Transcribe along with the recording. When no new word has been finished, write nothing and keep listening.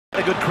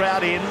A good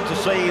crowd in to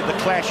see the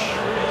clash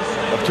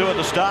of two of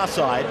the star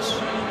sides.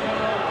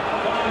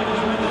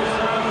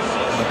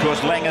 And of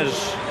course,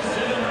 Langer's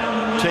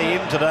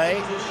team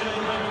today.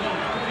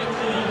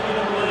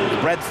 With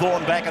Brad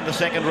Thorne back in the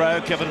second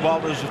row. Kevin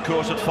Walters, of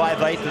course, at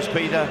 5'8", as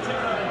Peter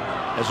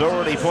has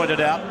already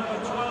pointed out.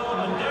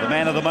 The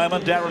man of the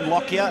moment, Darren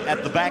Lockyer,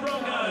 at the back.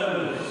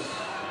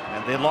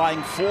 And they're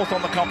lying fourth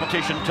on the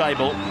competition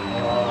table.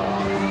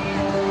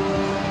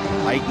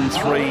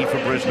 8-3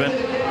 for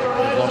Brisbane.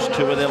 They've lost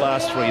 2 of their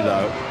last 3,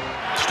 though.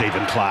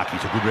 Stephen Clark,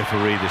 he's a good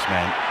referee, this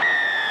man.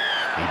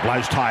 He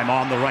blows time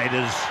on. The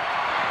Raiders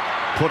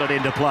put it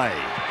into play.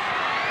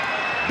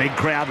 Big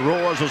crowd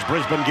roars as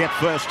Brisbane get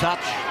first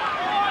touch.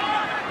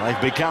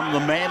 They've become the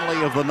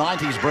Manly of the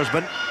 90s,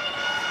 Brisbane.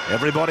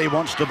 Everybody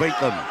wants to beat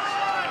them.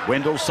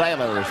 Wendell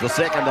Saylor is the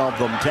second of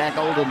them,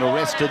 tackled and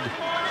arrested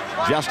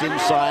just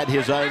inside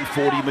his own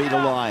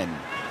 40-metre line.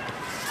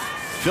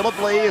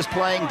 Philip Lee is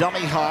playing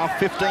dummy half,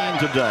 15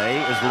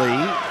 today is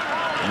Lee.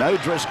 No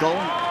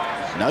Driscoll,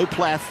 no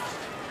Plath,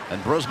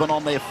 and Brisbane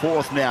on their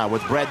fourth now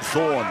with Brad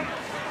Thorne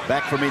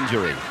back from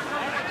injury.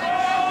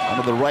 One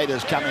of the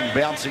Raiders coming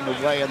bouncing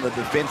away in the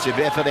defensive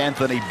effort.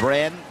 Anthony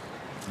Brand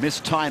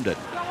mistimed it.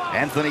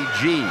 Anthony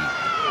G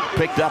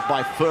picked up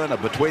by Furner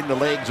between the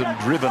legs and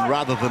driven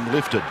rather than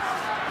lifted.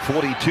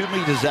 42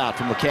 metres out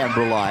from the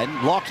Canberra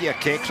line. Lockyer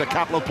kicks, a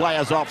couple of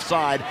players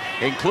offside,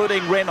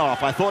 including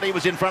Renouf. I thought he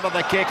was in front of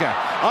the kicker.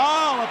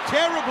 Oh, a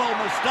terrible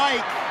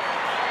mistake.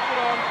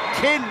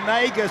 Ken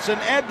Nagus, an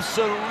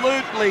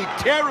absolutely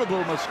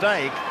terrible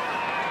mistake.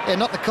 Yeah,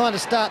 not the kind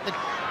of start that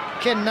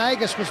Ken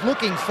Nagus was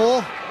looking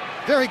for.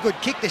 Very good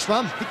kick, this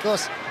one,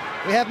 because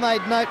we have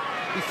made note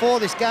before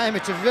this game,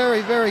 it's a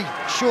very, very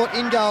short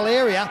in-goal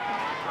area.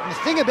 And the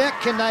thing about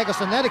Ken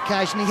Nagus on that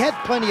occasion, he had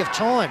plenty of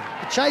time.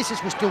 The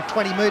chasers were still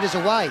 20 metres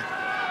away. A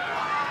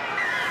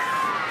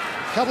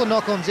couple of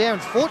knock-ons there,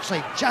 and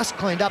fortunately just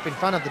cleaned up in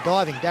front of the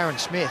diving Darren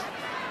Smith.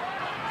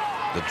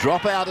 The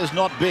dropout is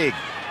not big.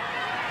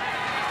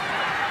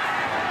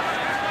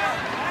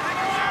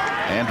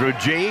 Andrew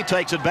G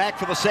takes it back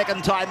for the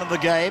second time in the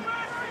game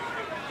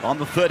on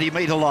the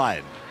 30-metre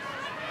line.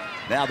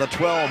 Now the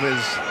 12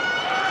 is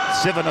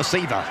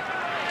Sivanasiva.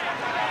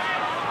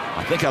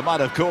 I think I might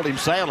have called him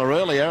Sailor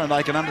earlier, and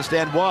I can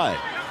understand why.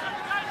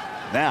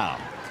 Now,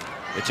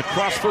 it's a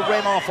cross for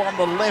Renouf on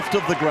the left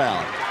of the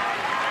ground.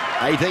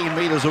 18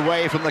 metres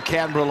away from the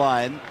Canberra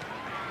line.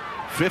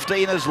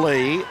 15 is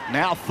Lee.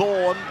 Now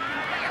Thorne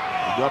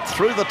got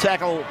through the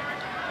tackle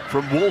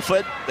from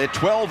Wolford. They're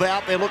 12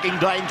 out. They're looking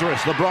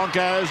dangerous. The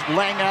Broncos,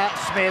 Langer,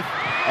 Smith,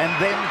 and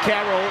then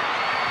Carroll.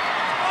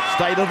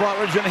 State of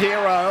origin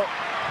hero.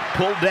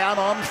 Pulled down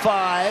on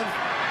 5.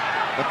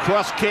 The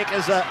cross kick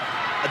is a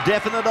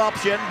definite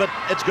option, but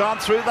it's gone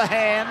through the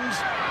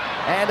hands,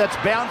 and it's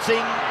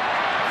bouncing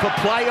for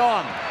play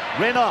on.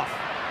 Renouf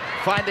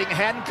finding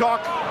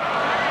Hancock,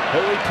 who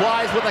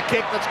replies with a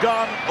kick that's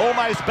gone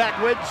almost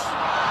backwards.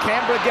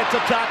 Canberra gets a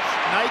touch.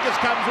 Nagus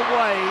comes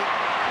away.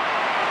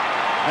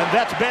 And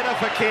that's better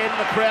for Ken.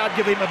 The crowd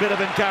give him a bit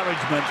of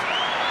encouragement.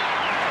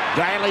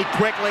 Daly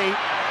quickly.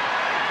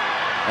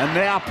 And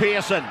now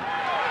Pearson.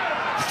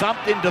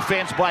 Thumped in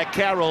defence by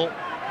Carroll.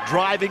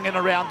 Driving in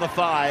around the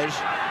thighs.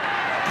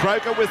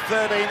 Croker with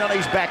 13 on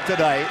his back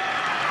today.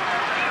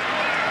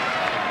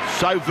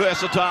 So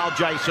versatile,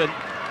 Jason.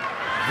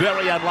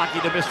 Very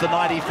unlucky to miss the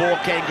 94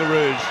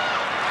 Kangaroos.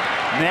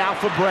 Now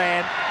for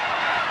Brand.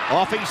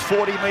 Off his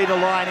 40-metre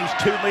line. He's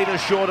 2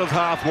 metres short of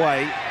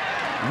halfway.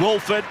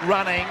 Wolford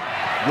running.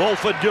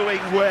 Wolford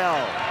doing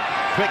well,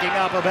 picking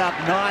up about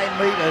 9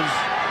 metres.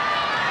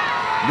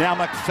 Now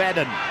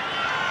McFadden,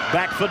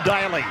 back for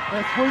Daly.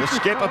 The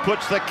skipper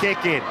puts the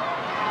kick in.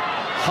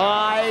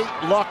 High,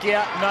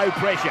 Lockyer, no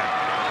pressure.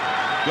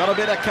 Got a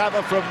bit of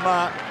cover from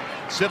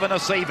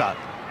Sivanasiva.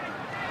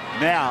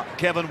 Now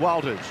Kevin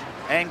Walters,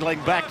 angling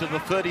back to the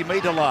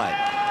 30-metre line.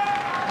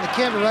 The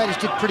Canberra Raiders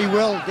did pretty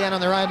well down on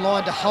their own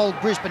line to hold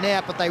Brisbane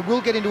out, but they will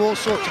get into all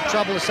sorts of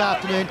trouble this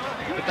afternoon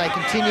if they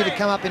continue to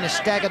come up in a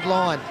staggered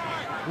line.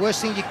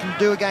 Worst thing you can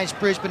do against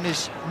Brisbane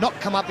is not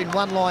come up in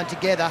one line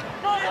together.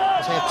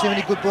 They have too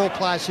many good ball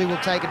players who will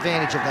take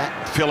advantage of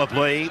that. Philip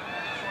Lee.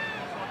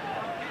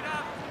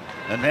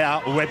 And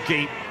now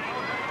Webke.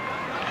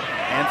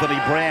 Anthony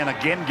Brand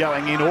again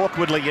going in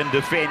awkwardly in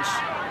defence.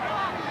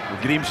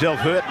 Will get himself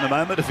hurt in a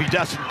moment if he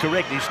doesn't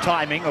correct his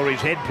timing or his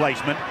head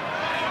placement.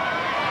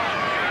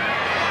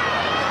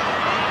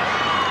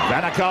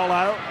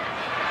 Vanicolo.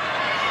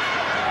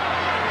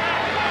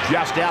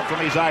 Just out from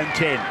his own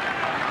 10.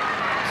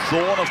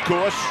 Thorne, of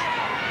course,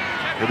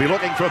 will be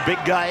looking for a big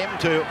game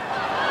to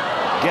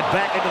get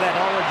back into that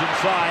origin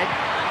side.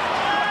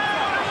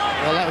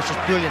 Well, that was just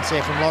brilliance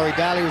there from Laurie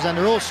Daly. He was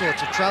under all sorts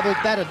of trouble,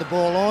 batted the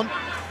ball on,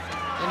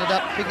 ended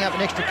up picking up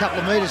an extra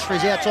couple of metres for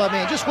his outside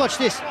man. Just watch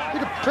this.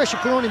 Bit of pressure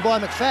put on him by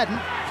McFadden.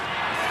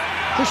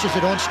 Pushes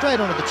it on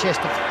straight onto the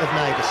chest of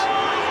Nagus.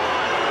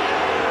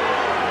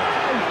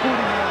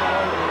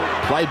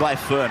 Play by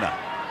Furner.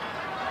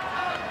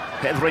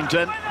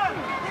 Hetherington.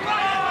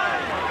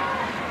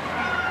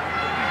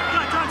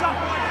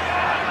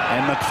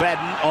 And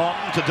McFadden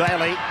on to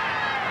Daly.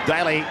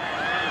 Daly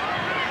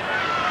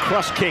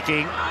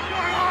cross-kicking.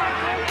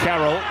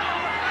 Carroll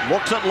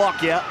looks at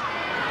Lockyer.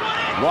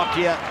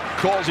 Lockyer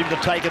calls him to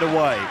take it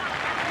away.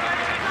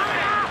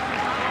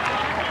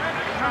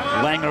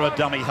 Langer a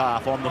dummy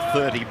half on the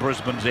 30,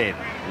 Brisbane's end.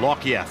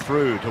 Lockyer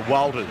through to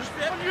Walters.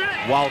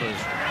 Walters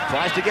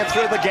tries to get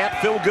through the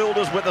gap. Phil Gould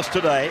is with us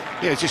today.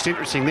 Yeah, it's just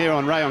interesting there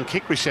on Ray on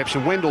kick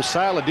reception. Wendell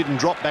Saylor didn't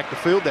drop back the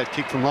field that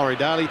kick from Laurie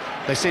Daly.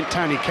 They sent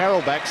Tony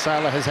Carroll back.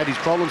 Saylor has had his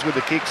problems with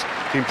the kicks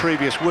in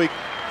previous weeks.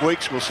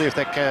 We'll see if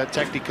that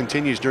tactic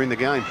continues during the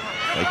game.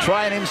 They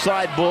try an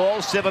inside ball.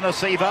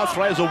 Sivanasiva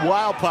throws a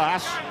wild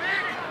pass.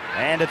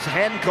 And it's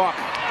Hancock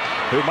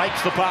who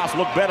makes the pass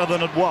look better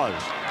than it was.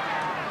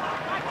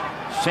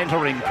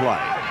 Centering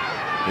play.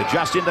 They're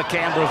just into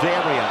Canberra's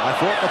area. I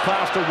thought the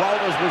pass to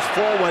Walters was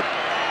forward.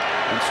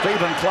 And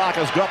Stephen Clark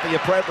has got the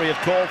appropriate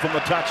call from the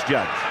touch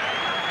judge.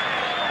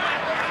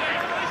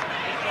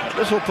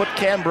 This will put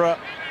Canberra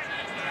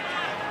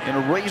in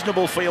a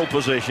reasonable field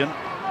position.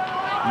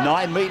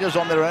 9 metres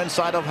on their own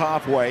side of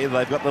halfway.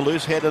 They've got the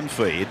loose head and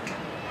feed.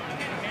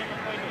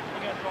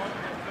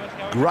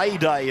 Grey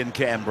day in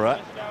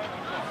Canberra.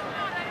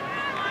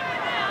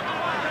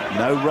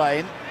 No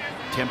rain.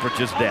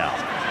 Temperatures down.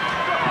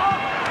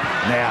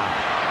 Now,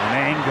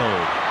 an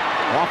angle.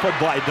 Offered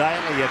by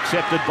Daly,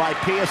 accepted by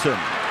Pearson.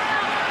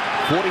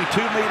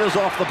 42 metres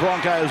off the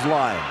Broncos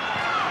line.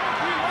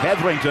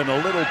 Hetherington,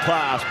 a little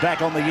pass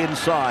back on the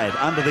inside,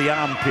 under the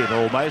armpit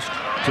almost,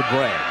 to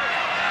Brad.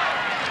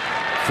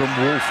 From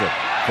Wolford,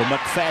 for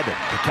McFadden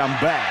to come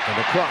back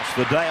and across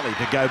for Daly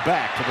to go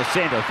back to the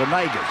centre for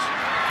Nagus.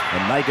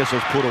 And Nagus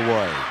is put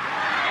away.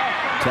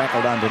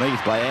 Tackled underneath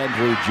by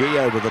Andrew G,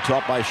 over the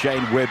top by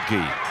Shane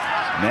Webke.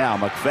 Now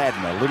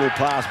McFadden, a little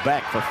pass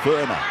back for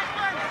Furner.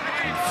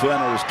 And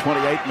Furner is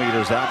 28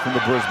 metres out from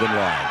the Brisbane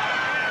line.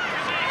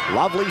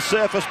 Lovely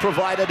surface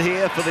provided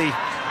here for the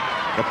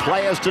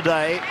players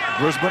today.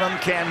 Brisbane and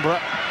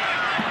Canberra.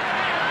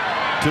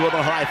 Two of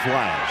the high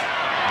flyers.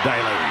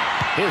 Daly,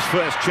 his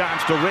first chance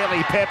to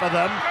really pepper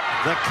them.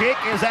 The kick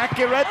is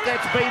accurate.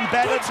 That's been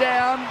batted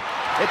down.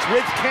 It's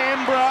with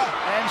Canberra,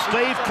 and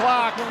Steve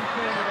Clark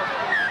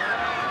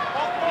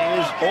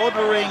is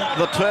ordering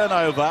the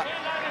turnover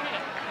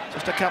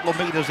just a couple of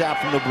metres out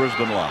from the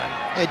Brisbane line.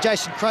 Yeah,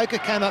 Jason Croker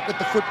came up with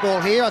the football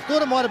here. I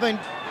thought it might have been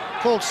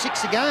called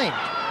 6 again.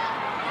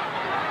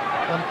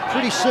 I'm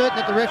pretty certain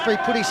that the referee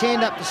put his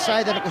hand up to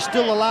say that it was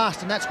still the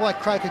last, and that's why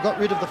Croker got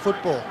rid of the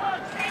football.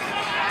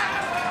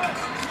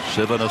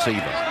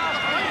 Sivanasiva.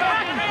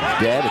 His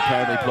dad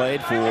apparently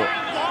played for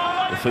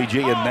the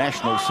Fijian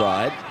national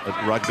side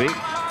at rugby.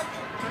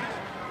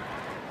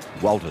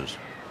 Walters.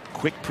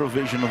 Quick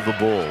provision of the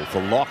ball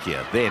for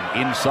Lockyer. Then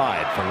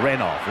inside for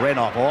Renoff.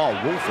 Renoff, oh,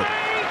 Wolford.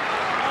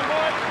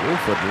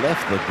 Wolford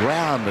left the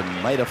ground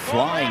and made a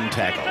flying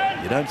tackle.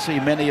 You don't see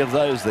many of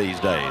those these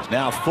days.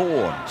 Now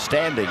Thorne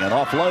standing and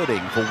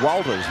offloading for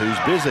Walters, who's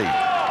busy.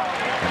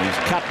 And he's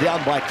cut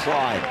down by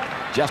Clyde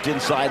just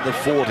inside the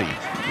 40.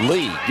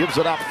 Lee gives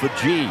it up for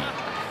G.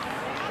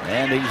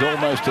 And he's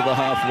almost to the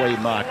halfway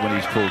mark when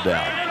he's pulled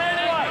down.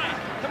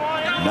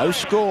 No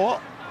score.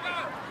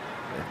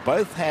 They've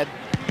both had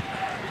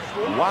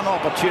one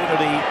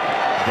opportunity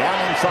down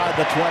inside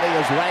the 20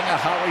 as Langer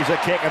hurries a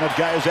kick and it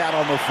goes out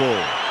on the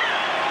full.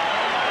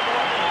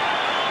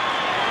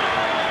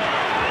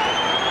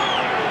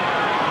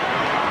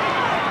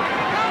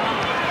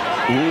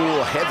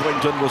 Ooh,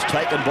 Hetherington was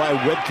taken by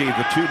Webke.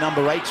 The two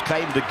number 8s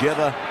came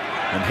together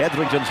and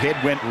Hetherington's head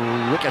went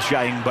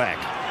ricocheting back.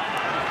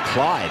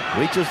 Clyde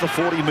reaches the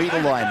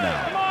 40-metre line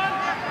now.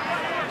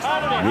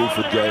 And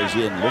Wolford goes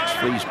in, looks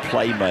for his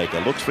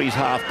playmaker, looks for his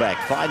halfback,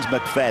 finds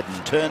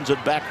McFadden, turns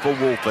it back for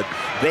Wolford,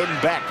 then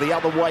back the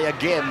other way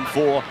again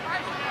for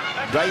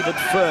David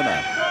Furner.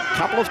 A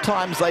couple of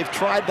times they've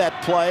tried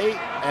that play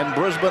and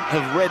Brisbane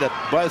have read it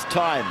both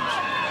times.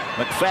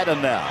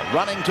 McFadden now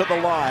running to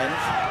the line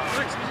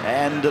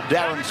and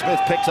Darren Smith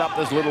picks up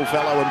this little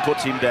fellow and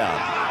puts him down.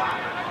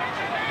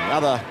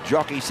 Another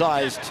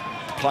jockey-sized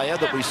player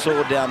that we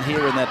saw down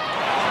here in that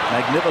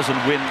magnificent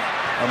win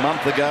a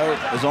month ago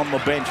is on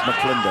the bench,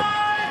 McClendon.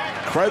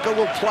 Croker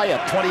will play it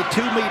 22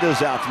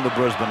 metres out from the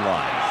Brisbane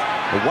line.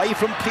 Away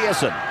from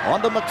Pearson,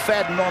 onto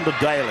McFadden, onto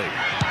Daly.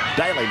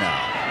 Daly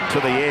now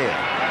to the air.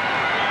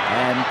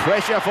 And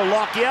pressure for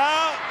Lockyer,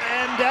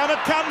 and down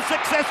it comes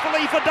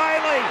successfully for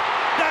Daly.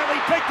 Daly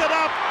picked it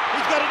up,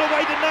 he's got it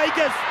away to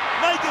Nagus.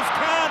 Nagus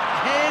can't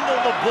handle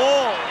the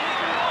ball.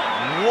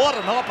 What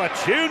an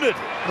opportunity.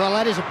 Well,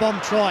 that is a bomb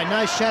try,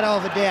 no shadow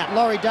of a doubt.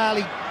 Laurie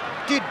Daly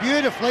did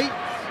beautifully,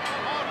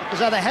 as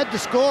though they had to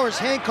score as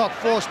Hancock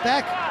forced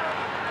back.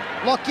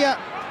 Lockyer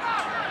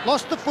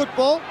lost the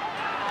football.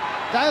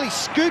 Daly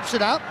scoops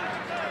it up.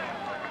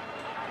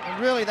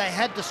 And really, they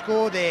had to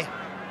score there.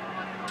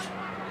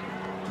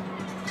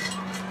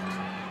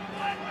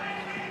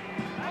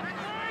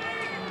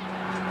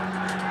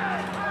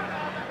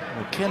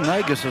 Well, Ken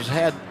Nagus has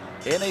had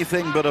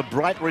anything but a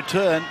bright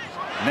return.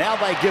 Now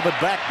they give it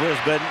back,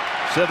 Brisbane.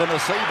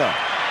 Sivanasiva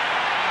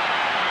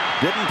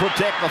didn't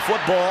protect the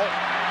football.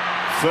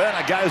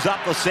 Ferner goes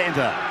up the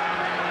centre.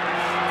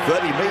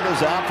 30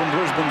 metres out from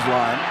Brisbane's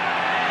line.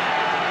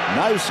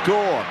 No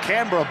score.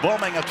 Canberra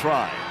bombing a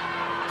try.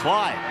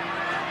 Clyde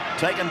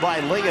taken by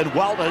Lee and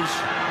Walters.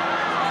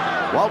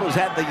 Walters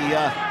had the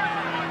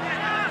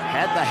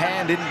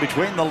hand in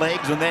between the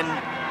legs and then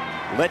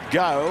let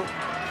go.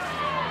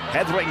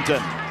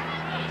 Hetherington.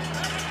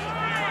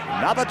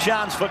 Another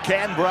chance for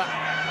Canberra.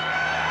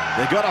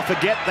 They've got to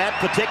forget that,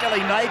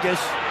 particularly Nagus.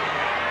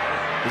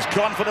 His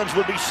confidence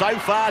would be so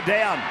far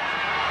down.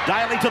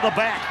 Daly to the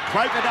back.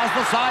 Croker does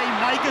the same.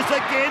 Nagus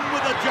again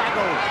with a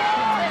juggle.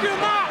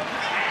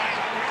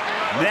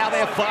 Now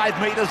they're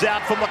 5 metres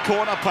out from the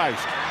corner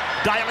post.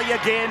 Daly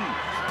again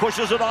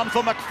pushes it on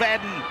for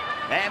McFadden.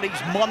 And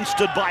he's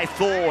monstered by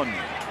Thorne.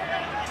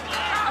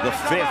 The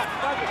 5th.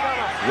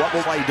 What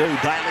will they do?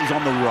 Daly's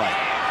on the right.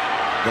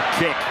 The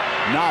kick.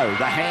 No,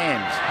 the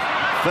hands.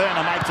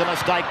 Ferner makes a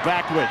mistake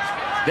backwards.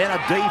 Then a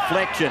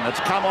deflection. It's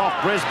come off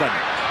Brisbane.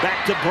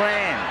 Back to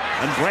Brand.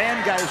 And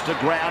Brand goes to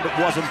ground. It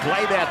wasn't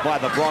played out by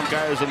the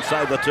Broncos, and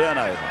so the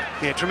turnover.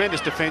 Yeah,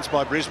 tremendous defence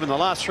by Brisbane. The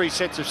last 3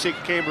 sets of 6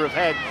 Canberra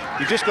have had.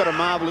 You've just got to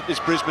marvel at this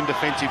Brisbane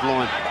defensive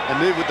line. They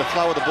move with the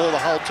flow of the ball the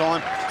whole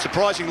time.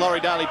 Surprising Laurie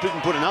Daly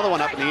didn't put another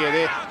one up in the air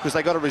there because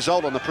they got a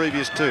result on the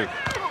previous 2.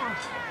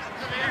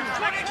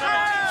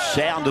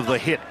 Sound of the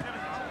hit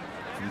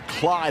from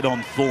Clyde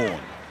on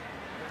Thorne.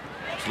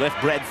 It's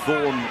left Brad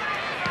Thorne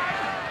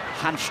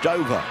hunched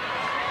over.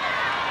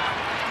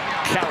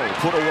 Carroll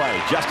put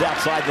away just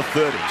outside the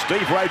 30.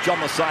 Steve Roach on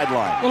the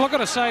sideline. Well, I've got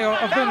to say,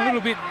 I've been a little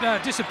bit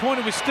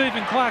disappointed with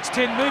Stephen Clark's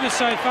 10 metres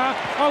so far.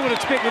 I would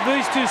expect with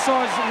these two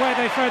sides, the way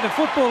they throw the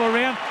football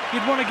around,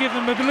 you'd want to give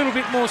them a little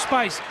bit more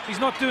space. He's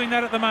not doing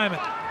that at the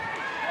moment.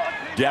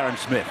 Darren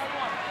Smith.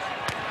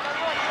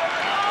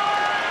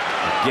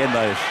 Again,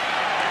 those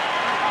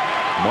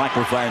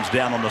microphones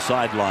down on the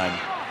sideline.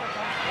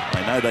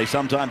 I know they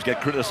sometimes get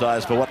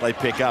criticised for what they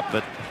pick up,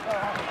 but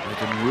they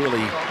can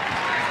really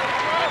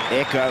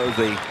echo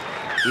the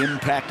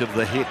impact of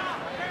the hit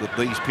that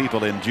these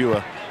people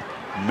endure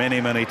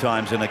many, many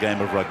times in a game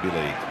of rugby league.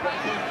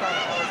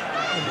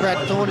 And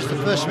Brad Thorne is the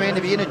first man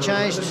to be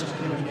interchanged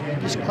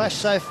this clash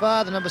so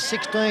far. The number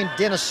 16,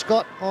 Dennis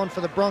Scott, on for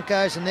the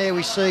Broncos, and there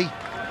we see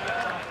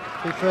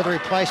 2 further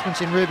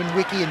replacements in Ruben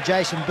Wiki and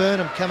Jason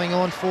Burnham coming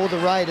on for the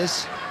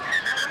Raiders.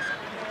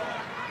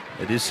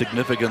 It is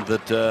significant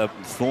that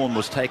Thorne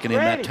was taken in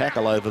that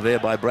tackle over there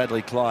by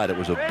Bradley Clyde. It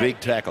was a big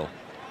tackle.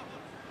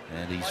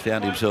 And he's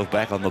found himself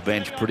back on the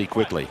bench pretty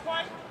quickly.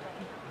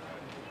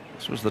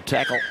 This was the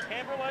tackle.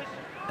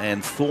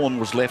 And Thorne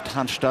was left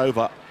hunched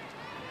over.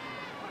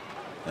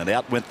 And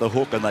out went the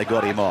hook and they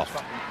got him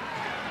off.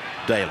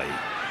 Daly.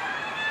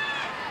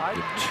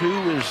 The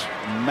 2 is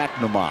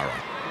McNamara.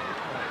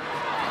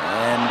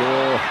 And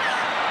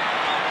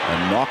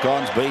a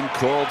knock-on's been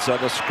called, so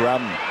the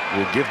scrum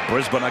will give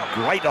Brisbane a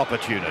great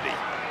opportunity.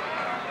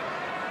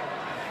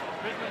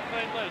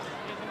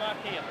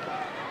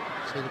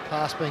 See the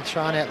pass being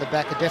thrown out the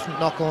back, a definite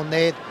knock on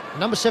there.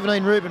 Number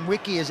 17, Ruben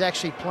Wiki, is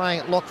actually playing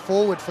at lock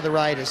forward for the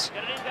Raiders.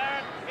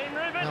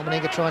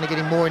 Meninga trying to get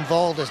him more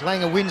involved as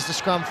Langer wins the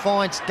scrum,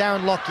 finds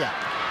Darren Lockyer.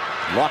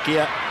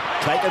 Lockyer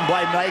taken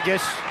by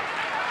Nagus.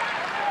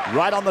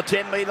 Right on the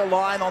 10-metre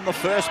line on the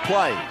first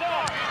play.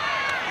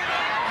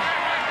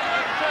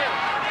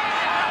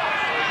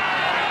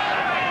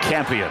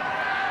 Campion.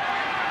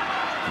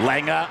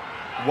 Langer.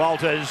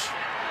 Walters.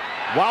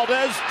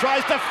 Walters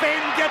tries to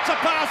fend, gets a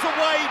pass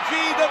away.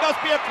 Gee, there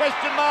must be a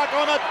question mark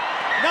on it.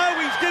 No,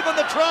 he's given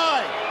the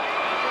try.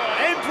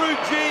 Andrew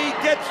G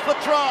gets the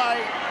try.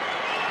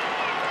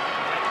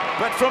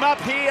 But from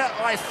up here,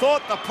 I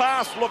thought the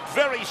pass looked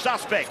very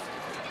suspect.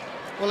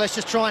 Well, let's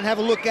just try and have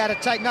a look at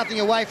it. Take nothing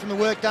away from the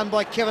work done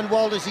by Kevin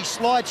Walters. He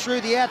slides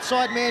through, the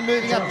outside man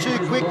moving up too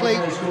quickly.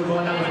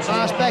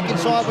 Pass back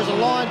inside was a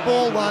line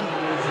ball one.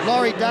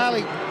 Laurie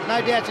Daly,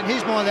 no doubts in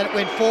his mind that it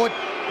went forward.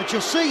 But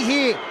you'll see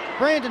here,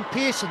 Brandon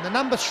Pearson, the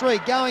number 3,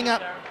 going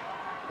up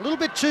a little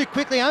bit too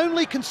quickly,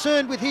 only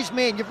concerned with his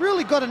man. You've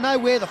really got to know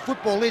where the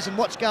football is and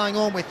what's going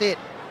on with it.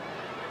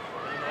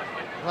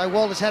 Although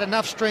Walters had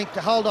enough strength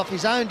to hold off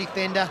his own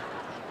defender,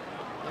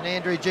 and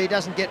Andrew G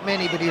doesn't get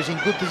many, but he was in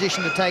good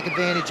position to take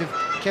advantage of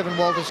Kevin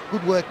Walters'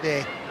 good work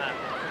there.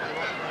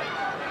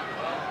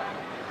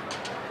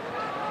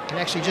 You can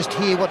actually just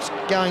hear what's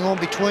going on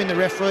between the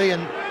referee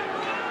and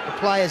the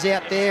players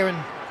out there, and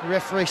the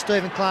referee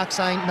Stephen Clark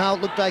saying, no,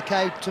 it looked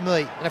okay to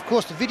me. And of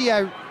course the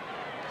video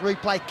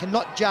replay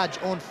cannot judge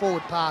on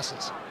forward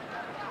passes.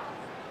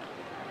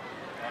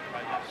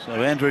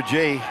 So Andrew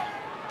G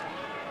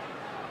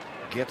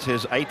gets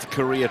his 8th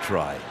career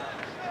try.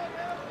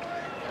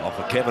 Off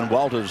of Kevin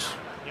Walters'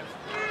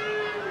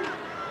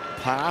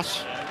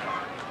 pass.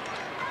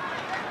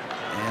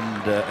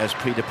 And as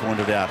Peter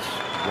pointed out,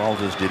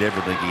 Walters did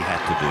everything he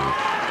had to do,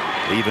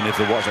 even if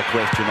there was a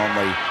question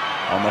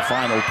on the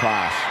final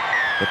pass.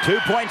 The 2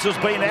 points has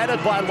been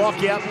added by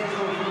Lockyer,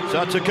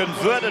 so it's a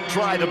converted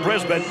try to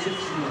Brisbane.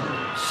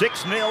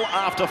 6-0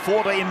 after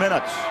 14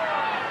 minutes.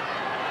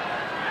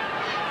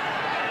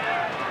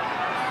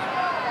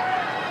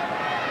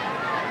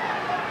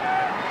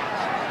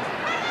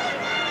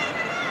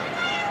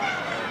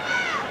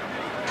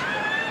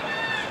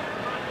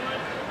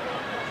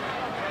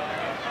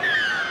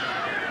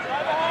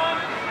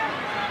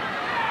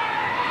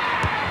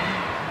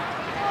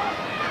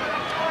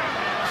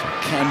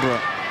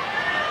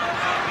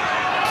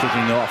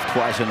 Backing off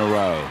twice in a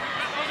row.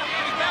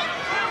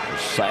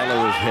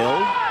 Sailor is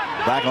held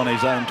back on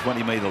his own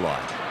 20-metre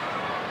line.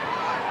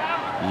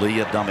 Lee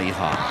a dummy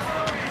half.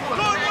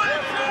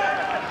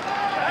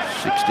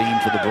 16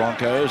 for the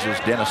Broncos is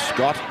Dennis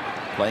Scott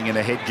playing in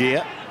a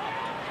headgear.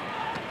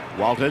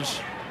 Walters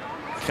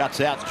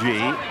cuts out G.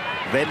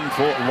 Then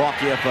for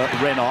Lockyer for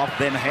Renoff.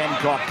 Then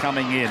Hancock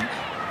coming in.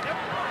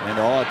 And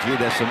oh gee,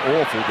 there's some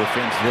awful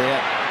defence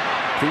there.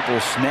 People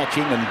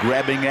snatching and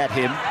grabbing at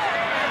him.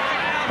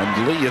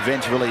 And Lee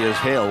eventually is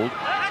held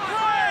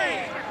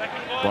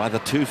by the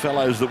two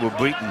fellows that were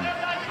beaten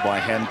by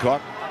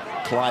Hancock,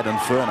 Clyde and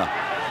Ferner.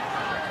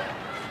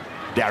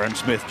 Darren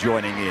Smith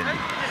joining in.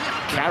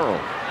 Carroll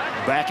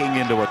backing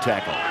into a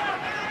tackle.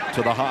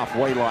 To the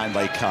halfway line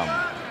they come.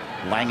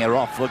 Langer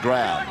off the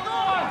ground.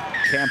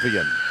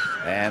 Campion.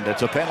 And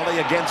it's a penalty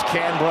against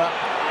Canberra.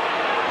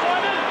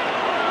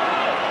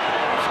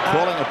 It's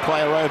calling a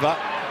player over.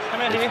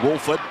 It's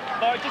Wolford.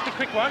 Oh, just a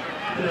quick one.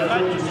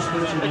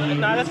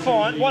 No, that's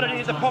fine. What it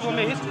is, the problem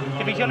is,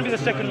 if he's going to be the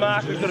second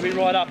marker, he's got to be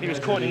right up. He was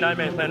caught in no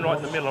man's land right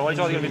in the middle. Or he's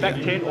either going to be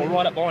back 10 or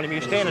right up behind him. He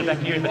was standing back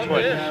here in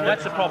between.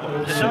 That's the problem.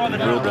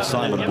 Ruled that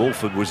Simon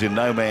Wolford was in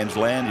no man's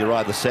land. You're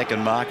either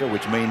second marker,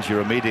 which means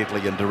you're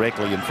immediately and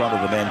directly in front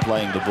of the man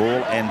playing the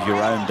ball and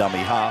your own dummy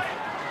half,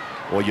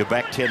 or you're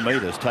back 10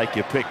 metres. Take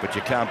your pick, but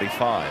you can't be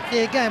 5.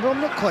 Yeah, again, but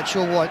I'm not quite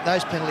sure why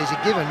those penalties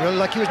are given, really.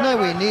 Like, he was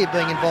nowhere near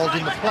being involved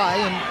in the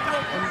play, and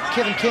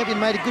Kevin Campion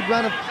made a good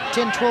run of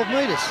 10, 12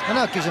 metres. I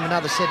know it gives him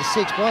another set of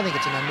 6, but I think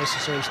it's an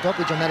unnecessary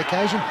stoppage on that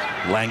occasion.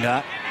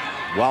 Langer,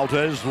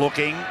 Walters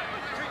looking.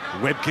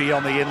 Webke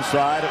on the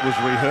inside. It was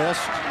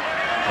rehearsed.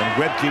 And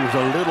Webke was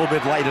a little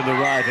bit late in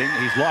arriving.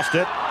 He's lost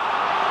it.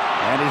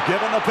 And he's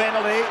given the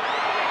penalty.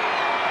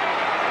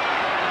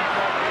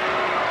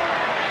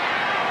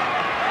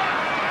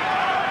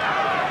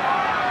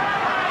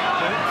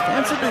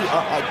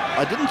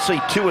 I didn't see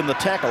 2 in the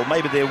tackle.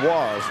 Maybe there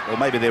was, or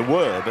maybe there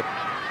were, but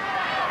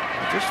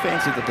I just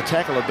fancied that the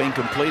tackle had been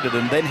completed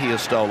and then he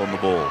has stolen the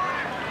ball.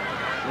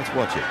 Let's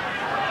watch it.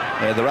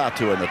 Yeah, there are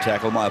 2 in the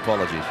tackle. My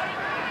apologies.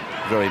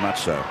 Very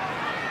much so.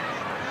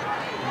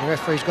 And the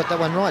referee's got that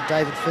one right.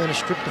 David Furner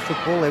stripped the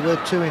football. There were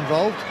 2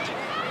 involved.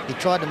 He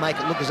tried to make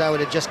it look as though it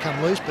had just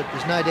come loose, but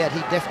there's no doubt he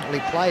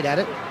definitely played at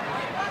it.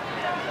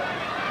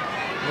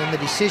 And then the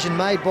decision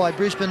made by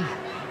Brisbane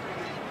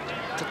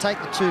to take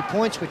the 2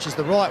 points, which is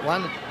the right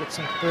one. It gets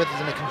them further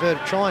than a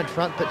converted try in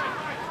front, but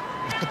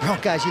the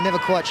Broncos, you're never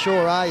quite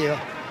sure, are you?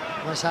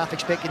 Almost half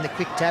expecting the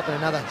quick tap and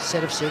another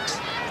set of 6.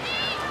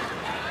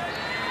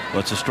 Well,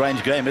 it's a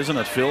strange game, isn't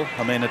it, Phil?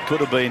 I mean, it could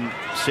have been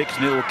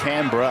 6-0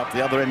 Canberra up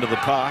the other end of the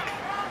park,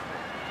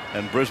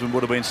 and Brisbane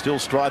would have been still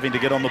striving to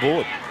get on the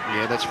board.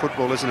 Yeah, that's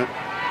football, isn't it?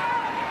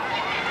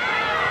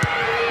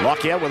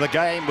 Lockyer with a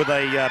game with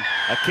a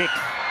kick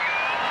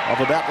of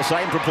about the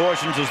same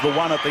proportions as the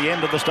one at the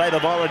end of the State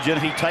of Origin.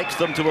 He takes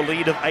them to a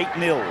lead of 8-0.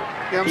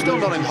 Yeah, I'm still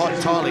not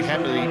entirely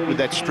happy with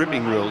that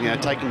stripping rule, you know,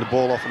 taking the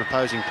ball off an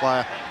opposing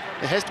player.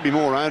 There has to be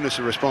more onus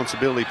of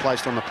responsibility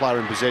placed on the player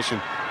in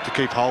possession to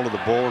keep hold of the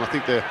ball, and I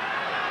think there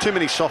are too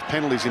many soft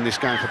penalties in this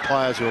game for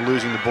players who are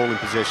losing the ball in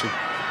possession.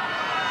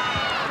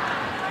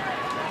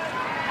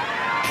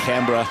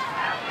 Canberra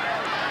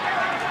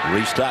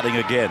restarting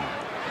again.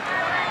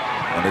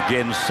 And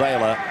again,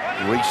 Sailor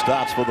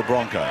restarts for the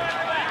Broncos.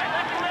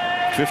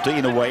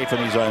 15 away from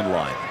his own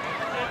line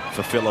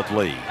for Philip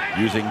Lee,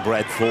 using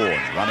Brad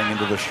Thorne, running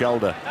into the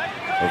shoulder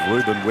of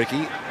Ruben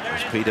Wiki.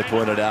 As Peter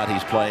pointed out,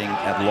 he's playing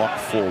at lock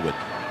forward.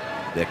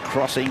 They're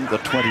crossing the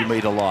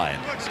 20-metre line.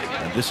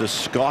 And this is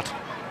Scott.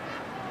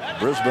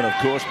 Brisbane, of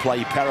course,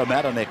 play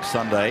Parramatta next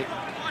Sunday.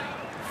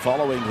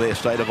 Following their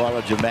State of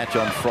Origin match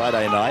on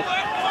Friday night,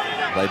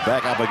 they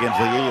back up against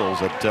the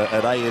Eels at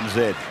ANZ.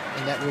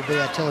 And that will be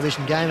a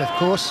television game, of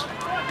course.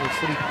 With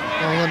footy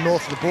going on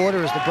north of the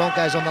border as the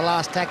Broncos on the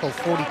last tackle,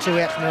 42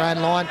 out from their own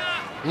line.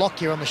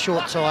 Lockyer on the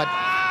short side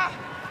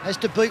has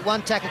to beat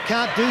one tackle,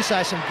 can't do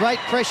so. Some great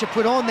pressure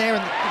put on there,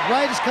 and the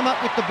Raiders come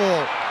up with the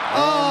ball.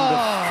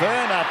 And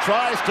Ferner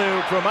tries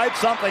to promote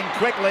something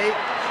quickly.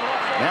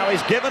 Now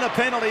he's given a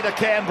penalty to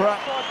Canberra.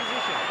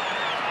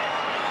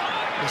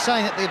 They're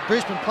saying that the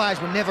Brisbane players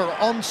were never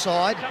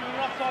onside,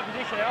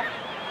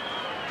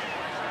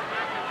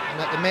 and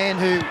that the man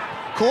who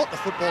caught the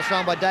football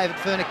thrown by David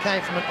Ferner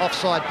came from an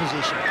offside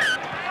position.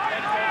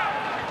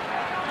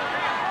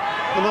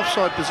 An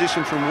offside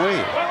position from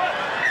where?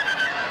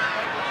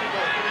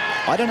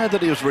 I don't know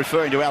that he was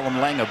referring to Alan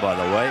Langer, by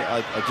the way.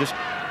 I just...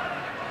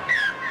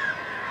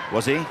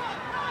 Was he?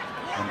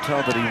 I'm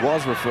told that he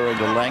was referring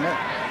to Langer.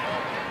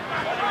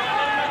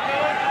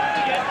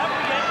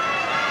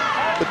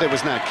 But there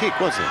was no kick,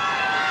 was there?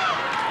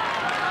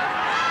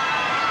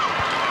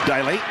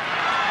 Daly.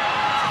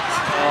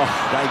 Oh,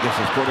 Vegas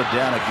has put it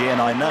down again.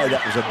 I know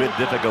that was a bit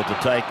difficult to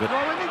take, but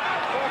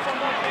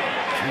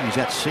he's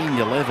at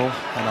senior level,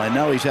 and I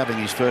know he's having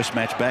his first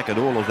match back and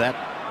all of that.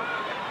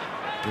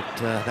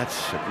 But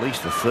that's at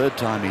least the 3rd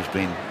time he's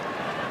been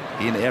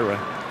in error.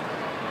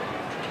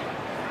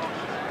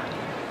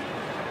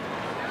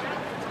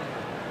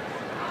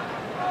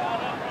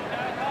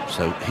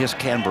 So here's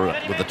Canberra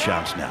with a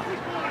chance now.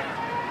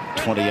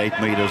 28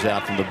 metres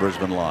out from the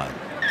Brisbane line.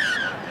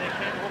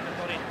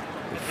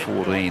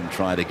 14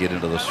 trying to get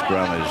into the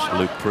scrum is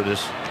Luke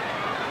Prittis.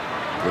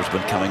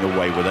 Brisbane coming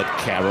away with it.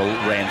 Carroll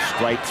ran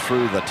straight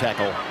through the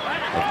tackle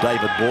of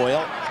David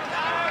Boyle.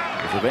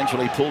 Was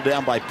eventually pulled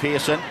down by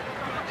Pearson.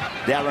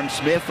 Darren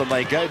Smith, and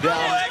they go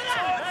down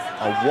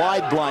a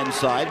wide blind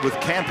side with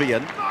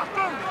Campion.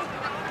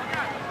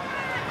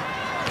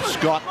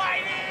 Scott.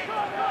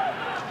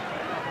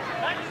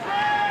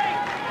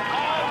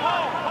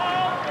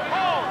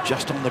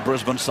 Just on the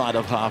Brisbane side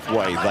of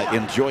halfway. They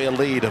enjoy a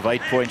lead of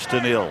 8 points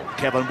to 0.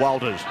 Kevin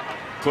Walters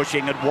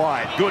pushing it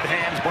wide. Good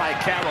hands by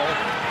Carroll.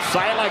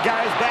 Saylor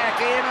goes back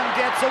in and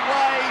gets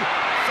away.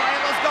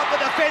 Saylor's got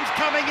the defence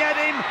coming at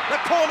him.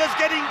 The corner's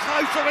getting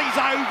closer. He's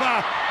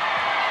over.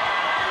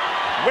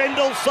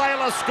 Wendell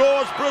Saylor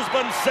scores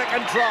Brisbane's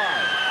second try.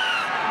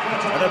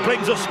 And it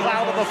brings a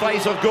smile to the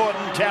face of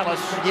Gordon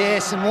Tallis.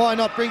 Yes, and why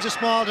not brings a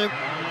smile to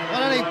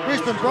not only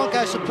Brisbane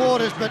Broncos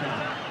supporters, but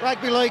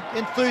rugby league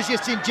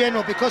enthusiasts in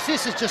general, because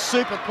this is just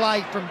super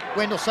play from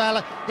Wendell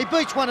Saylor. He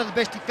beats one of the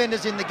best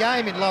defenders in the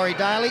game in Laurie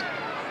Daly.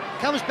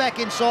 Comes back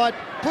inside,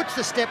 puts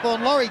the step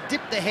on. Laurie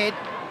dipped the head.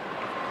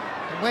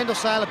 And Wendell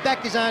Saylor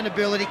backed his own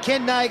ability.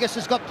 Ken Nagus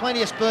has got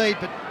plenty of speed,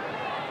 but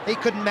he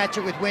couldn't match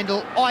it with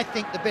Wendell. I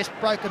think the best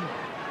broken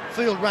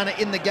field runner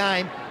in the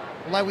game,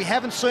 although we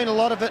haven't seen a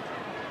lot of it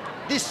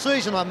this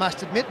season, I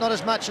must admit, not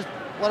as much as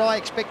what I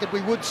expected we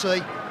would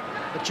see.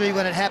 But gee,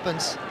 when it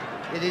happens,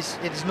 it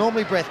is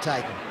normally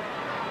breathtaking.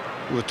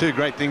 Well, the two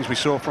great things we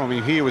saw from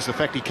him here was the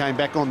fact he came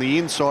back on the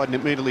inside and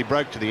immediately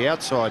broke to the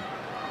outside.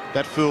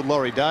 That fooled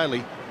Laurie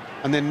Daly.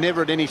 And then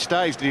never at any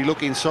stage did he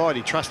look inside.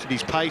 He trusted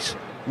his pace.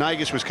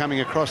 Nagus was coming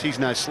across. He's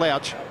no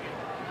slouch.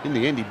 In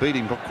the end, he beat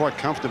him quite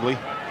comfortably.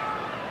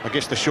 I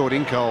guess the short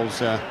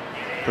incoles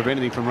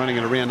prevented him from running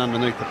it around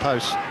underneath the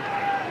post.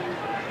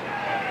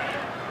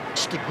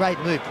 Just a great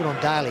move put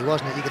on Daly,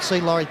 wasn't it? You could see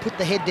Laurie put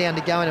the head down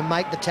to go in and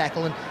make the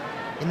tackle, and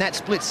in that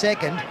split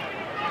second,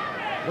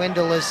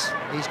 Wendell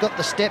he's got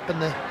the step and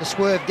the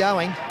swerve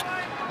going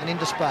and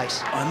into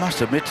space. I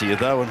must admit to you,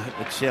 though, and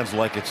it sounds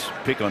like it's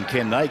pick on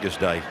Ken Nagus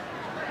Day,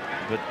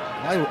 but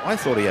I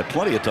thought he had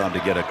plenty of time to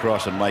get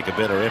across and make a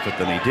better effort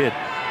than he did.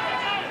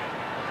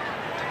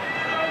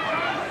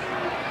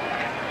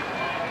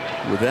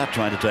 Without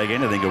trying to take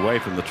anything away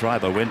from the try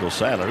by Wendell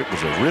Saylor, it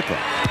was a ripper.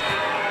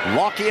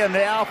 Lockyer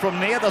now from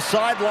near the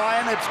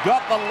sideline. It's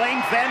got the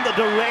length and the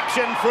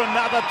direction for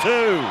another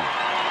 2.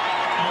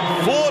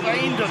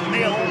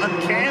 14-0,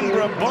 and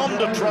Canberra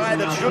bombed a try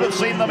that should have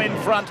seen them in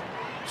front.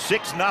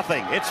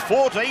 6-0. It's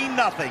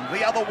 14-0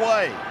 the other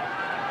way.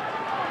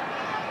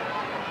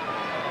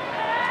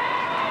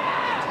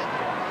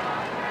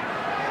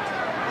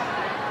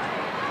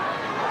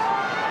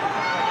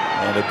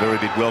 And a very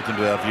big welcome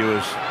to our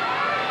viewers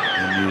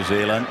in New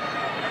Zealand.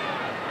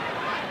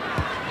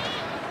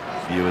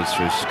 Viewers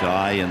through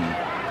Sky and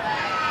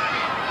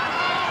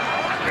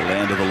the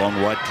land of the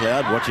long white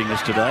cloud watching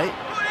us today.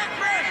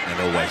 And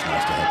always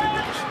nice to have you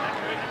with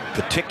us,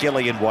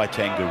 particularly in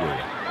Waitangarua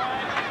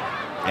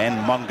and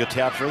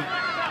Mongatautri.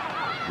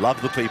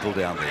 Love the people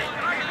down there.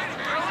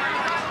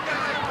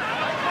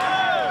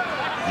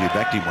 You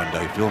backed him one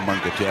day, Phil.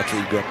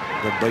 Mongatautri got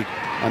beat.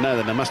 I know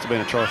that there must have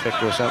been a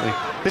trifecta or something.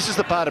 This is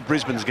the part of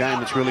Brisbane's game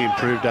that's really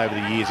improved over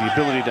the years. The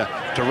ability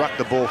to ruck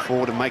the ball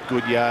forward and make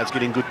good yards,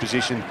 get in good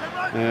position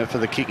for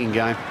the kicking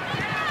game.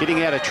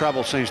 Getting out of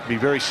trouble seems to be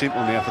very simple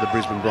now for the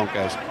Brisbane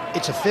Broncos.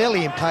 It's a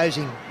fairly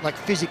imposing, like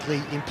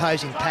physically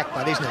imposing pack,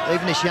 but isn't it?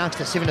 Even this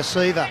youngster,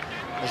 Sivanasiva,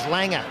 as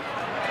Langer.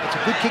 It's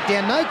a good kick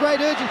down. No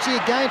great urgency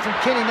again from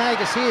Kenny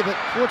Nagus here, but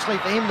fortunately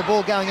for him, the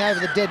ball going over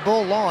the dead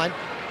ball line.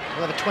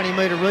 We'll have a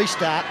 20-metre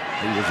restart.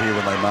 He was here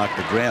when they marked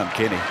the ground,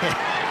 Kenny.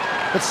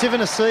 But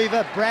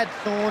Sivanasiva, Brad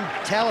Thorne,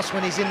 Tallis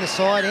when he's in the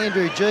side,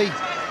 Andrew G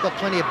got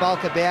plenty of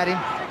bulk about him.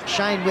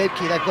 Shane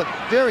Webke, they've got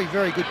very,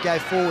 very good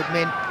go-forward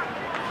men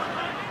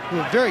who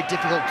are very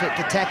difficult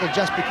to tackle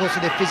just because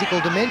of their physical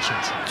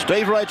dimensions.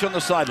 Steve Roach on the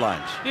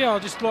sidelines. Yeah,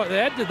 I'd just like to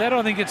add to that.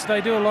 I think they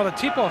do a lot of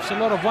tip-offs, a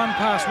lot of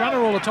one-pass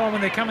runner all the time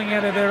when they're coming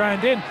out of their own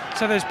end.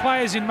 So there's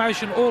players in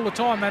motion all the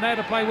time. They know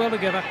to play well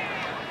together.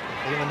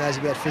 Everyone knows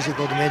about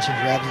physical dimensions,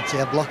 Rabs. It's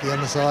our blocky on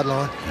the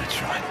sideline.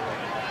 That's right.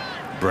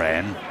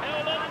 Bran.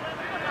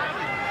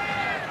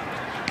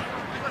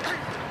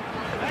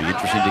 Be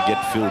interesting to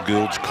get Phil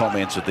Gould's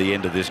comments at the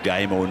end of this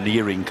game, or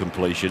nearing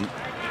completion.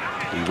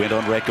 He went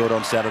on record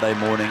on Saturday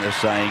morning as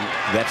saying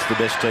that's the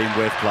best team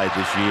we've played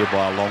this year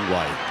by a long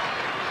way.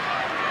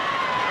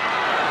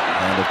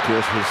 And of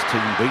course his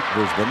team beat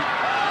Brisbane.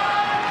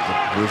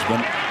 But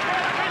Brisbane,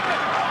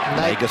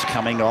 Nagus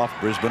coming off.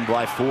 Brisbane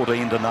by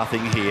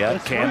 14-0 here.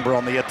 That's Canberra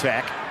on the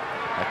attack.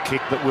 A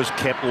kick that was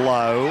kept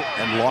low,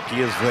 and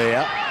Lockyer's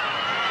there.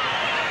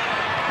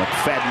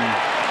 McFadden,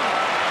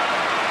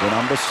 the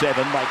number 7,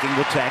 making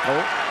the tackle.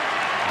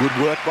 Good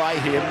work by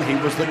him. He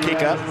was the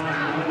kicker.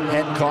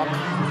 Hancock.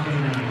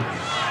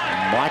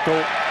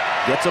 Michael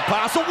gets a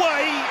pass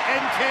away,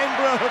 and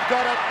Canberra have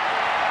got it.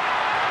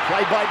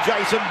 Played by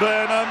Jason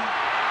Burnham.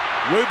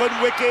 Ruben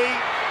Wiki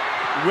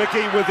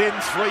Ricky within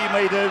 3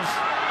 metres.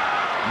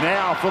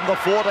 Now from the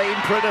 14,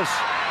 Prentice.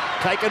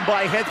 Taken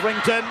by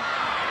Hetherington.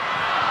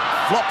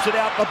 Flops it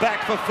out the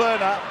back for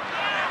Furner.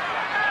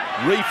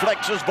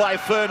 Reflexes by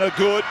Furner,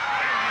 good.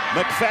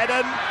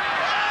 McFadden.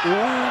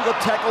 Ooh, the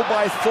tackle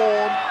by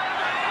Thorne.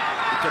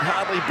 You can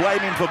hardly blame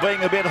him for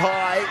being a bit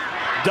high.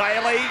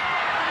 Daly.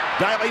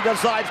 Daly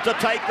decides to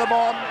take them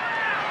on.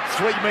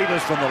 3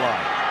 metres from the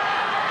line.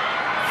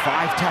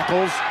 5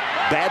 tackles.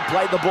 Bad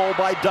play the ball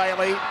by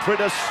Daly.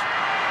 Prentice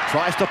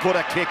tries to put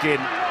a kick in.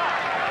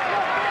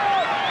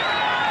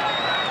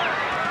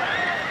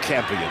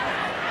 Campion.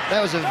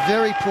 That was a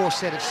very poor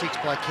set of 6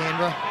 by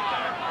Canberra.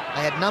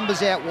 They had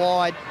numbers out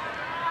wide.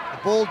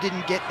 The ball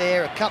didn't get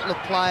there. A couple of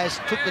players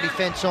took the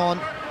defence on,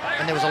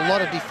 and there was a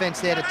lot of defence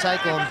there to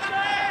take on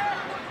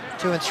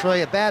 2 and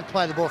 3. A bad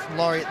play the ball from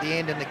Laurie at the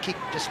end, and the kick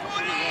just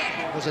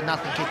was a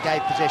nothing kick,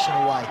 gave possession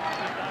away.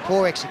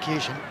 Poor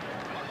execution.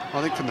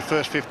 I think from the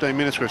first 15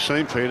 minutes we've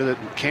seen, Peter, that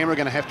Canberra are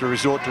going to have to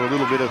resort to a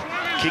little bit of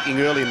kicking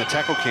early in the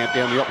tackle count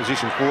down the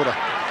opposition quarter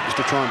just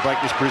to try and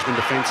break this Brisbane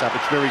defence up.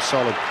 It's very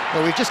solid.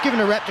 Well, we've just given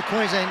a rap to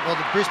Queensland, or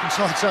the Brisbane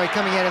side, sorry,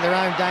 coming out of their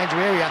own danger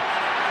area.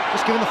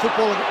 Just giving the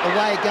football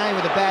away again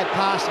with a bad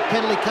pass. A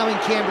penalty coming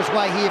Canberra's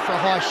way here for a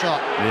high shot.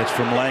 Yeah, it's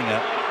from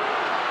Langer.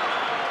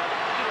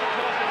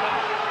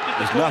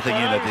 There's nothing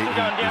in it. He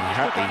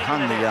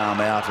hung the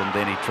arm out and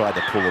then he tried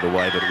to pull it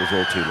away, but it was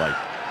all too late.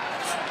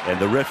 And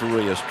the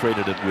referee has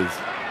treated it with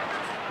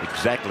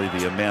exactly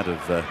the amount of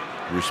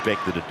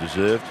respect that it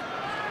deserved.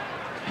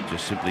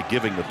 Just simply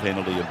giving the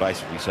penalty and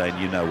basically saying,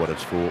 you know what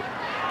it's for.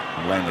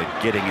 And Langer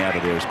getting out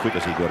of there as quick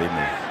as he got in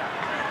there.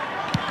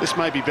 This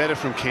may be better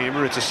from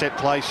Canberra. It's a set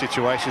play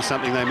situation,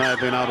 something they may have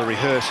been able to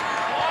rehearse.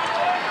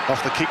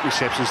 Off the kick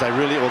receptions, they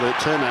really, or the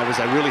turnovers,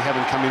 they really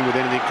haven't come in with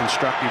anything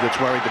constructive that's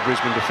worried the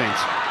Brisbane defence.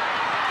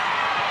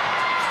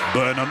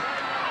 Burnham,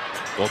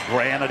 or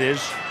Brown it is,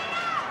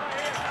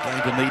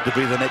 going to need to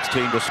be the next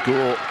team to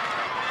score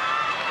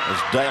as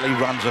Daly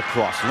runs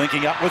across,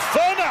 linking up with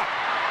Furner.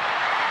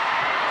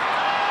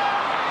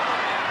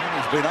 And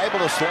he's been able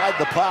to slide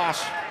the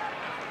pass.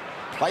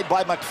 Played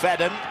by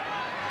McFadden.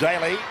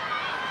 Daly.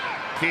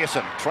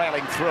 Pearson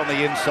trailing through on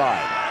the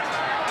inside.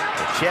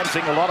 They're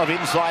chancing a lot of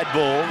inside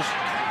balls.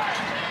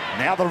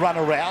 Now the run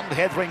around.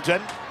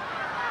 Hetherington.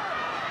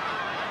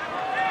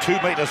 2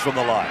 metres from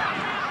the line.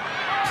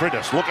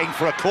 Prentice looking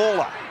for a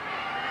caller.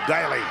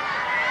 Daly.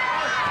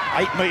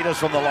 8 metres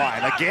from the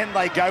line. Again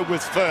they go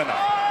with Furner.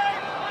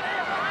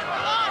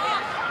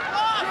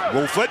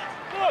 Wolford.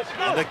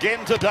 And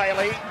again to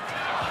Daly.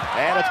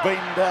 And it's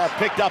been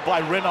picked up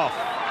by Renouf.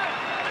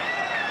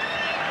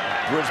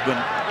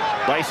 Brisbane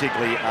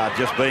basically are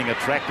just being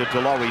attracted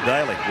to Laurie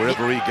Daly.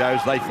 Wherever he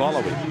goes, they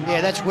follow him. Yeah,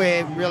 that's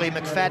where really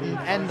McFadden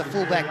and the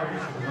fullback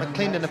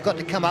McClendon have got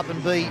to come up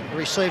and be a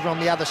receiver on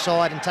the other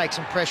side and take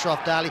some pressure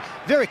off Daly.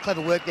 Very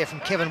clever work there from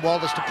Kevin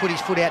Walters to put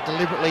his foot out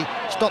deliberately,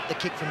 stop the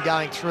kick from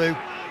going through.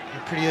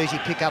 A pretty easy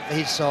pick up for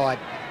his side.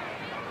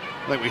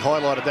 I think we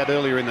highlighted that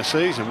earlier in the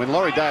season. When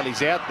Laurie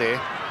Daly's out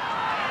there,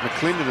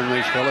 McClendon and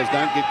these fellas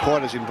don't get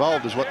quite as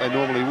involved as what they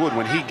normally would.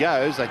 When he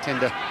goes, they tend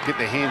to get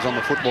their hands on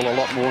the football a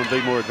lot more and be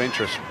more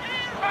adventurous.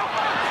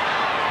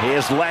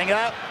 Here's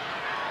Langer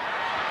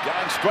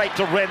going straight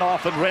to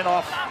Renouf, and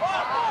Renouf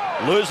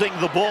losing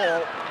the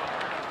ball.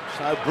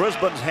 So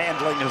Brisbane's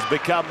handling has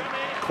become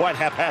quite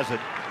haphazard.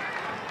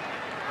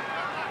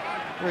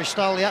 Very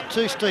slowly up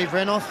to Steve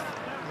Renouf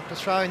after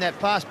throwing that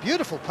pass.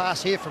 Beautiful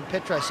pass here from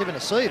Petro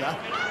Civoniceva.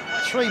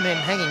 3 men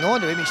hanging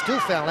on to him. He still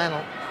found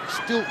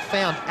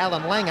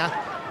Alan Langer.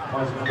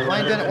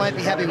 Wayne Bennett won't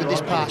be happy with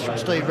this pass from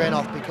Steve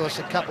Renouf because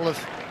a couple of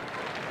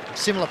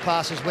similar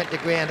passes went to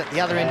ground at the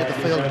other end of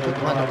the field and put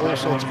them under all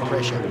sorts of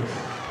pressure.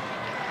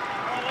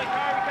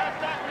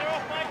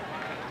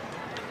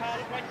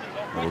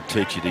 It'll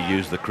teach you to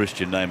use the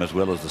Christian name as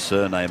well as the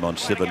surname on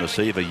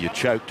Civoniceva. You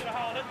choked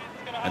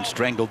and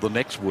strangled the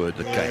next word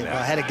that came out.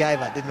 I had a gave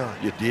up, didn't I?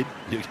 You did.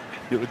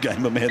 You're a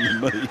gamer man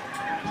than me.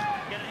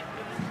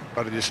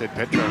 But he just said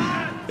Petro.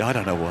 I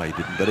don't know why he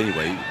didn't, but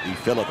anyway, he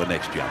fell at the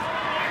next jump.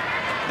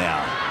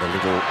 Now, the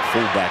little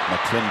fullback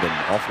McClendon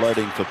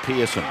offloading for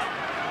Pearson.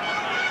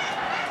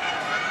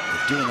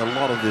 They're doing a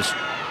lot of this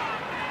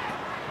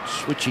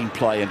switching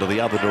play into the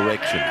other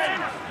direction.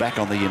 Back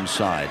on the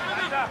inside.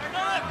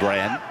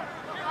 Brand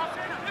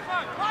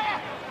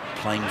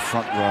playing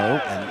front row,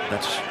 and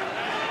that's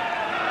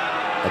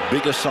a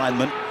big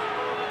assignment.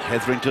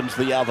 Hetherington's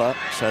the other,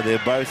 so they're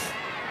both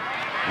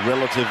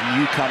relative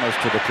newcomers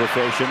to the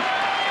profession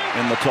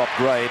in the top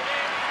grade.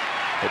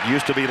 It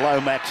used to be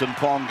Lomax and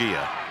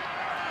Pongia.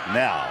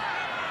 Now,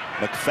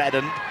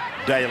 McFadden,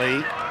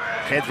 Daly,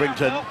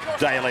 Hetherington,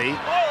 Daly,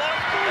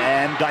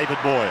 and David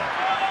Boyle.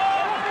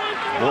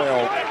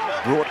 Boyle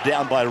brought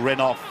down by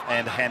Renouf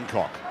and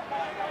Hancock.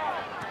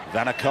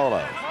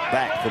 Vanacola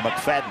back for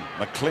McFadden,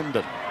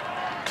 McClendon,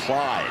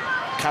 Clyde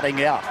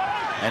cutting out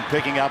and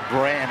picking up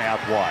Bran out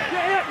wide.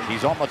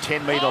 He's on the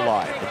 10-metre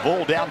line. The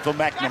ball down for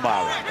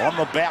McNamara. On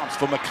the bounce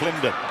for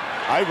McClendon.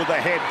 Over the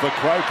head for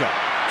Croker.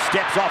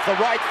 Steps off the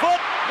right foot.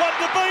 One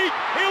to beat.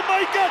 He'll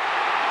make it.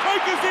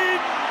 Croker's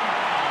in.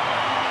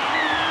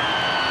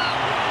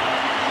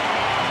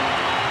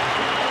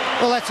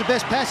 Well, that's the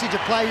best passage of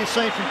play we've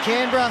seen from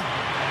Canberra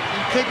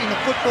in keeping the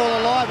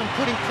football alive and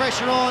putting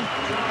pressure on.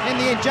 In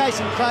the end,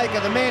 Jason Croker,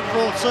 the man for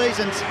all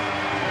seasons,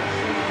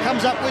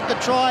 comes up with the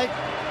try.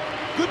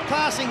 Good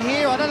passing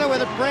here. I don't know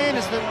whether Brand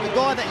is the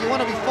guy that you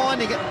want to be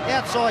finding at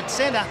outside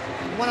centre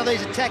in one of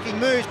these attacking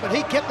moves, but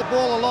he kept the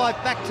ball alive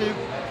back to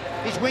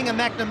his winger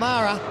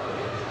McNamara.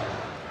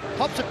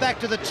 Pops it back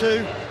to the 2.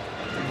 The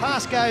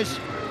pass goes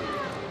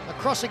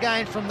across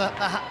again from the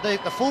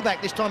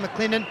fullback, this time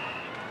McClendon.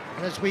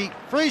 And as we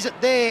freeze it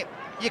there,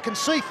 you can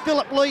see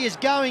Philip Lee is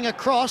going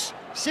across.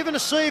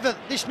 Sivanasiva,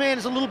 this man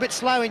is a little bit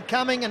slow in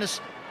coming, and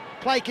as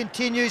play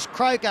continues,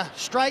 Croker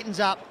straightens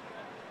up,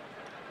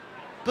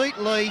 beat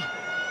Lee.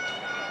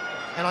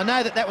 And I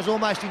know that was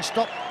almost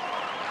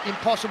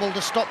impossible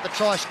to stop the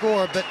try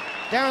scorer, but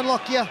Darren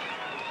Lockyer,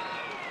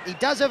 he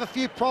does have a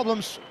few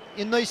problems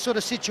in these sort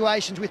of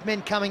situations with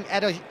men coming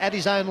at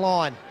his own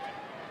line.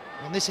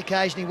 On this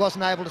occasion, he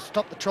wasn't able to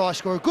stop the try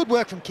scorer. Good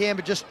work from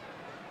Canberra just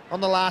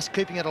on the last,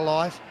 keeping it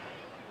alive.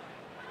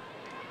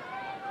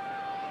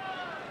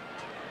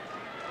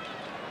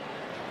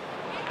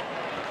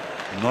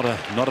 Not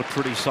a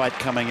pretty sight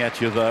coming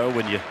at you, though,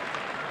 when you're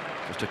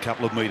just a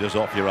couple of metres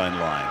off your own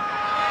line.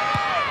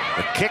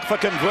 The kick for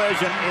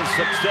conversion is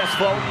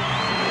successful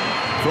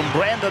from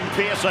Brandon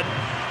Pearson.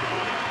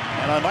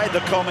 And I made the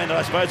comment,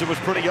 I suppose it was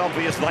pretty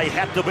obvious, they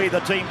had to be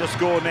the team to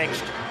score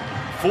next.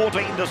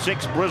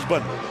 14-6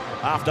 Brisbane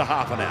after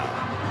half an hour.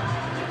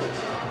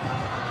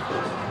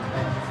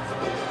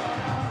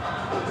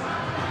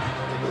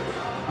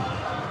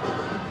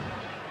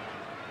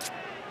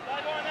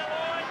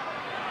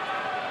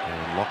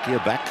 And Lockyer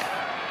back,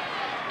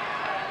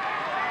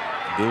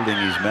 building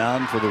his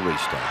mound for the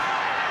restart.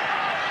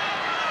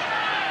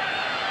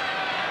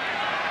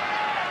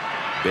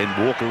 Ben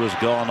Walker has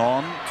gone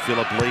on.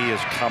 Philip Lee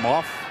has come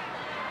off.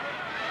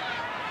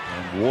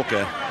 And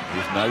Walker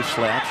is no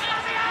slouch.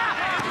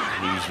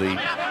 He's the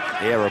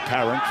heir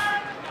apparent.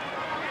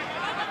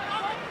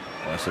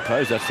 I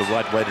suppose that's the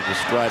right way to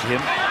describe him.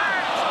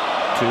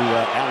 To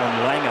Alan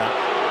Langer.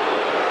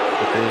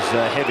 But there's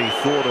heavy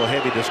thought or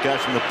heavy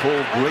discussion that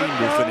Paul Green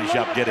will finish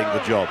up getting the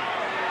job.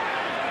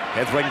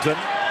 Hetherington.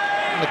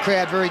 And the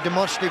crowd very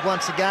demonstrative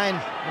once again.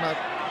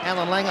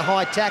 Alan Langer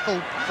high tackle.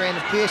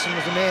 Brandon Pearson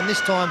was the man this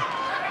time.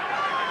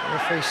 The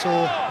referee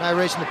saw no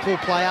reason to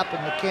pull play up, and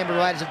the Canberra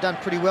Raiders have done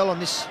pretty well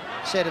on this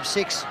set of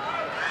 6.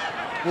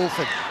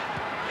 Woolford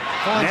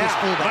finds his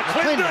fullback.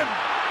 McClendon,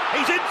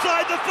 he's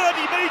inside the 30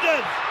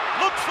 metres,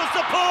 looks for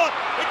support.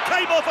 It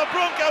came off a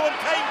Bronco and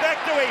came back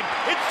to him.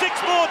 It's 6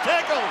 more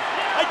tackles.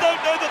 I don't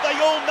know that they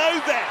all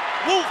know that.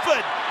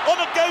 Woolford, on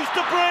it goes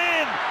to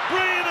Brand.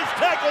 Brand is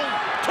tackled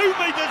 2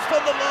 metres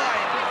from the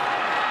line.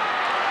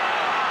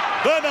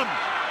 Burnham.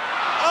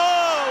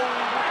 Oh,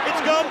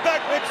 it's gone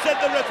backwards, said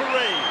the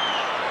referee.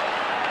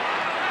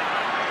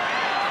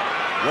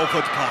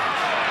 Wolford's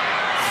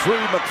pass through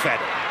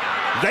McFadden,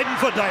 then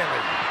for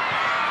Daly.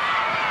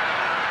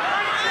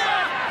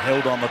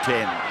 Held on the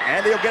 10,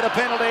 and he'll get a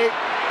penalty.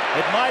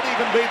 It might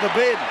even be the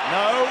bin.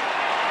 No,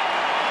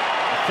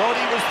 I thought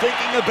he was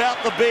thinking about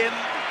the bin,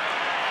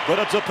 but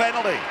it's a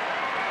penalty.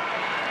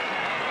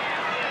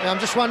 I'm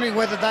just wondering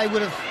whether they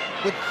would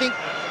think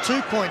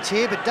 2 points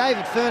here, but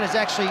David Fern is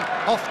actually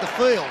off the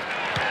field.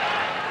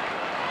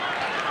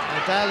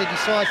 And Daly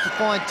decides to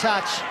find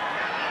touch.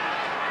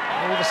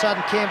 All of a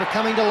sudden, Canberra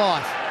coming to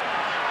life.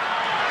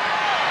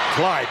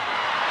 Clyde.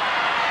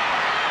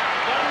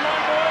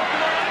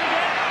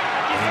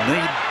 They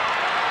need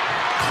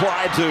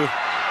Clyde to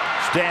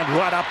stand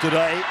right up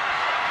today.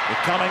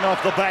 They're coming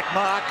off the back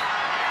mark.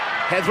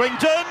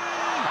 Hetherington!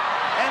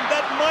 And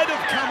that might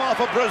have come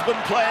off a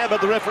Brisbane player, but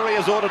the referee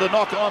has ordered a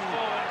knock-on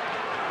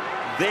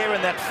there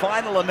in that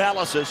final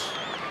analysis.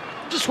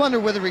 Just wonder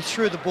whether he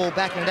threw the ball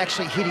back and it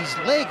actually hit his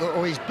leg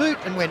or his boot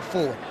and went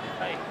forward.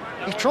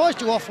 He tries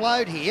to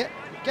offload here,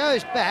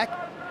 goes back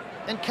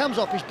and comes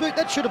off his boot.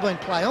 That should have been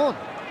play on.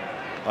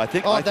 I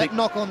think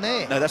knock on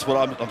there. No, that's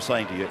what I'm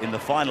saying to you. In the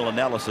final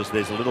analysis,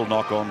 there's a little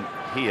knock on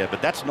here,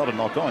 but that's not a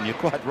knock on. You're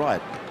quite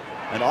right.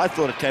 And I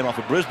thought it came off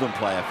a Brisbane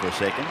player for a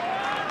second.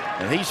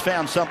 And he's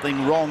found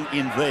something wrong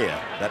in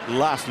there, that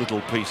last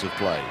little piece of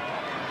play.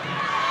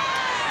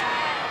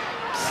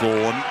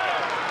 Thorne.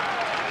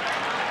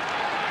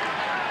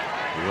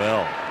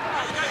 Well,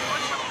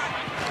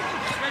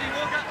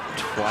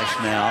 twice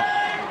now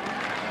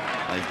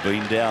they've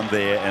been down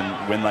there,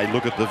 and when they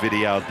look at the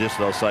video of this,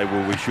 they'll say,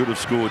 well, we should have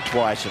scored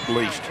twice at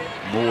least,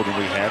 more than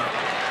we have.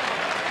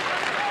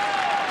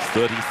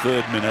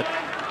 33rd minute,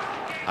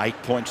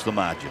 8 points the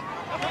margin.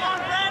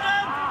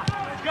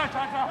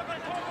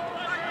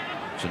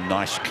 It's a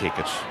nice kick.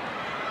 It's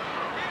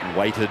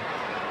weighted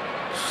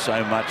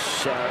so much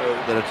so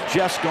that it's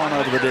just gone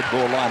over the dead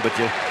ball line, but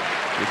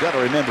you've got to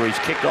remember he's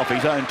kicked off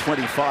his own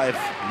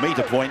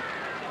 25-metre point,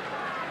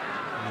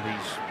 and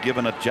he's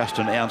given it just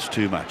an ounce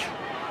too much,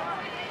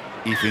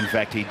 if in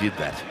fact he did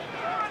that.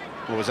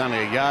 Well, it was only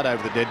a yard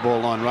over the dead ball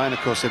line, Rain. Of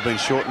course, they've been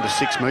shortened to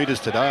 6 metres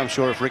today. I'm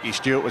sure if Ricky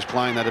Stewart was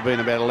playing, that'd have been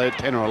about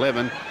 10 or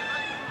 11.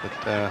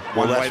 But,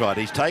 well, that's right.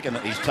 He's taken a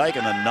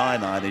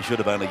 9-9. He should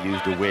have only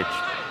used a wedge.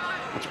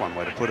 That's one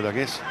way to put it, I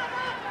guess.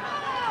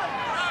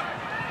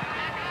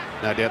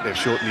 No doubt they've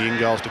shortened the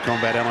in-goals to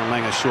combat Alan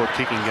Langer's short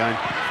kicking game.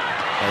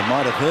 They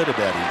might have heard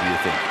about him, do you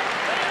think?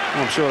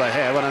 Well, I'm sure they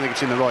have. I don't think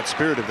it's in the right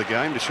spirit of the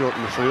game to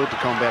shorten the field to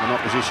combat an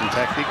opposition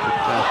tactic.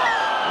 But,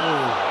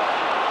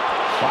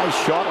 high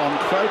shot on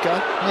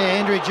Croker.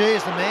 Yeah, Andrew G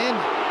is the man.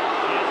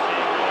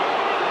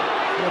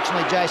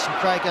 Fortunately, Jason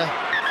Croker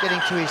getting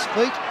to his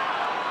feet.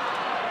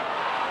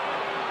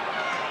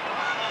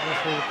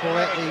 Referee will call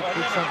out the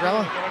big front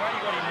rower.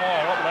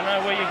 I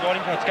know where you got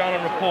him, so it's going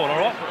on report, all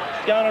right?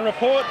 It's going on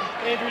report.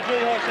 Andrew G.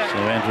 So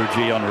Andrew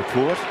G on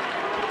report.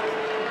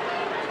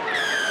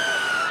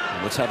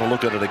 Let's have a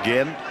look at it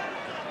again.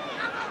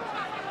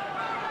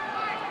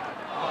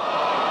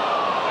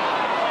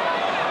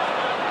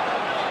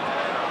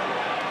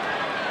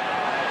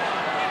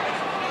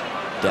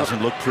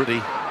 Doesn't look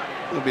pretty.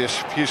 There'll be a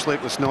few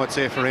sleepless nights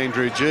there for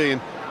Andrew G.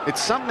 And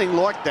it's something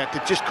like that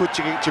that just could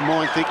get your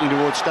mind thinking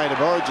towards State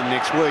of Origin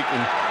next week.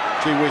 And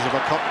gee whiz, if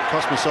I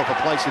cost myself a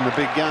place in the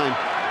big game,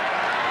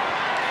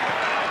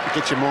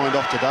 get your mind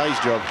off today's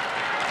job.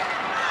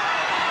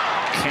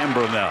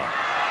 Canberra now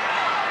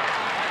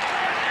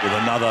with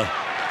another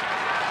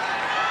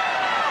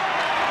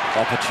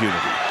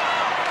opportunity.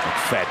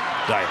 McFadden,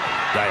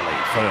 Daly,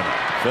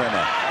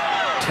 Ferner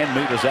 10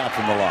 metres out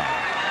from the line.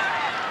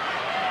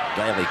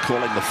 Daly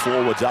calling the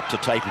forwards up to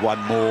take one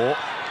more.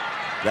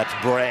 That's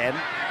Brand.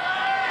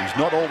 He's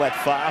not all that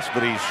fast,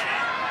 but he's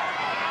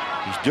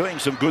doing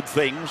some good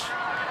things.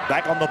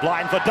 Back on the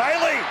blind for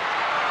Daly.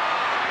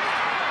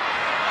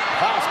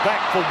 Pass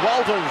back for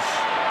Walters.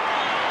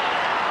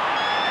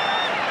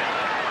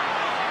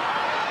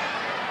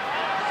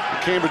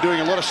 Canberra doing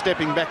a lot of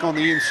stepping back on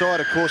the inside,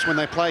 of course, when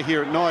they play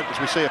here at night, as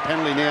we see a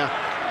penalty now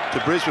to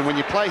Brisbane. When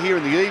you play here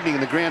in the evening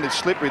and the ground is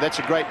slippery, that's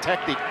a great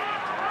tactic.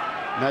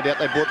 No doubt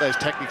they brought those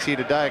tactics here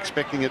today,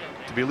 expecting it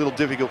to be a little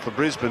difficult for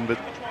Brisbane, but...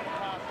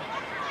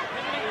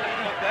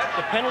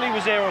 The penalty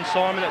was there on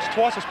Simon. That's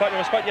twice I spoke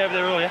to you over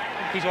there earlier.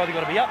 He's either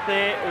got to be up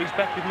there or he's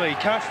back with me. He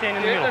can't stand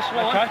in the middle. That's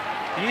right.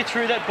 Okay? You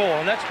threw that ball,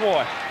 and that's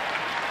why.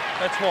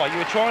 That's why. You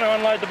were trying to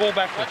unload the ball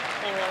backwards.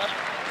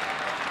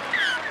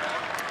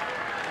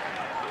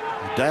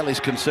 Daly's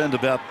concerned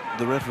about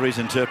the referee's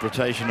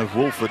interpretation of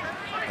Woolford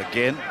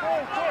again.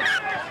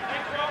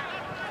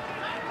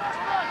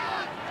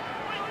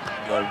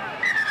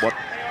 What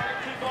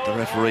the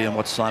referee and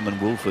what Simon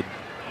Woolford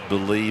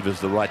believe is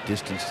the right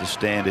distance to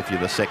stand if you're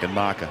the second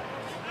marker.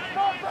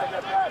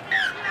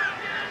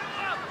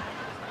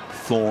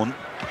 Thorne.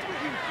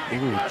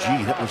 Oh,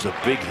 gee, that was a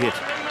big hit.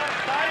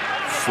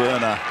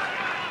 Ferner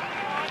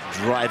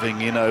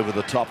driving in over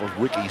the top of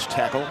Wickey's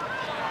tackle.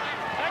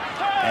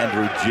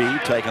 Andrew G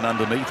taken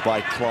underneath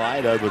by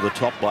Clyde, over the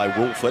top by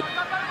Woolford.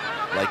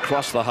 They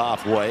cross the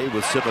halfway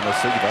with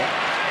Sivanasiva,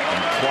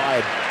 and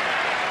Clyde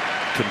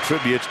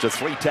contributes to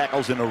 3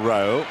 tackles in a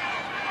row.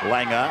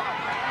 Langer,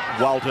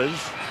 Walters,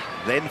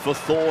 then for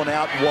Thorne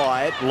out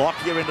wide.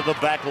 Lockyer into the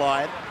back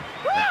line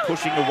and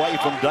pushing away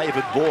from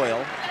David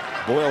Boyle.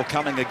 Boyle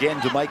coming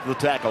again to make the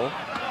tackle.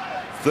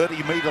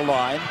 30-metre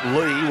line,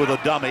 Lee with a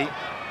dummy.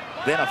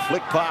 Then a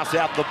flick pass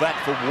out the back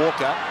for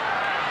Walker.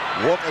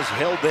 Walker's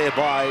held there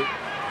by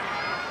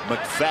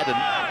McFadden,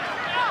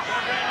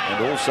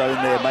 and also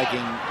in there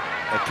making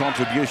a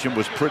contribution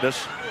was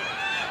Priddis.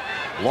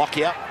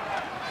 Lockyer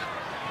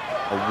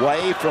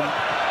away from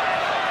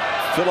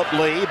Philip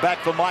Lee, back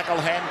for Michael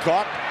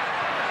Hancock,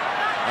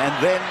 and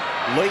then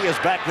Lee is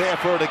back there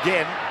for it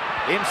again.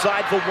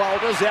 Inside for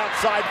Walters,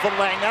 outside for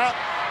Langer,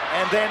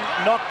 and then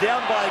knocked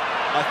down by,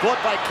 I thought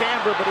by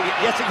Canberra, but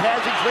yes he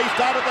has. He's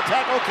restarted the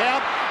tackle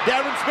count.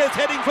 Darren Smith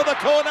heading for the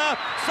corner.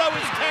 So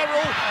is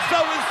Carroll, so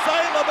is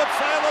Saylor, but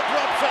Saylor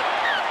drops it.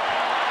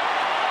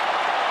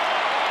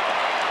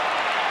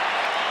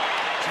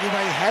 Gee,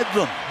 they had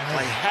them.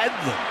 They had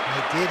them.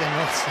 They did, and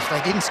if they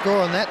didn't score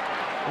on that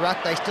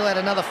ruck, they still had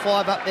another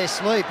 5 up their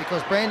sleeve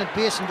because Brandon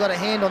Pearson got a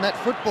hand on that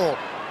football.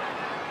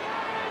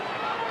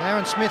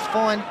 Darren Smith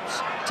finds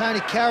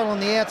Tony Carroll on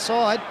the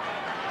outside,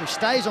 who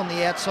stays on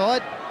the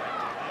outside.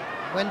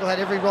 Wendell had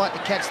every right to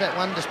catch that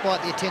one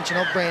despite the attention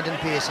of Brandon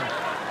Pearson.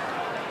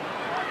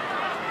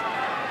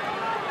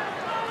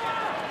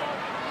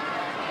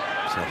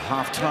 So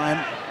half-time,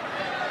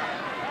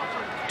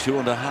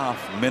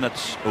 2.5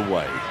 minutes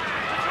away.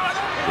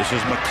 This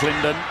is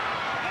McClendon.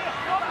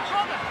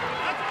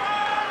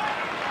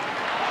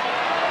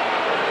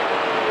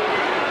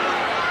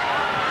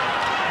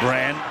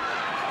 Brand.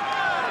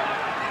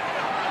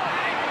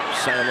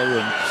 Saylor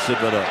and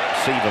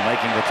Siva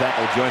making the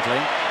tackle jointly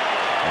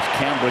as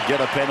Canberra get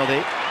a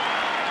penalty.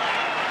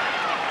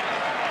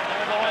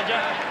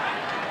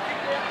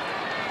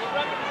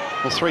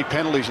 Well, 3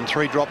 penalties and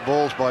 3 drop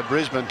balls by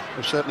Brisbane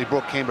have certainly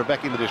brought Canberra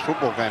back into this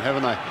football game,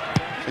 haven't they?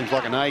 Seems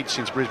like an age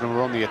since Brisbane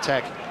were on the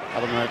attack,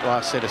 other than that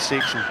last set of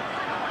 6, and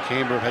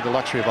Canberra have had the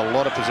luxury of a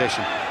lot of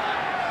possession.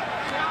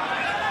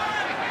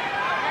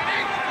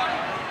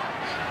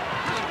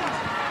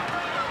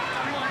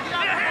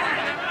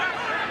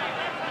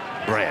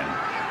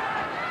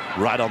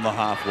 right on the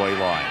halfway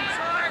line,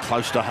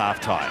 close to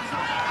half-time.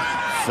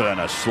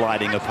 Furness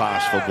sliding a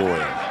pass for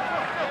Boyle.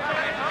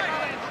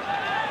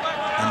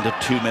 Under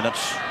 2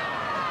 minutes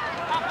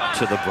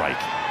to the break.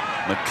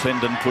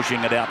 McClendon pushing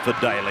it out for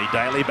Daly.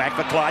 Daly back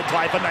for Clyde.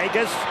 Clyde for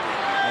Nagus.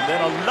 And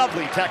then a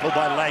lovely tackle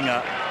by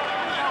Langer.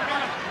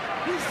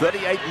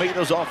 38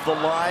 metres off the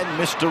line,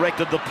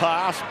 misdirected the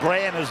pass.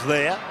 Bran is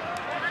there.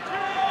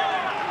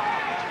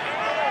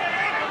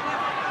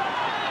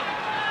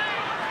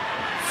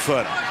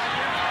 Furness.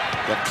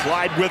 Got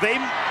Clyde with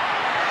him.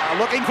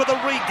 Looking for the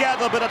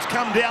regather, but it's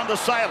come down to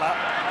Sailor.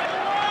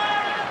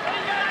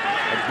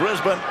 And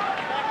Brisbane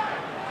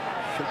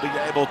should be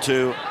able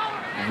to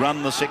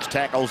run the 6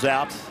 tackles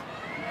out.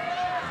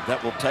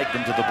 That will take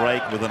them to the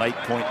break with an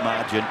 8-point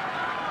margin.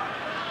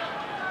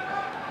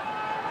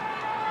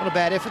 Not a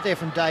bad effort there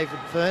from David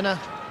Furner.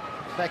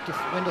 In fact,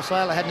 if Wendell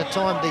Sailor hadn't had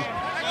time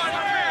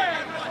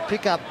to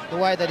pick up the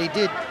way that he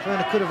did,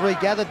 Furner could have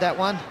regathered that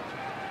one.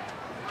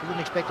 You wouldn't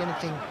expect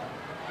anything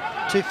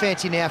too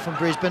fancy now from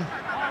Brisbane.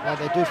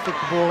 They do flick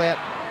the ball out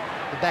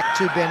the back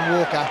to Ben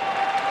Walker.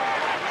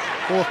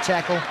 4th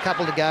tackle,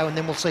 couple to go, and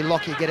then we'll see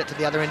Lockyer get it to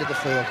the other end of the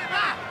field.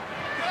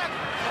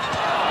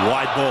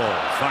 Wide ball,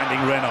 finding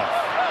Renoff.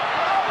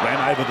 Ran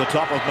over the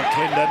top of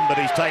McClendon, but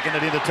he's taken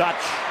it into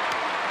touch.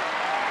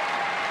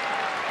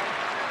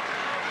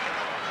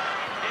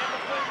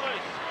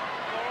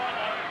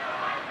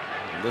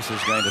 This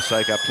is going to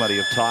take up plenty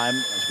of time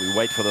as we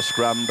wait for the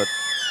scrum, but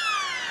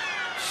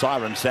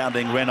siren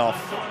sounding, Renoff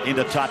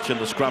into touch, and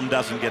the scrum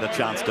doesn't get a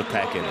chance to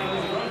pack in.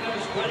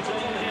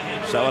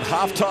 So at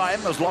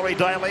half-time, as Laurie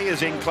Daly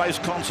is in close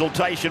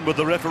consultation with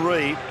the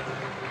referee,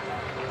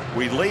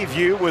 we leave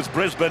you with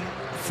Brisbane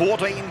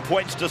 14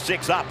 points to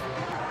 6 up.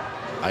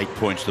 8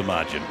 points to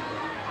margin.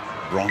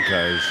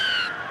 Broncos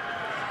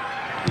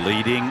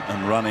leading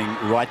and running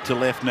right to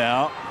left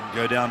now.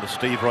 Go down to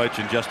Steve Roach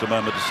in just a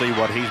moment to see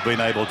what he's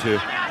been able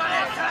to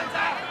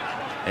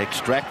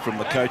extract from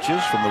the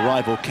coaches from the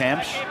rival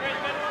camps.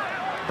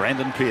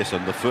 Brandon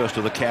Pearson, the first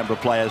of the Canberra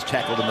players,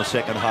 tackled in the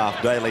second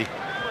half. Daly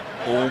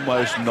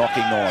almost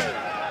knocking on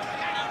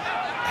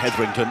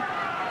Hetherington.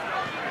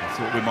 I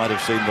thought we might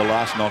have seen the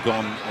last knock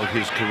on of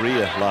his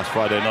career last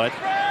Friday night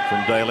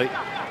from Daly.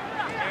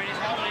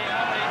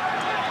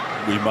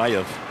 We may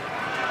have.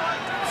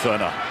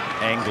 Furner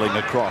angling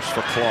across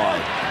for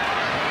Clyde,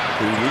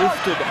 who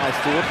lifted, I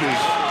thought,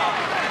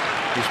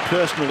 his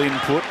personal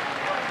input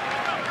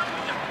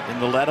in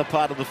the latter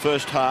part of the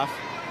first half.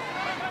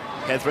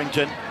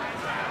 Hetherington,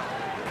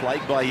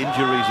 plagued by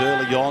injuries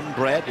early on.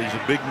 Brad, he's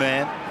a big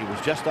man. He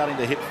was just starting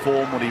to hit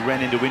form when he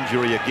ran into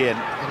injury again.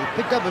 And he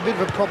picked up a bit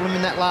of a problem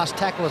in that last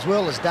tackle as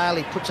well, as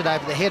Daly puts it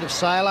over the head of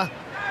Sailor.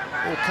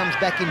 Ball comes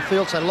back in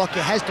field, so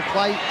Lockyer has to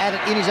play at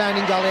it in his own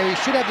in-goal area. He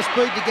should have the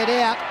speed to get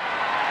out.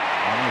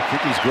 I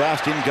think he's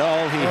grasped in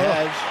goal. He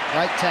has.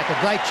 Great tackle,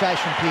 great chase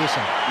from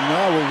Pearson.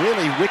 No, well,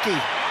 really, Ricky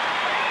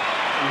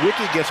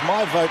gets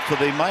my vote for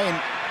the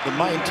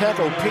main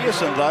tackle.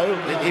 Pearson, though,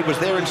 he was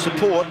there in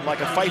support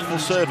like a faithful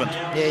servant.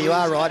 Yeah, you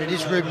are right. It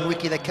is Ruben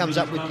Wiki that comes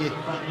up with the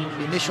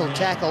initial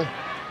tackle.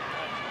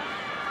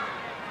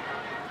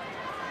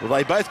 Well,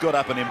 they both got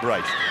up and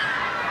embraced.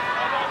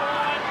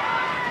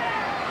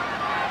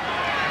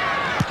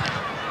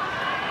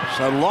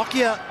 So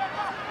Lockyer,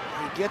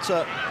 he gets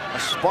a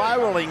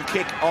spiralling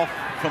kick off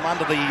from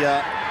under the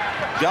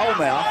goal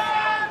mouth,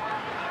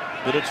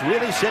 but it's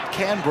really set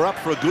Canberra up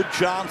for a good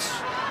chance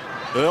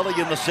early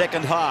in the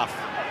second half.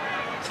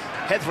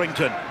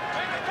 Hetherington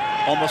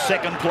on the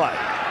second play.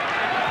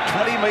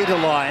 20-metre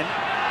line,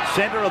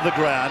 centre of the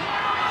ground.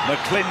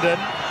 McClendon,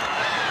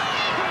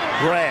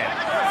 Brad,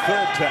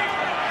 full tackle.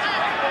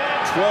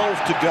 12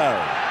 to go.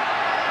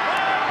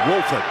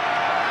 Wolford,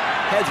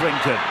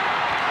 Hetherington,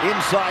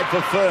 inside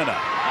for Furner.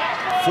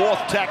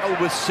 4th tackle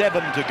with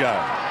 7 to go.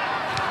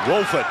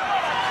 Wolford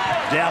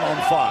down on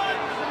 5.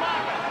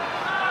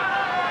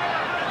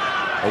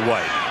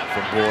 Away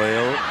from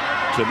Boyle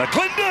to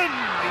McClendon.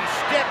 He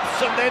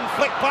steps and then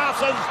flick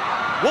passes.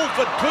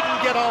 Wolford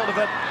couldn't get hold of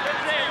it.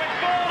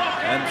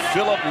 And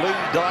Philip Lee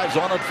dives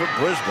on it for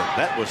Brisbane.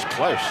 That was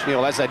close. Yeah,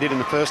 well, as they did in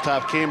the first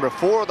half, Canberra,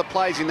 4 of the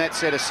plays in that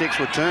set of 6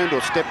 were turned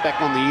or stepped back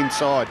on the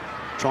inside,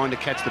 trying to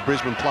catch the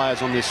Brisbane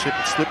players on this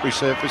slippery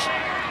surface.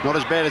 Not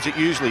as bad as it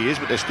usually is,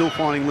 but they're still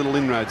finding little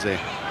inroads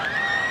there.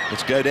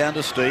 Let's go down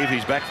to Steve.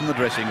 He's back from the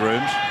dressing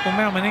rooms. Well,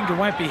 Mal Meninga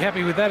won't be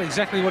happy with that.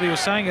 Exactly what he was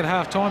saying at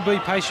half-time. Be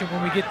patient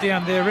when we get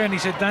down there around. He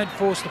said, don't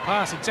force the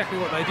pass. Exactly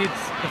what they did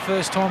the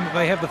first time that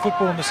they have the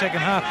football in the second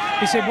half.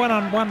 He said,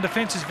 one-on-one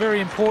defence is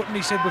very important.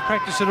 He said, we've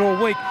practiced it all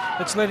week.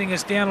 It's letting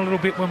us down a little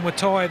bit when we're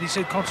tired. He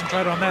said,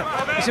 concentrate on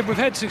that. He said, we've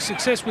had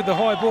success with the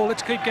high ball.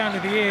 Let's keep going to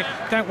the air.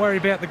 Don't worry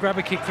about the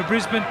grubber kick for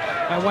Brisbane.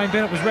 Wayne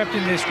Bennett was wrapped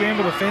in their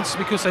scramble defence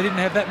because they didn't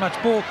have that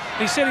much ball.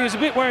 He said he was a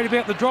bit worried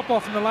about the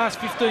drop-off in the last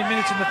 15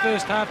 minutes in the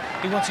first half.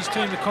 He wants his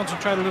team to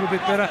concentrate a little bit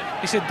better.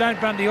 He said, don't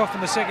Bundy off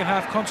in the second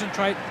half.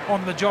 Concentrate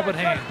on the job at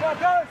hand.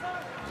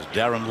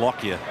 Darren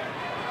Lockyer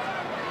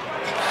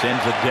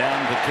sends it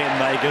down to Ken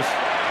Nagus.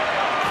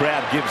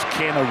 Crowd gives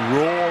Ken a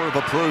roar of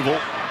approval.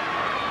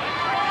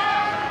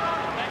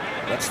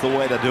 That's the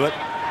way to do it.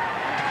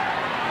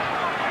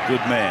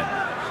 Good man.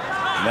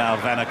 Now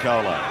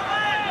Vanacola.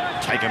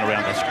 Taken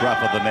around the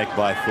scruff of the neck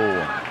by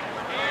Thorne.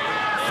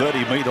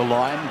 30-metre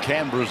line,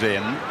 Canberra's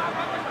end.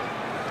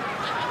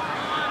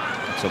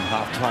 Some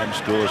half-time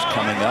scores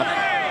coming up.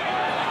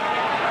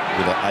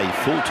 With a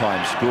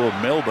full-time score,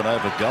 Melbourne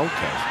over Gold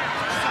Coast.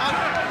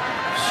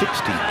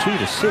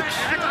 62-6.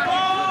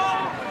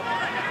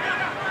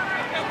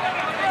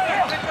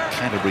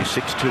 Canterbury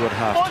 6-2 at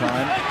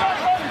half-time.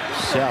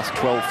 South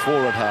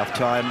 12-4 at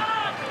half-time.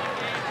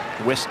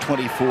 West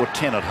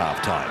 24-10 at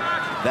half-time.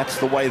 That's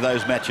the way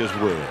those matches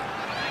were.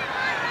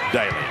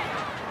 Daly.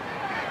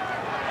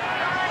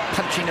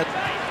 Punching it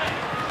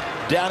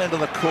down into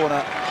the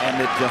corner,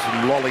 and it just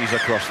lollies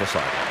across the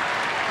side.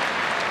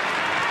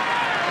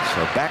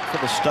 So back for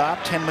the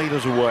start, 10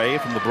 metres away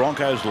from the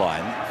Broncos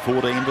line,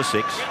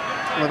 14-6.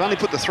 Well, they've only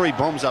put the 3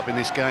 bombs up in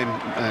this game,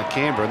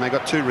 Canberra, and they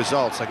got 2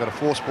 results. They got a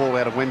forced ball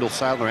out of Wendell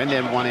Sailor and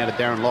then one out of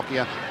Darren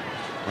Lockyer.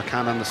 I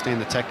can't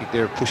understand the tactic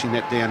there of pushing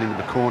that down into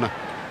the corner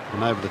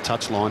and over the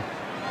touchline.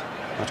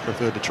 Much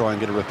preferred to try and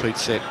get a repeat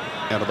set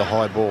out of the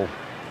high ball.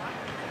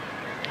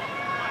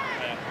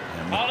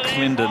 And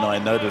McClendon, I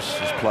notice,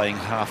 is playing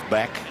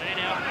half-back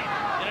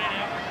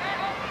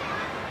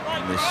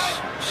in this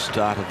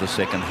start of the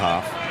second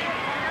half.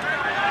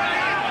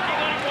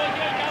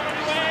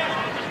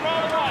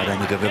 I don't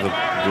think I've ever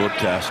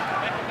broadcast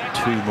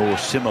 2 more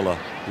similar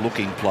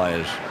looking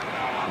players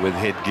with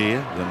headgear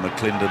than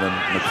McClendon and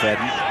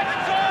McFadden,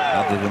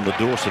 other than the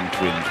Dawson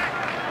twins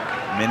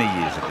many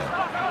years ago.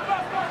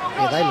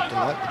 Yeah, they looked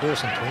alike, the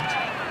Dawson twins.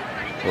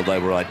 Well, they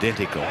were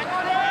identical.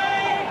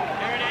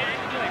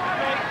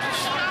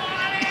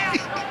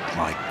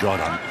 My God,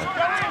 I'd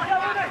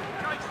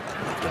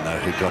love to know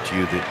who got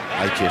you the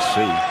HSC.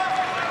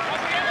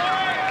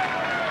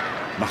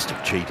 Must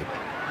have cheated.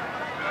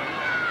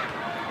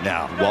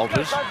 Now,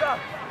 Walters.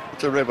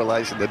 It's a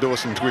revelation. The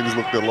Dawson twins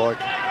looked alike.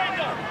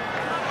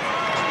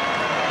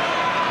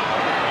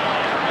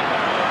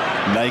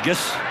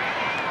 Nagus.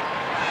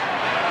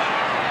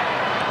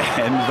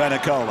 And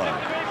Vanacola.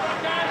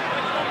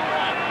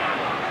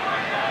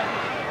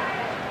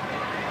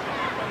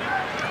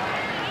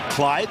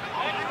 Clyde.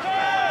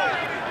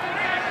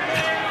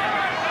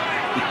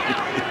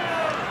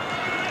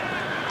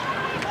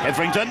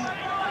 Hetherington.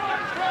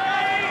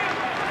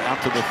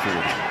 Out to the 40.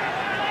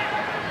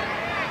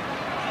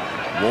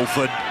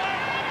 Wolford.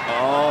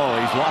 Oh,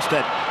 he's lost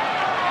it.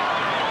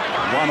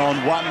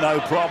 One-on-one, no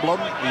problem.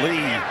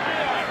 Lee.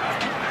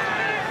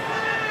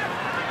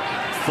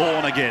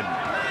 Thorne again.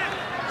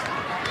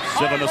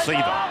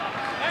 Seven-a-seaver.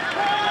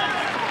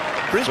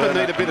 Brisbane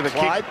need a bit of a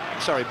kick.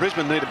 Sorry,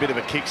 Brisbane need a bit of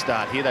a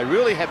kickstart here. They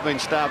really have been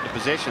starved of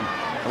possession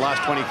the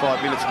last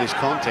 25 minutes of this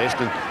contest,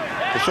 and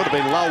they've sort of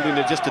been lulled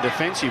into just a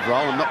defensive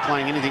role and not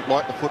playing anything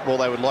like the football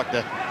they would like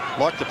to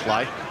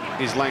play.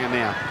 Is Langer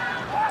now.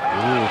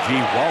 Oh,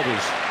 gee,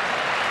 Walters.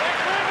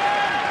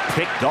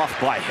 Picked off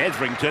by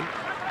Hetherington.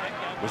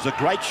 Was a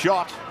great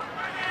shot.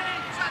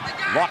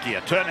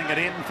 Lockyer turning it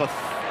in for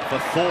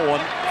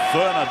Thorne.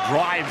 Furner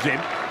drives him.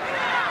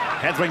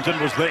 Hetherington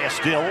was there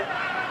still.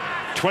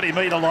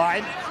 20-metre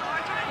line.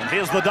 And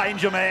here's the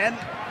danger man.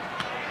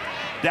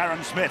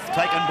 Darren Smith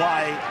taken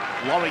by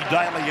Laurie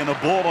Daly in a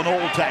ball and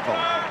all tackle.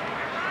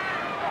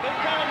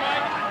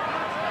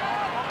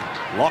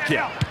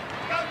 Lockyer.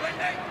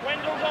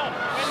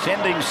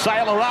 Sending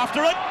Sailor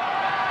after it.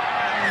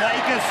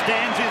 Nagus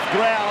stands his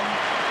ground.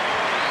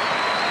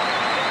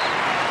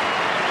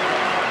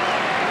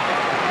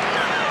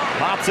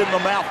 Hearts in the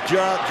mouth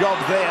job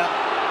there.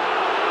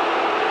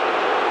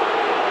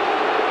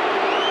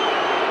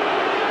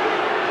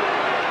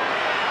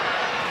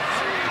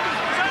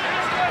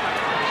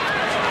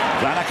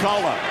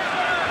 Vanacola.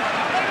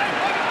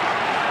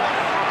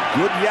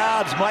 Good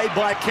yards made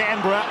by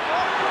Canberra.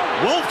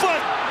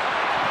 Wolford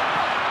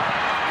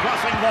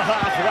crossing the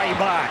halfway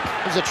mark.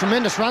 It was a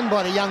tremendous run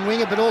by the young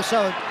winger, but also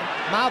a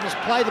marvellous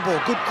play the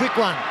ball. Good quick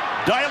one.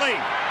 Daly.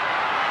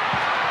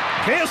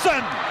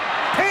 Pearson.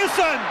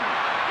 Pearson.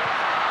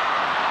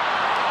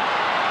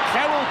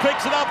 Carroll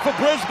picks it up for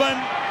Brisbane.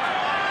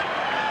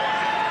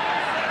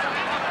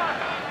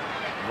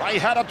 They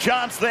had a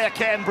chance there,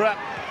 Canberra.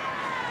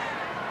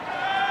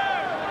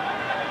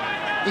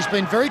 He's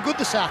been very good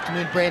this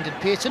afternoon, Brandon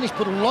Pearson. He's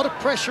put a lot of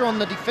pressure on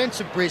the defence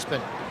of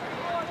Brisbane.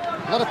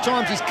 A lot of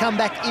times he's come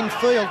back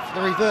infield for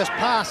the reverse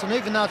pass, and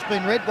even though it's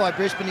been read by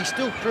Brisbane, he's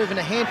still proven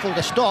a handful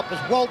to stop as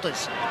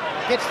Walters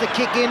gets the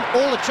kick in.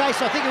 All the chase,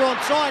 I think, are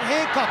onside.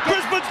 Hancock.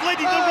 Brisbane's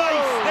leading the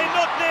race. They're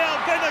not now.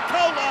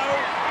 Vanacola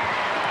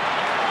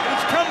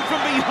has come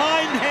from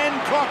behind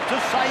Hancock to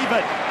save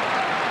it.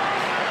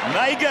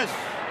 Nagus.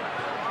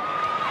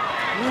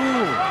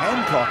 Ooh,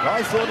 Hancock,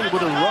 I thought he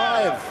would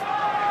arrive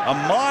a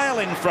mile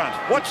in front.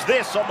 Watch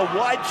this on the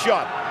wide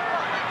shot.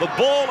 The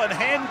ball and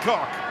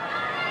Hancock.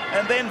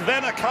 And then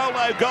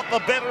Vanacola got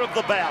the better of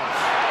the bounce.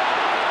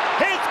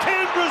 Here's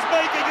Canberra's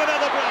making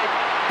another break.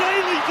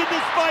 Daly's into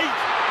space.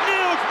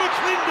 Now it's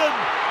McClendon.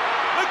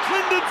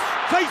 McClendon's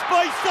chased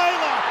by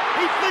Sailor.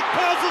 He flick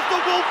passes to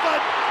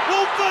Wolford.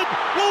 Wolford.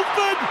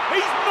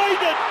 He's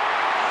made it.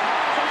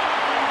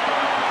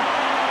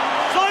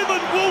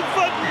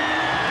 Wolford,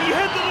 he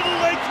had the little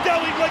legs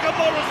going like a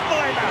Morris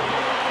Minor.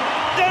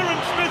 Darren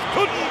Smith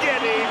couldn't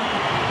get in.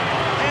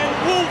 And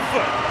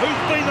Wolford,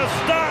 who's been a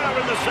star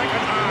in the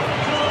second half,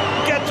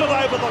 gets it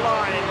over the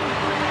line.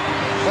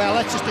 Well,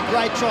 that's just a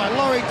great try.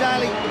 Laurie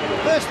Daly,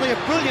 firstly a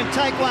brilliant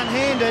take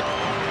one-handed.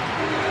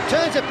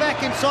 Turns it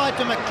back inside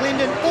to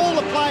McClendon. All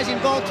the players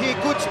involved here,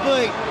 good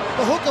speed.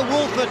 The hooker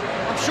Wolford,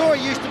 I'm sure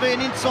he used to be an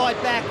inside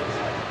back.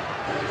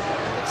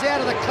 It's out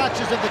of the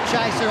clutches of the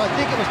chaser. I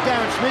think it was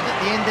Darren Smith at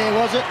the end there,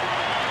 was it?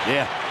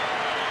 Yeah.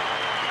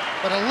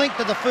 But a length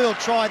of the field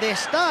try there,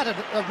 started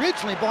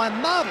originally by a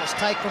marvellous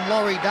take from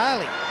Laurie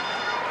Daly.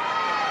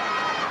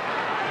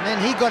 And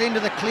then he got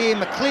into the clear.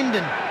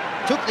 McClendon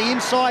took the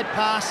inside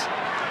pass.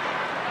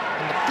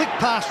 And the flick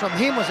pass from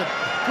him was a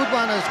good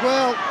one as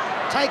well.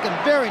 Taken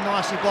very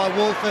nicely by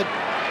Wolford.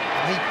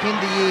 And he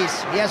pinned the ears.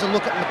 He has a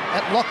look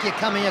at Lockyer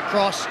coming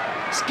across.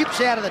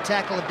 Skips out of the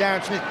tackle of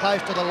Darren Smith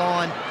close to the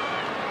line.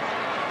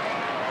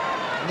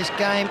 And this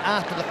game,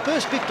 after the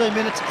first 15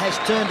 minutes, has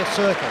turned a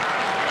circle.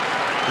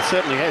 It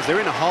certainly has.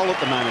 They're in a hole at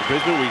the moment,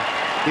 Brisbane. We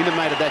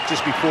intimated that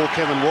just before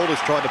Kevin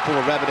Walters tried to pull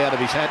a rabbit out of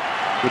his hat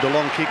with the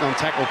long kick on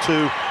tackle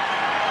 2.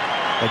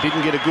 They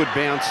didn't get a good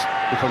bounce.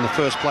 And from the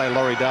first play,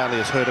 Laurie Daly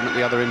has hurt him at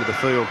the other end of the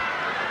field.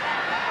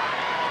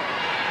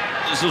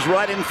 This is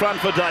right in front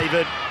for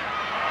David.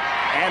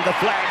 And the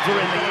flags are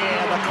in the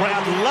air. The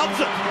crowd loves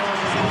it.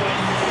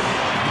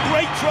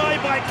 Great try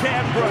by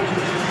Canberra.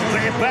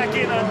 They're back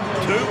in it,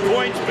 2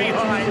 points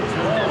behind.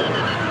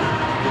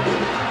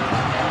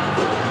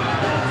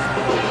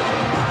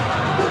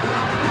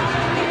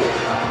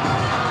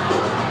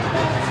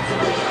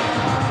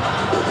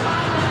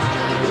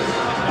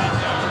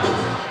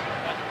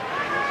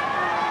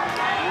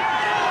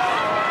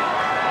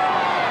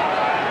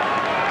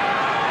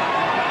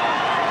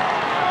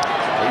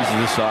 These are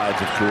the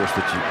sides, of course,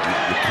 that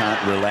you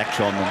can't relax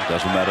on them,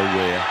 doesn't matter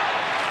where.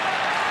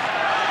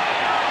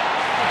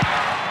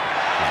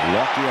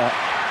 Lockyer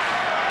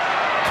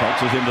takes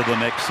us into the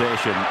next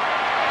session.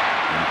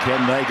 And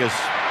Ken Nagus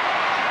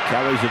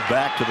carries it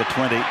back to the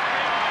 20.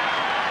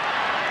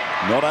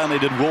 Not only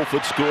did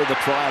Wolford score the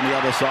try on the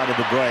other side of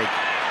the break,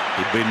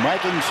 he'd been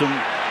making some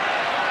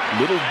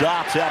little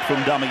darts out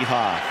from dummy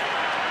half.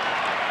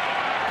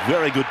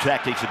 Very good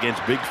tactics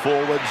against big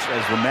forwards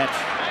as the match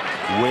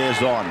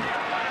wears on.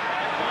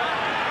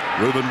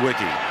 Ruben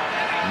Wiki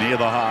near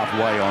the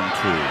halfway on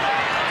 2.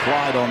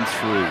 Clyde on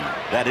 3.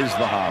 That is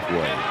the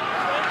halfway.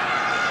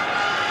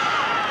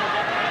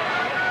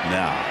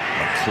 Now,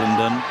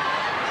 McClendon.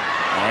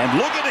 And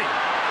look at him.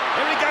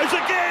 There he goes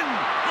again.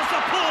 The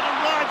support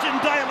arrives in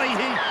Daly.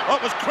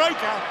 It was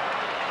Croker.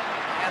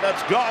 And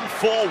it's gone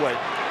forward.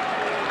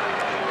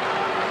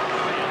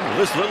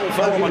 This little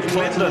fellow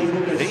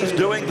McClendon, he's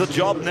doing the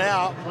job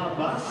now.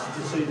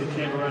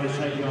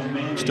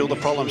 Still the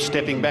problem,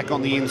 stepping back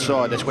on the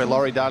inside. That's where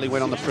Laurie Daly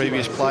went on the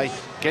previous play.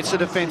 Gets the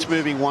defence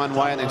moving one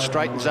way and then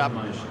straightens up.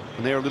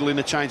 And there a little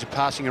interchange of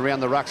passing around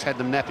the rucks had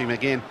them nap him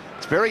again.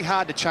 It's very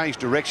hard to change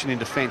direction in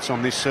defence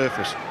on this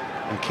surface.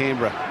 And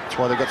Canberra, that's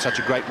why they've got such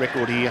a great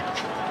record here.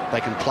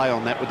 They can play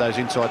on that with those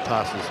inside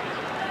passes.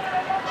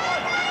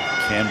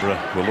 Canberra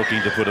were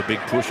looking to put a big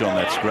push on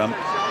that scrum.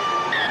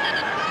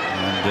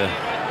 And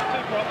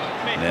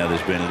now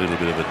there's been a little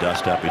bit of a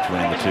dust-up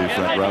between the two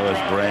front rowers,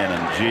 Bran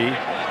and G.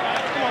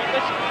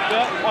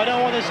 I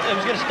don't want this. It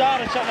was going to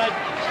start something.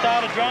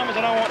 Started dramas.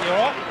 I don't want you,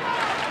 all right?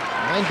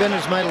 Wayne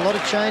Bennett's made a lot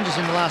of changes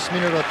in the last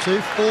minute or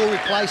two. 4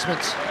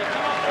 replacements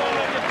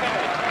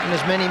in as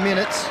many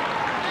minutes.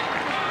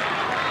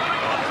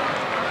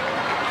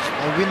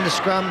 They win the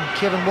scrum.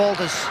 Kevin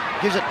Walters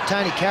gives it to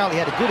Tony Carroll.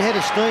 He had a good head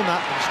of steam up.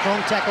 A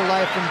strong tackle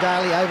there from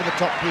Daly over the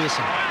top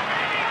Pearson.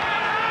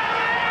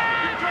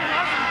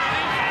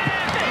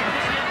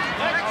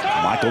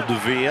 Michael De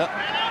Vere,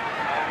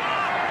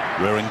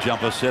 wearing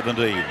jumper 17.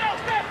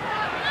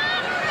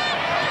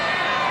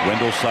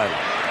 Wendell Saylor.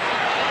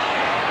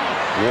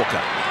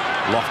 Walker,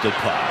 lofted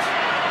pass.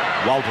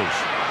 Walters,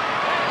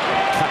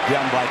 cut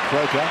down by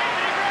Croker,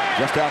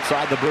 just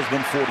outside the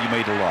Brisbane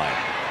 40-metre line.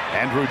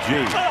 Andrew G.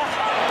 To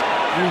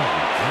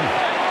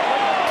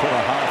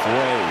the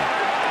halfway.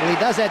 Well, he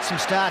does add some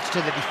starch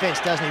to the defence,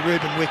 doesn't he,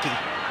 Ruben Wiki?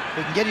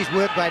 He can get his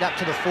work rate up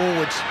to the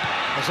forwards.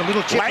 There's a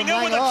little chip.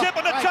 Langer with a chip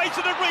and a chase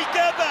and a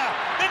regather.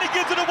 Then he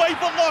gives it away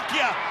for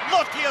Lockyer.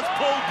 Lockyer's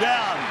pulled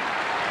down.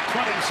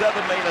 27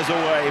 metres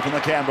away from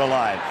the Canberra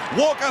line.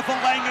 Walker for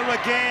Langer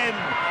again.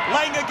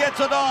 Langer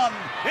gets it on.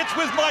 It's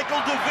with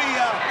Michael De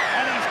Vere.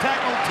 And he's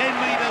tackled 10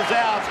 metres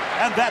out.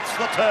 And that's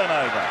the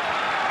turnover.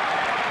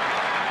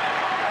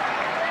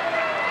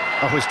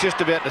 I was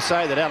just about to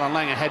say that Alan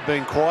Langer had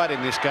been quiet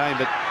in this game,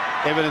 but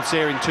evidence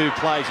there in 2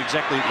 plays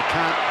exactly. You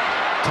can't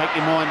take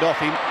your mind off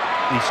him.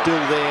 He's still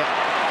there.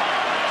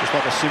 Just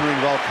like a simmering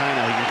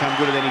volcano. He can come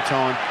good at any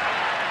time.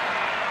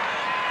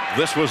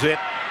 This was it.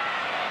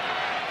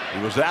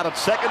 He was out at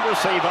second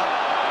receiver.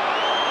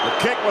 The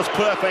kick was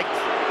perfect.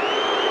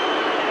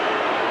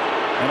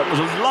 And it was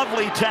a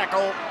lovely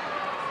tackle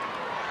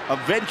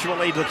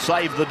eventually to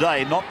save the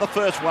day. Not the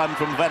first one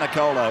from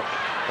Vanacola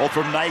or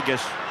from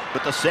Nagus,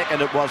 but the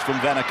second it was from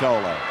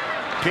Vanacola.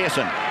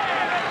 Pearson,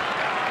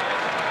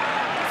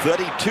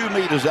 32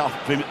 metres off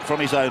from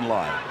his own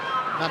line.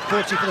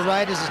 Unfortunately for the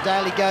Raiders, as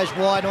Daly goes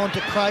wide onto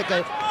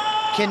Croker,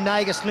 Ken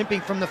Nagus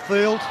limping from the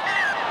field.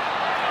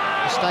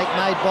 Mistake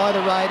made by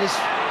the Raiders.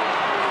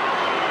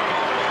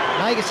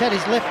 Nagus had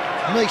his left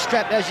knee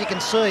strapped, as you can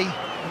see,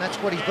 and that's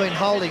what he's been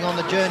holding on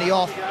the journey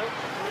off.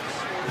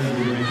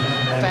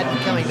 Fadden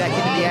coming back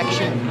into the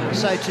action,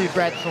 so too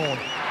Brad Thorne.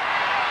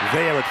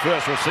 There at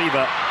first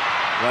receiver,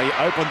 they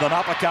opened them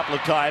up a couple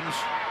of times.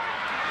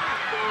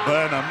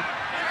 Burnham,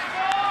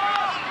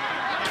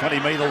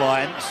 20-metre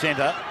line,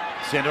 centre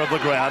of the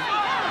ground.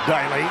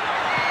 Daly,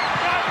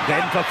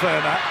 then for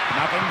Furner,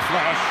 nothing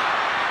flash.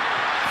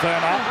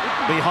 Furner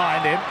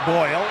behind him,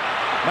 Boyle,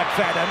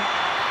 McFadden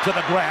to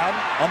the ground,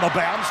 on the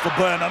bounce for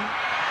Burnham.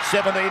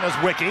 17 is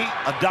Wiki,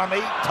 a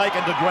dummy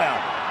taken to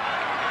ground.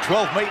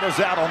 12 metres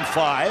out on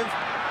 5.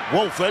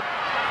 Wolford,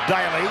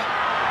 Daly,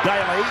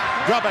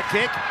 grubber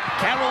kick.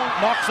 Carroll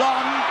knocks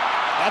on.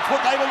 That's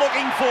what they were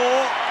looking for.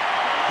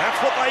 That's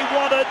what they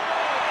wanted.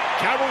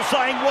 Carroll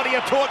saying, what are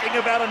you talking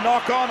about, a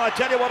knock on? I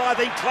tell you what, I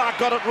think Clark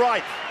got it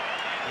right.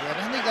 Yeah, I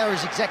don't think they were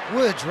his exact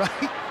words, right?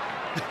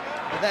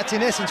 But that's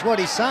in essence what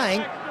he's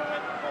saying.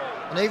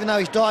 And even though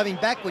he's diving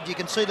backward, you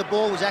can see the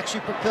ball was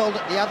actually propelled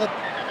at the other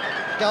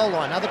goal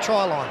line, other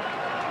try line.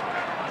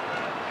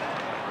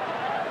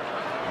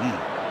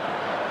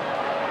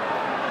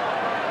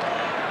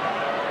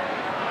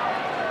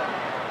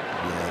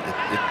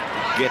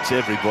 Yeah, it gets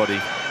everybody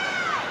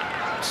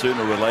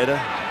sooner or later.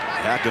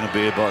 How can it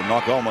be about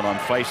knock on when I'm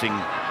facing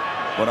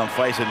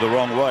the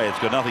wrong way? It's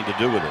got nothing to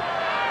do with it.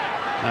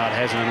 No, it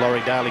hasn't, and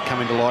Laurie Daly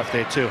coming to life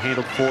there too.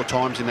 Handled 4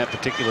 times in that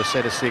particular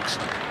set of 6.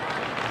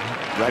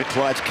 Great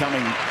Clyde's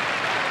coming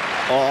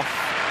off.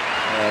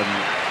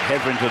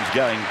 Hetherington's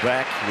going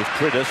back with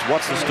Priddis.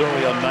 What's the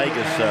story on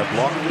Nagus,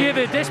 Block? Yeah,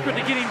 they're desperate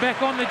to get him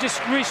back on. They're just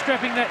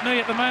restrapping that knee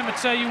at the moment,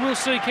 so you will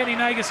see Kenny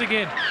Nagus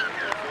again.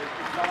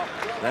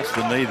 That's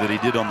the knee that he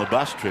did on the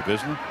bus trip,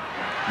 isn't it?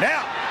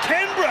 Now,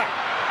 Canberra!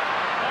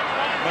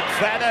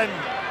 McFadden,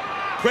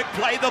 quick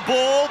play the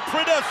ball,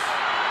 Priddis.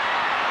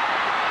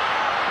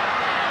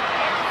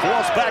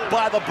 Forced back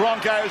by the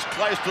Broncos,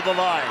 close to the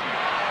line.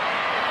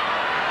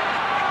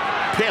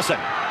 Pearson,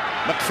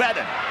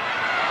 McFadden,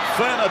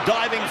 Furner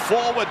diving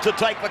forward to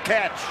take the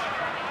catch.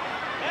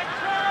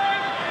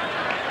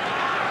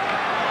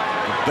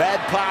 Bad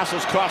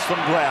passes cross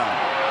them ground.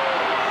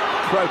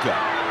 Croker,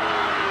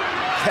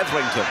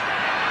 Hetherington.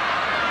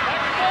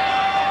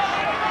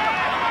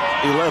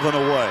 11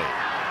 away.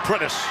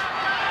 Priddis,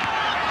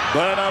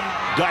 Burnham,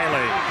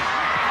 Daly.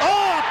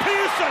 Oh,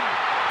 Pearson!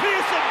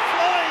 Pearson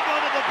flying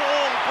onto the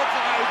ball, puts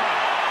it over.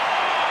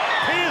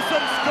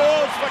 Pearson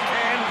scores for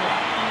Canberra.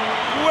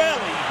 Well,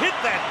 he hit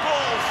that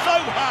ball so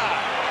hard.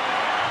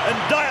 And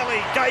Daly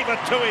gave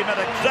it to him at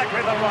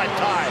exactly the right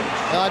time.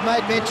 I'd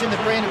made mention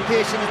that Brandon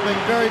Pearson has been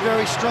very,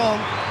 very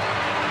strong.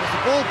 As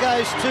the ball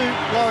goes to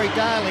Laurie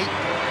Daly,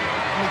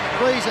 and he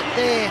frees it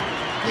there,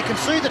 you can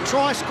see the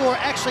try scorer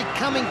actually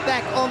coming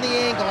back on the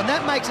angle, and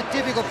that makes it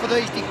difficult for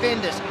these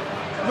defenders.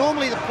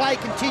 Normally the play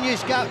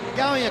continues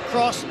going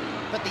across,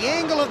 but the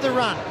angle of the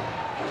run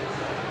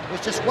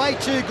was just way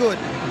too good.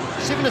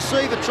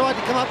 Sivanasiva tried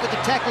to come up with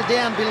the tackle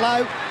down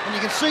below, and you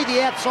can see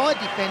the outside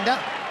defender.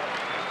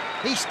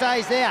 He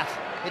stays out.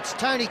 It's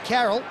Tony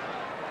Carroll.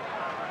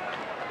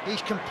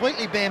 He's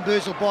completely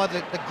bamboozled by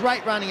the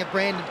great running of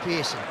Brandon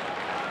Pearson.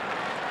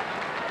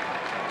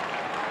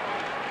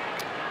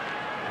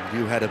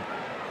 You had a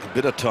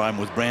bit of time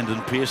with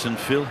Brandon Pearson,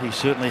 Phil. He's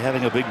certainly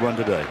having a big one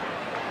today.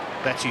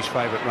 That's his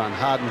favourite run,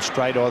 hard and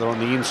straight, either on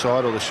the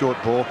inside or the short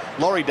ball.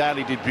 Laurie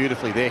Daly did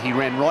beautifully there. He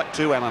ran right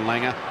to Alan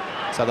Langer,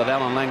 so that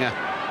Alan Langer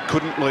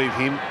couldn't leave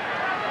him.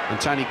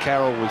 And Tony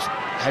Carroll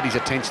had his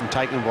attention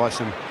taken by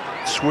some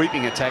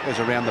sweeping attackers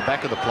around the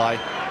back of the play.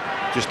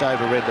 Just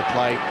overread the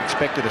play,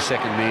 expected a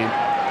second man,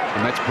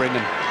 and that's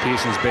Brendan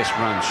Pearson's best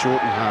run,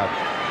 short and hard.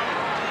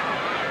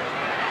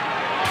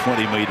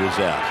 20 metres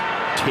out,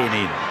 10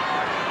 in.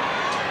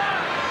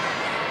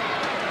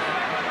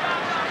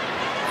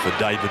 For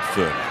David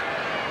Furner.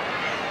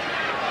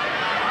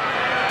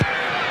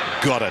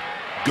 Got it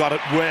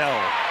well,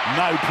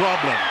 no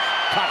problem.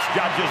 Touch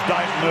judges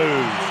don't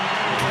move.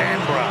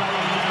 Canberra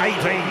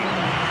 18,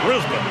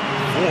 Brisbane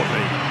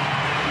 14.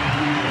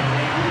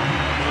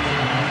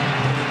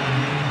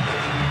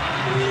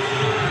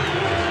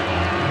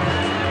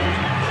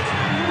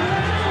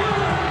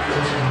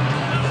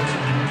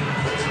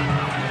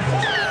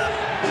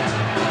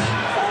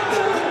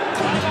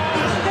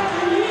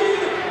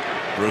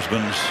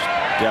 Brisbane's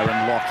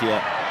Darren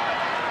Lockyer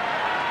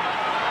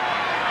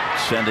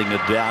sending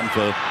it down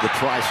for the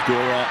try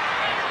scorer,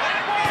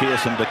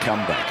 Pearson, to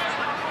come back.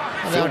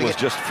 Phil was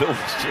just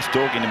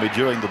talking to me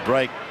during the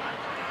break.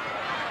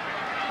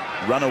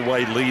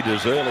 Runaway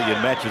leaders early in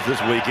matches this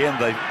weekend,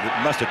 they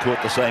must have caught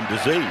the same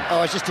disease.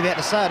 I was just about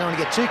to say, I don't want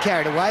to get too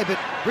carried away, but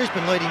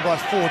Brisbane leading by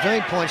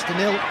 14 points to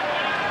nil.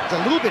 It's a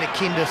little bit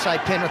akin to, say,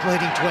 Penrith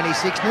leading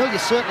 26-0. You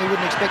certainly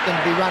wouldn't expect them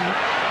to be run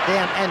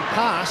down and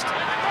passed.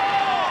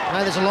 I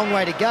know there's a long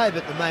way to go,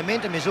 but the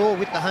momentum is all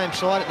with the home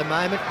side at the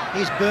moment.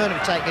 Here's Burnham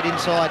taking it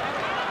inside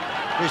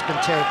Brisbane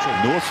territory.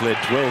 North led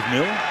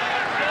 12-0.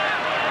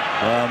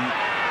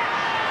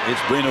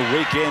 It's been a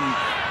weekend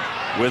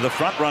where the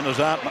front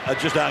runners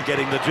just aren't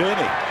getting the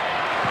journey.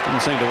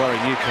 Didn't seem to worry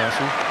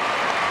Newcastle.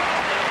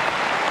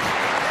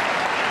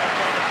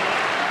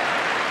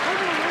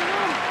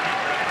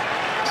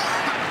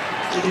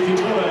 If you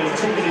bought a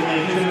ticket in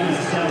the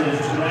Newcastle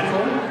Stallions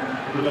raffle,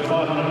 we've got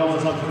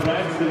 $500 off the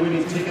rack. The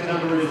winning ticket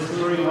number is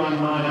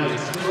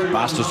 3198.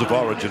 Masters of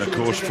Origin, of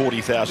course,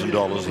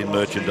 $40,000 in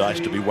merchandise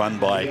to be won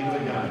by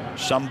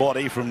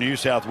somebody from New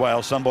South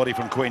Wales, somebody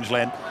from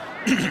Queensland.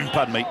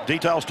 Pardon me.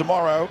 Details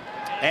tomorrow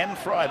and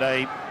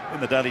Friday in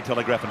the Daily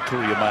Telegraph and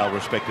Courier Mail,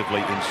 respectively,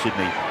 in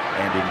Sydney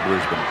and in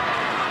Brisbane.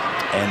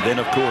 And then,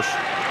 of course,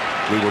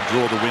 we will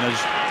draw the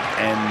winners,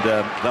 and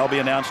they'll be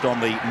announced on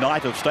the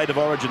night of State of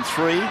Origin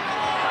 3.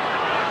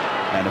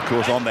 And, of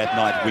course, on that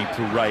night, we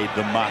parade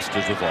the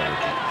Masters of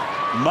Origin.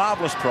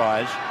 Marvellous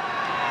prize.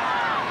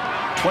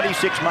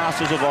 26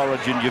 Masters of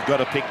Origin. You've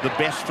got to pick the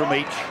best from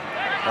each.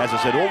 As I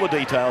said, all the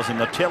details in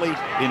the Telly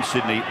in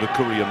Sydney, the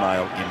Courier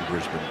Mail in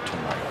Brisbane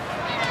tomorrow.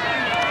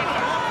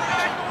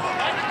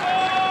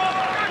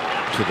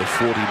 To the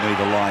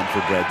 40-metre line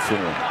for Brad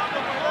Thorne,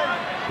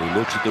 who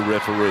looks at the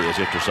referee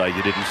as if to say, you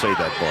didn't see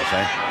that, boss,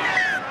 eh?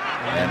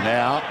 And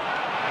now,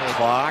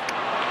 Clark.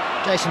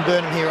 Jason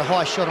Burnham here, a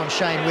high shot on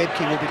Shane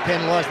Webke will be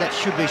penalised. That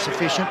should be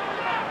sufficient.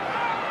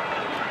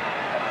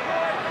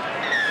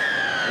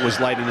 Was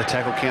late in the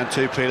tackle count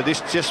too, Peter.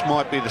 This just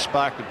might be the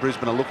spark that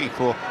Brisbane are looking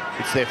for.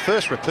 It's their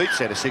first repeat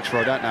set of 6 for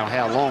I don't know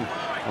how long,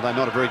 although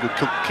not a very good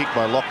kick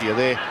by Lockyer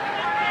there.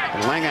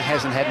 And Langer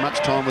hasn't had much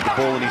time with the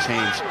ball in his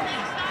hands.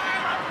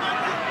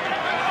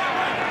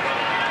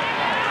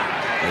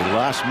 They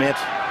last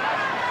met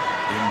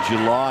in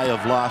July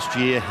of last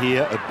year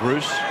here at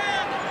Bruce.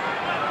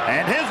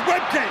 And here's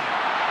Webke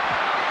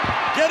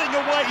getting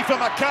away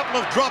from a couple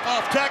of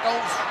drop-off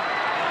tackles.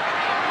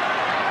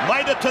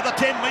 Made it to the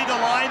 10-metre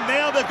line.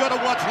 Now they've got to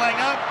watch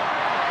Langer.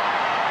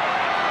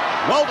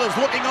 Walters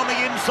looking on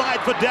the inside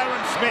for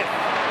Darren Smith.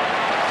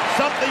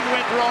 Something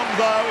went wrong,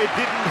 though. It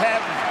didn't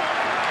have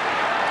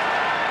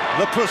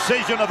the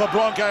precision of a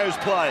Broncos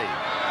play.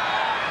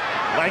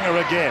 Langer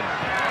again.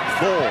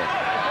 4.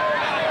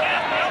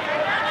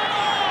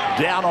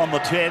 Down on the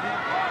 10.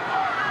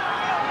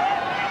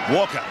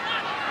 Walker.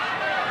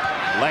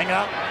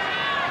 Langer.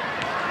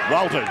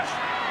 Walters.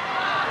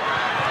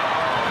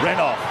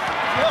 Renoff.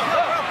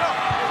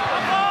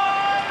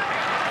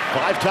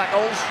 5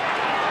 tackles.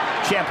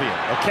 Campion.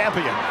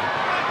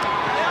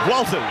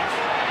 Walters.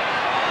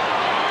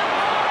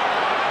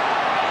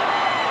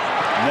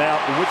 Now,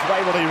 which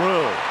way will he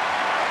rule?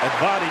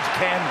 Advantage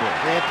Canberra.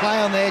 Yeah, play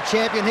on there,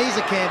 champion. He's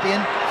a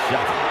champion. Shut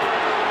up.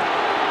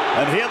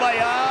 And here they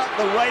are,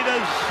 the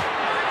Raiders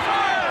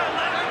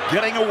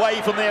getting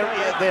away from their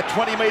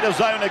 20-metre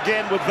zone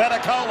again with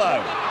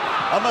Vaticolo.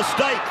 A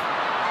mistake.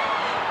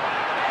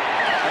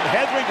 And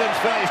Hetherington's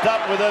finished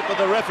up with it, but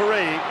the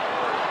referee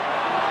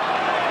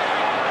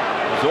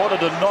was ordered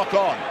to knock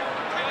on.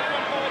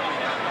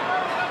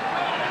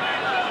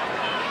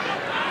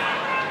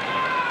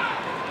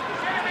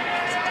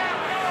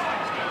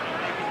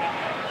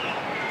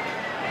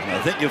 And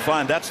I think you'll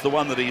find that's the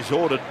one that he's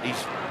ordered.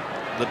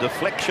 The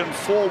deflection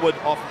forward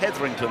off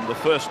Hetherington the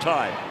first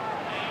time.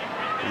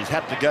 He's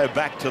had to go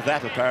back to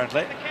that,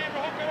 apparently,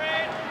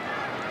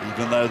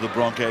 even though the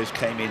Broncos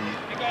came in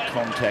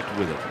contact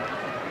with it.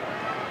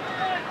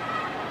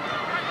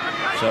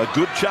 So a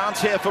good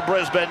chance here for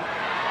Brisbane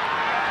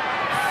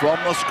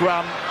from the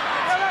scrum.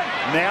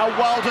 Now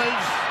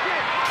Walters.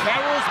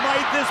 Carroll's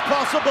made this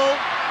possible.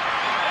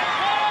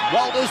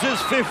 Walters is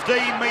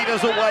 15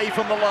 metres away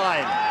from the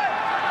line.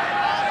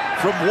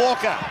 From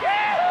Walker.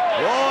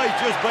 Oh, he's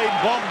just been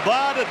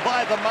bombarded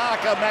by the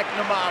marker,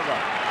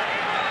 McNamara.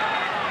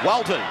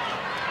 Walters,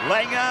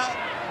 Langer,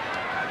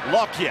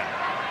 Lockyer,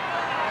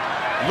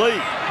 Lee,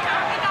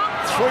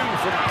 through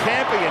from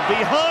Campion,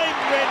 behind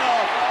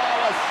Renoff.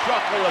 Oh, a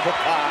shocker of a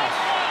pass.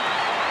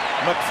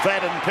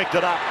 McFadden picked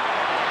it up.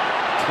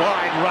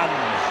 Klein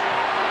runs.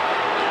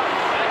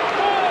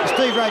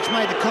 Steve Roach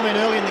made the comment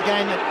early in the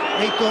game that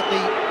he thought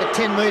the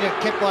 10-metre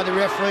kept by the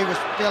referee was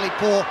fairly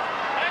poor.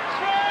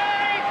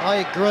 I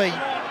agree.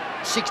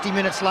 60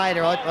 minutes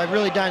later, I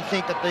really don't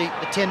think that the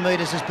 10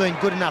 metres has been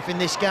good enough in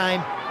this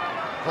game.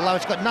 Although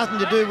it's got nothing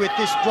to do with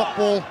this drop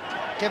ball.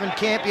 Kevin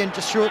Campion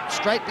just threw it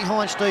straight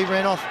behind Steve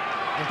Renoff.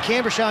 And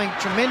Canberra showing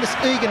tremendous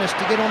eagerness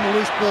to get on the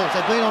loose balls.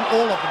 They've been on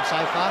all of them so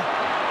far.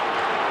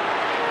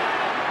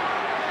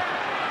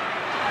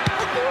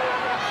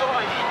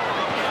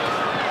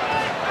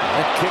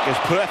 That kick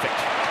is perfect.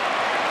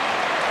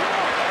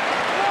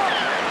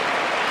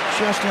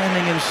 Just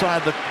landing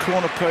inside the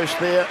corner post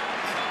there.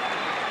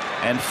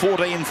 And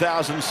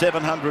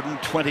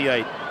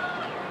 14,728.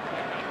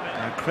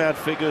 Crowd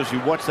figures, you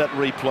watch that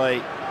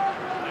replay.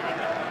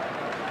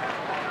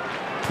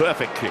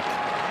 Perfect kick.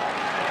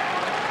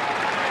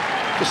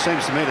 Just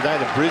seems to me today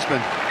that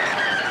Brisbane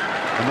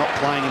are not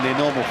playing in their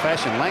normal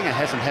fashion. Langer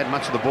hasn't had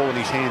much of the ball in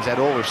his hands at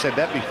all. We've said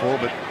that before,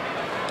 but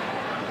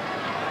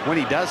when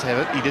he does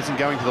have it, he doesn't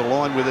go into the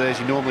line with it as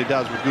he normally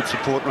does, with good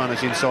support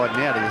runners inside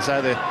and out. And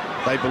so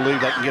they believe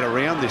they can get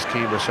around this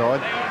Canberra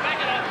side.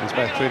 As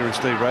both Peter and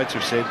Steve Rhodes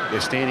have said, they're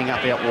standing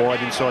up out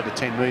wide inside the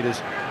 10 metres.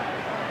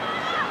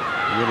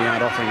 They really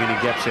aren't offering any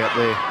gaps out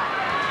there.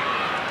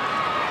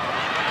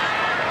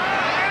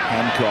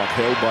 Hancock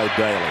held by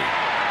Daly.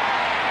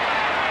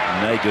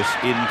 Nagus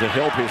in to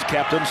help his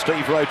captain,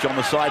 Steve Roach, on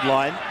the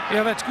sideline.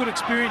 Yeah, that's good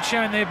experience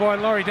shown there by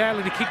Laurie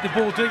Daly to kick the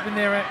ball deep in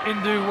there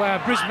into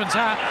Brisbane's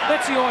half.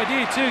 That's the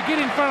idea too.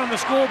 Get in front on the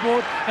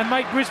scoreboard and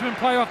make Brisbane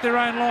play off their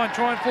own line.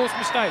 Try and force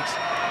mistakes.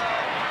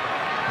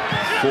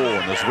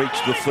 Vaughan has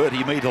reached the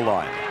 30-metre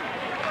line.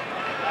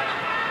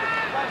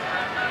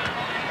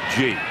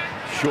 G.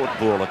 Short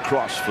ball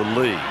across for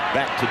Lee.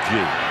 Back to G.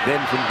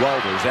 Then from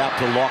Golders out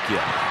to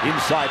Lockyer.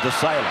 Inside to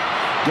Saylor.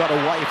 Got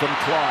away from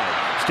Clyde.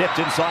 Stepped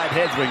inside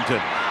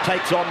Hetherington.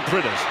 Takes on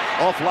Priddis.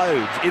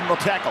 Offloads in the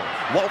tackle.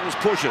 Walters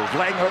pushes.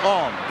 Langer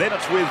on. Then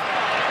it's with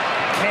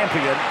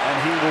Campion, and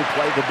he will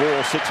play the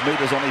ball 6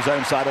 metres on his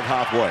own side of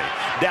halfway.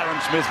 Darren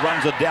Smith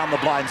runs it down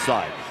the blind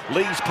side.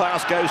 Lee's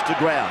pass goes to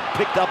ground.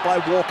 Picked up by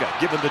Walker.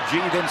 Given to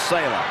G, then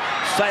Saylor.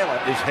 Saylor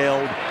is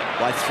held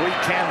by 3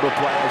 Canberra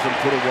players and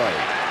put away.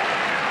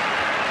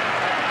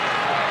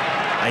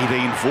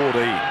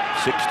 18-14,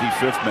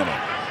 65th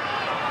minute.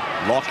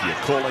 Lockyer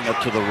calling it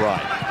to the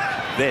right.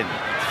 Then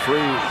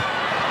through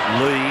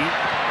Lee.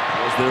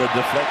 Was there a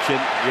deflection?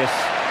 Yes,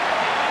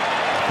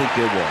 I think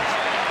there was.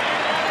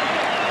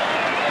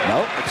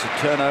 No, it's a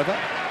turnover.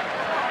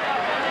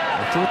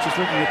 I thought just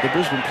looking at the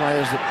Brisbane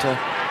players that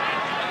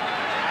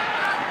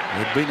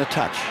there'd been a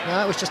touch. No,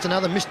 it was just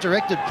another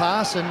misdirected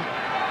pass, and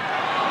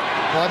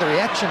by the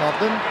reaction of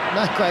them,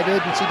 no great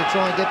urgency to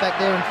try and get back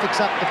there and fix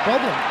up the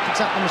problem,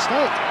 fix up the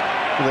mistake.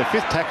 Well, their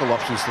 5th tackle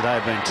options today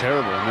have been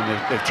terrible. I mean,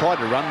 they've tried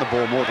to run the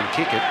ball more than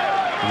kick it,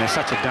 and they're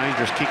such a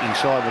dangerous kicking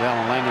side with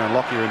Alan Langer and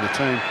Lockyer in the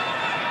team.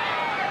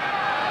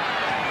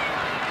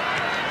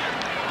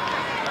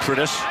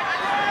 Priddis.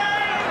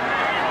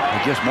 I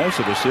guess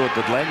most of us thought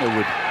that Langer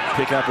would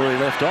pick up where he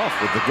left off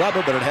with the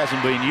grubber, but it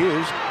hasn't been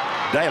used.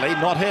 Daly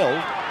not held,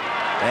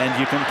 and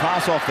you can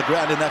pass off the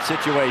ground in that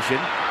situation.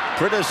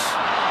 Priddis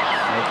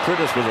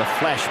was a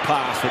flash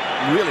pass that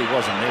really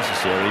wasn't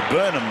necessary.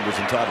 Burnham was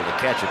entitled to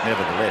catch it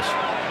nevertheless.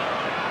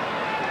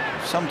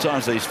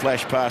 Sometimes these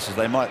flash passes,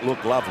 they might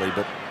look lovely,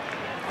 but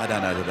I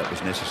don't know that that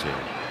was necessary.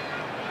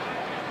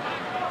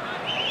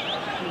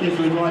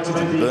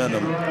 And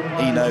Burnham,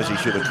 he knows he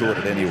should have caught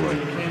it anyway.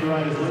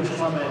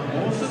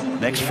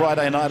 Next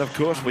Friday night, of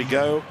course, we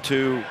go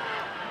to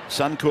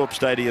Suncorp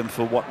Stadium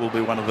for what will be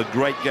one of the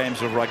great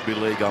games of rugby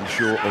league, I'm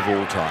sure, of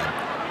all time.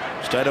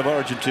 State of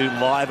Origin 2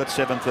 live at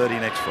 7:30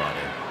 next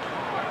Friday.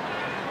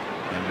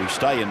 And we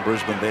stay in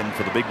Brisbane then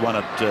for the big one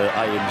at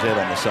ANZ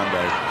on the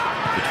Sunday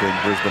between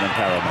Brisbane and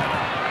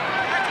Parramatta.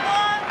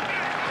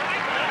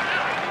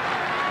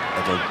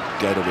 It'll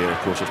go to there, of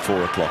course, at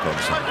 4 o'clock on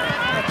Sunday.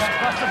 Next.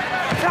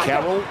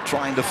 Carroll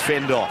trying to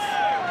fend off.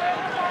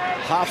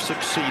 Half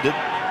succeeded.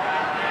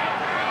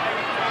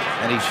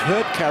 And he's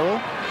hurt Carroll.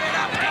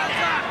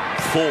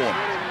 Vaughan.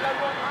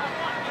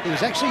 He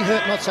was actually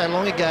hurt not so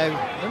long ago.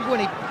 Remember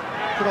when he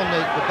put on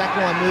the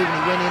backline move and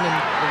he went in and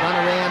the run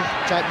around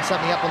to open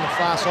something up on the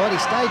far side? He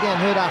stayed down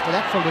hurt after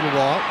that for a little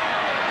while.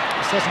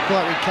 Just hasn't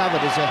quite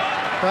recovered. There's a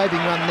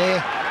probing run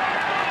there.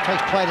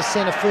 Takes play to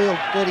centre field,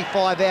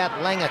 35 out.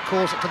 Langer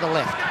calls it to the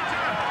left.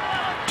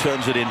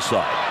 Turns it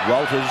inside.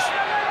 Walters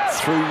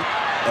through,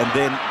 and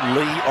then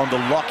Lee on the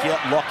Lockyer.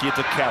 Lockyer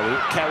to Carroll.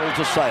 Carroll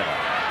to Saylor.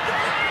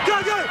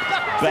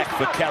 Back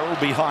for Carroll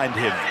behind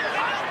him.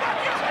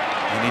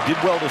 And he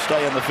did well to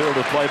stay in the field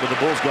of play, but the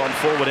ball's gone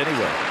forward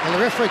anyway. And the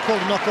referee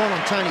called a knock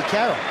on Tony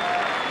Carroll.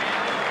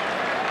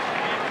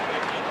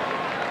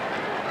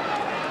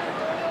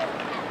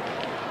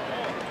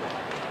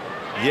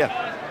 Yeah,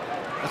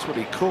 that's what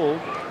he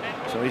called.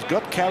 So he's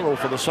got Carroll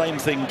for the same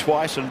thing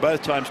twice, and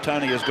both times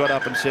Tony has got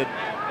up and said,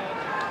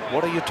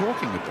 "What are you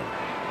talking about?"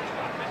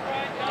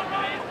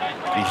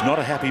 He's not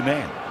a happy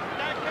man.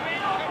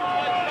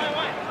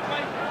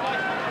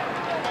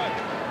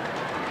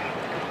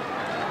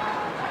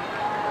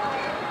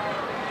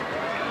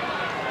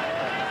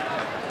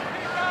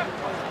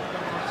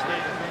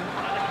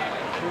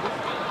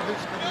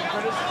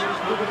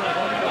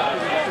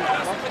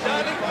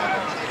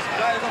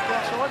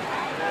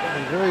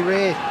 Very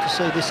rare to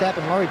see this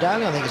happen. Laurie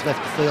Daly, I think, has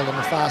left the field on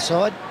the far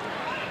side.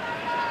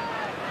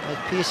 Both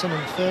Pearson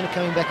and Fern are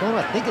coming back on.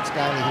 I think it's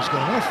Daly who's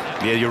gone off.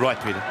 Yeah, you're right,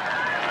 Peter.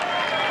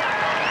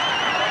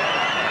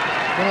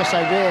 When I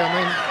say rare, I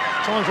mean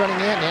time's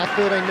running out now,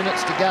 13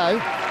 minutes to go.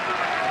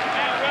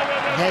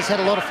 He has had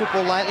a lot of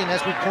football lately, and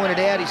as we pointed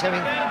out, he's having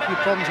a few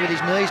problems with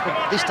his knees, but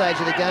at this stage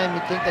of the game,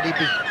 you'd think that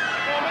he'd be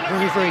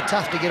very, very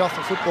tough to get off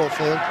the football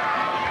field.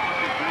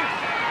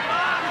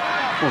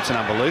 Well, it's an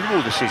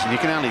unbelievable decision. You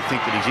can only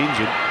think that he's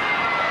injured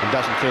and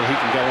doesn't feel he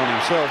can go on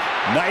himself.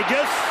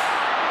 Nagus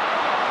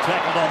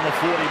tackled on the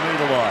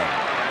 40-metre line.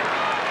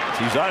 It's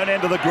his own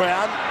end of the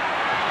ground.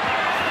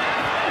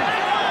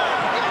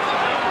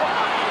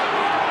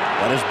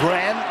 That is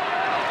Brand.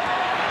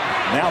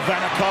 Now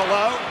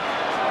Vanicolo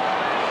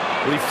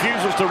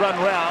refuses to run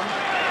round.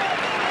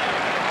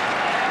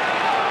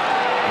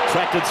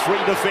 Attracted 3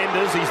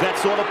 defenders. He's that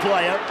sort of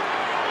player.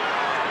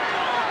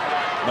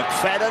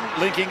 McFadden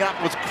linking up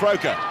with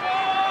Croker.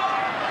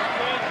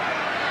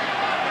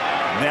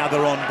 Now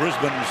they're on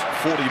Brisbane's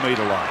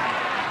 40-metre line.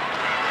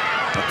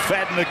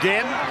 McFadden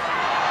again.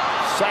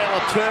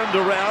 Sailor turned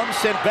around,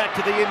 sent back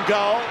to the in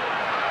goal.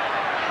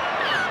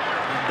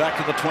 And back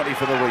to the 20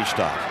 for the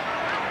restart.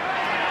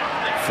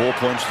 4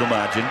 points to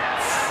margin.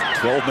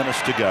 12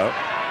 minutes to go.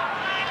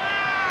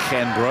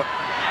 Canberra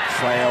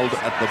trailed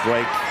at the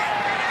break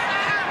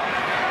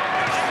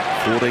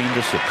 14-6.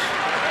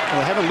 Well,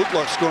 they haven't looked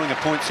like scoring a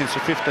point since the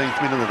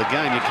 15th minute of the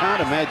game. You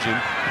can't imagine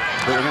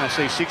that we're going to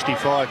see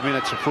 65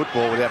 minutes of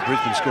football without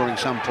Brisbane scoring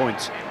some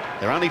points.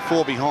 They're only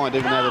 4 behind,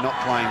 even though they're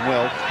not playing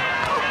well.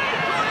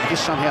 I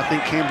just somehow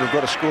think Canberra have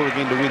got to score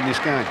again to win this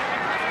game.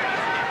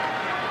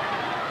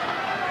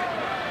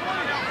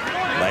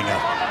 Langer.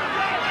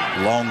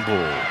 Long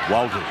ball.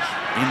 Walters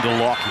into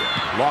Lockyer.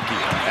 Lockyer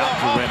out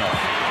to Renoff.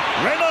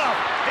 Renoff,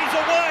 he's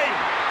away,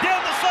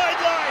 down the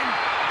sideline.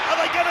 Are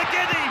they going to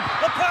get him?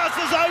 The pass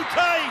is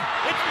okay.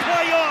 It's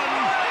play on.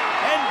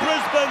 And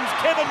Brisbane's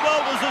Kevin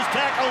Walters has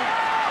tackled.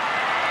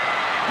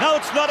 No,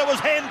 it's not. It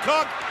was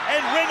Hancock.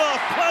 And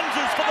Renoff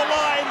plunges for the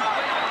line.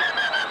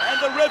 And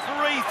the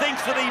referee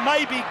thinks that he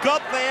maybe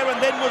got there and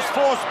then was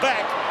forced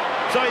back.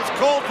 So he's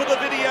called for the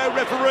video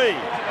referee.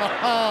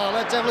 Oh,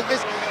 let's have a look at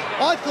this.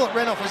 I thought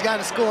Renoff was going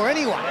to score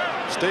anyway.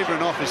 Steve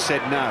Renoff has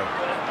said no.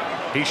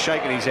 He's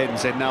shaking his head and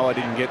said, no, I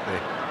didn't get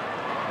there.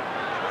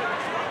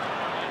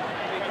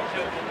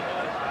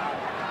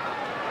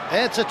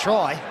 It's a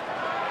try.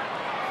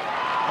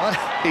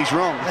 He's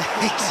wrong.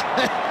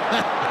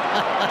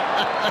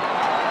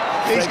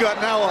 He's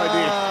got no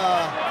idea.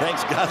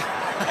 Thanks, Gus.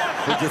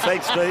 Did you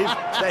thank Steve?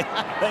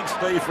 Thanks,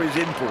 Steve, for his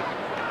input.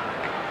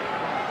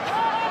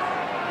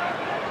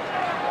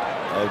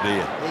 Oh,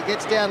 dear. He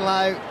gets down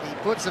low. He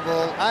puts the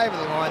ball over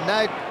the line.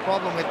 No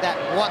problem with that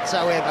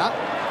whatsoever.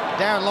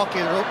 Darren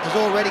Lockyer has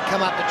already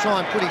come up to try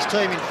and put his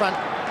team in front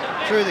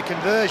through the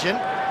conversion.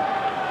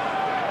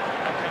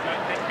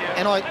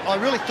 And I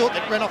really thought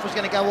that Renoff was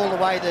going to go all the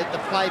way the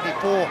play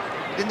before.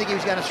 Didn't think he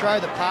was going to throw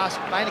the pass.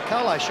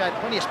 Vanicolo showed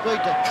plenty of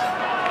speed to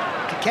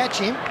catch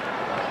him.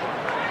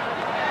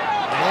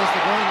 And there's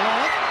the green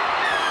light.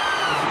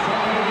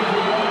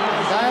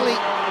 And Daly,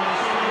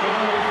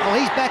 well,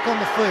 he's back on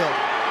the field.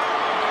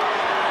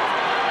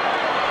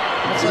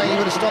 I'm not saying he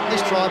would have stopped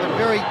this try, but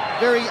very,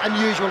 very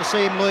unusual to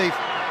see him leave.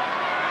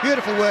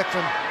 Beautiful work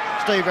from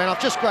Steve Renoff,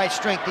 just great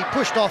strength. He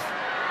pushed off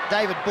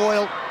David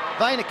Boyle.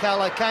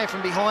 Vanicolo came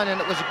from behind, and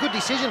it was a good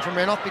decision from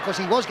Renoff because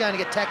he was going to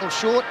get tackled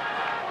short.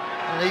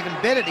 And an even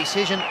better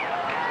decision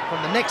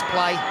from the next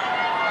play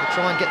to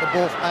try and get the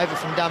ball over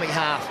from dummy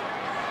half.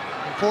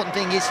 The important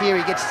thing is here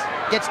he gets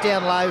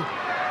down low.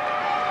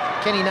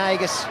 Kenny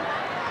Nagus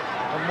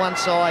on one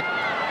side.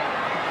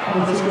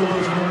 And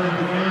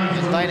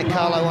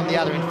Vanicolo on the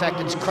other. In fact,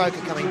 it's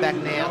Croker coming back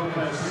now.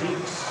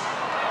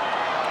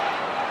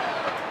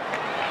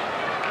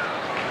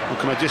 Well,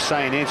 can I just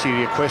say in answer to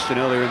your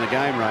question earlier in the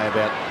game, Ray,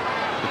 about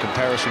the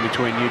comparison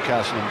between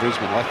Newcastle and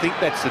Brisbane? I think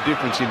that's the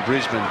difference in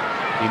Brisbane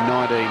in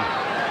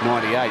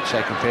 1998,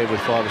 say, compared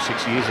with 5 or 6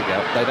 years ago.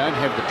 They don't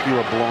have the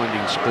pure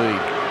blinding speed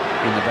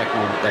in the back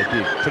line that they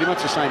did. Pretty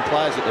much the same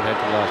players that they've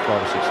had for the last 5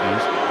 or 6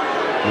 years.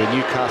 Where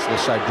Newcastle is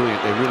so brilliant,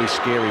 they're really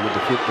scary with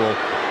the football.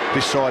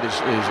 This side is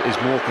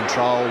more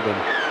controlled and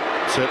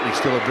certainly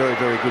still a very,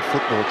 very good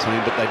football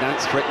team, but they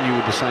don't threaten you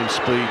with the same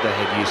speed they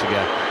had years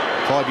ago.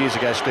 5 years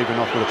ago, Steve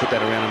Renoff would have put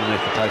that around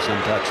underneath the post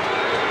untouched.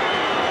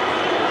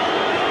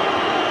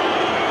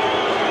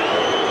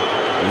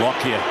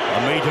 Lockyer, a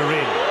metre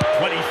in,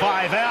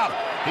 25 out.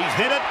 He's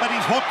hit it, but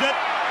he's hooked it.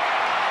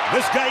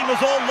 This game is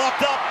all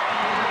locked up.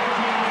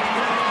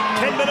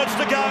 10 minutes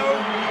to go,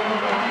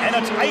 and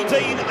it's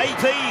 18-18.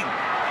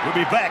 We'll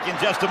be back in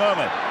just a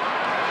moment.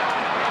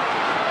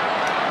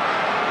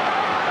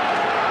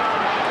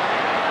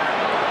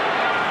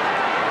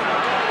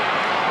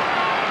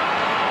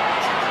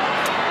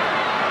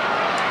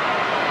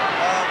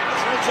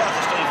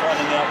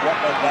 What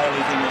that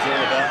Bailey thing was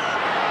all about.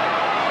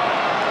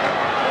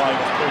 Why he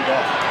was pulled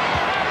off.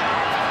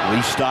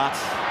 Restart.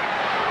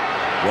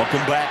 Welcome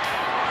back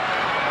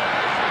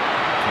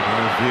to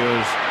those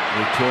viewers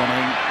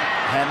returning.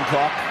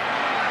 Hancock,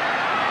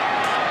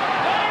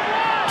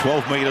 12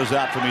 metres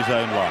out from his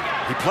own line.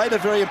 He played a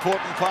very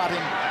important part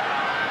in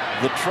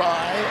the try,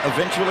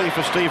 eventually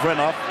for Steve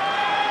Renoff.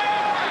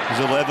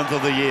 His 11th of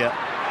the year.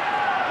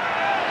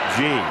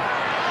 G.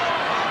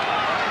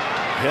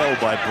 Held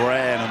by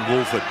Bran and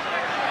Wolford.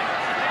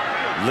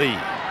 Lee.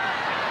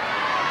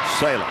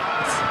 Sailor.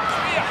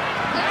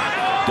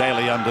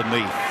 Daly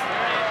underneath.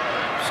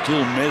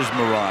 Still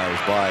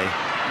mesmerised by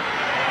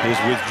his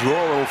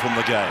withdrawal from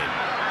the game.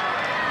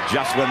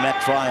 Just when that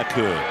try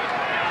occurred.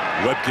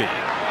 Webke.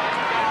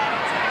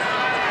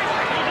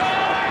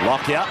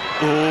 Lockyer.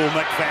 Oh,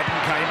 McFadden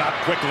came up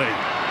quickly.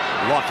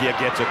 Lockyer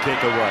gets a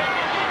kick away.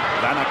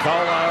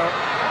 Vanicolo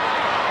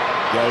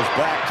Goes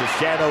back to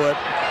shadow it.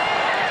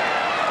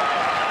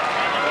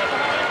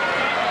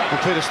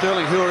 Well, Peter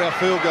Sterling, who are our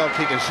field goal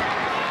kickers?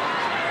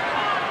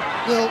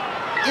 Well,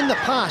 in the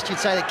past,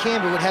 you'd say that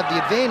Canberra would have the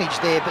advantage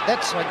there, but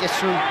that's, I guess,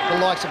 through the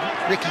likes of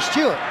Ricky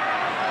Stewart.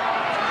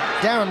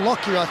 Darren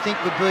Lockyer, I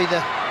think, would be the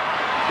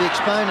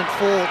exponent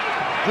for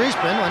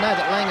Brisbane. I know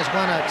that Lang has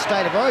won a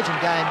State of Origin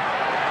game,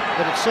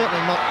 but it's certainly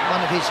not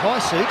one of his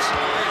high suits.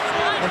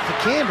 And for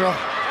Canberra,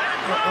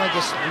 I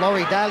guess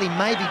Laurie Daly,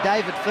 maybe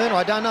David Furner.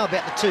 I don't know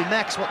about the two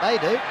Macs, what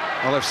they do.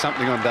 I'll have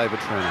something on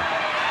David Furner.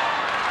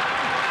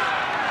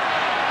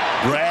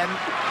 Brand.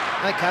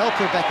 Okay, I'll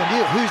put it back on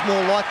you. Who's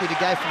more likely to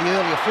go for the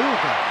earlier field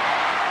goal?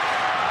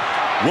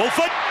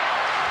 Wolford.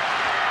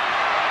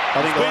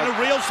 There's been a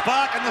real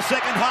spark in the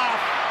second half.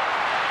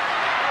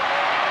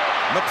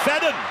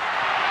 McFadden.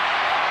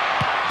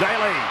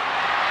 Daly.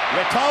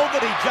 We're told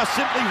that he just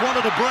simply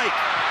wanted a break.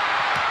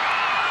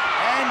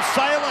 And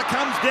Saylor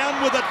comes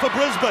down with it for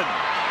Brisbane.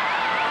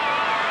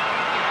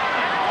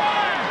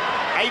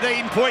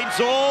 18 points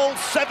all,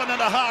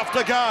 7.5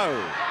 to go.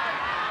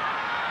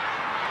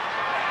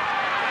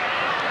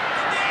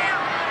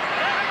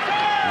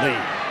 Lee.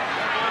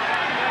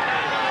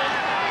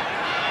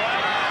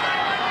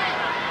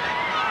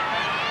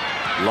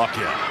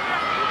 Lockyer.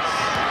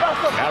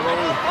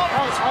 Carroll.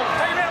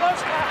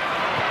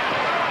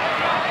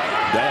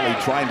 Daly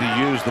trying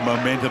to use the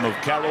momentum of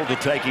Carroll to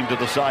take him to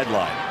the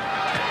sideline.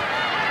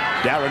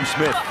 Darren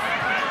Smith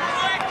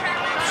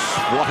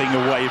swatting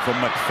away from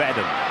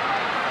McFadden.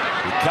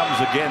 He comes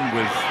again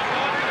with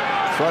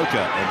Croker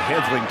and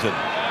Hetherington.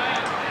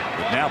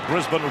 But now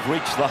Brisbane have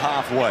reached the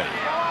halfway.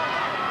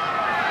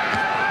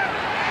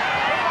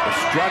 The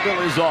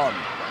struggle is on,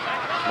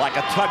 like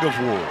a tug of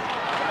war.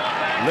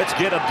 Let's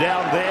get it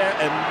down there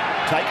and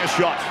take a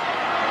shot.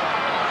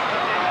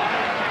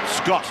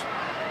 Scott.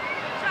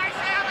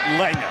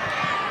 Langer.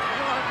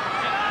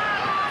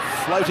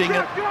 Floating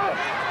it,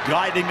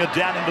 guiding it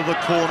down into the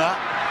corner.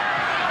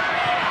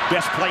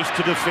 Best place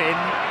to defend.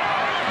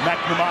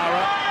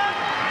 McNamara.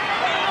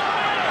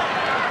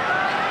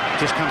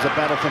 Just comes a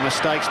battle for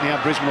mistakes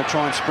now. Brisbane will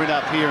try and sprint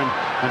up here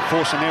and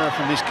force an error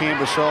from this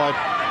Canberra side.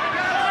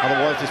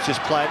 Otherwise, let's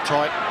just play it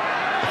tight.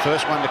 The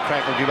first one to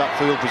crack will give up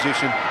field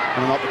position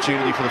and an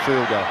opportunity for the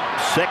field goal.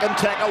 Second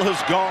tackle has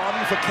gone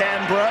for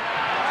Canberra.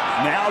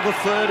 Now the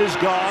third is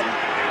gone.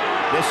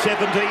 They're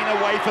 17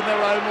 away from their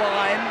own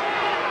line.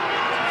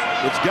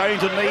 It's going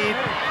to need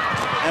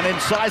an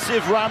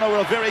incisive run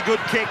or a very good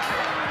kick.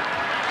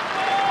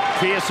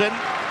 Pearson.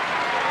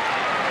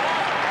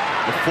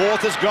 The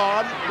fourth is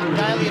gone.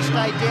 Daly has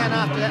stayed down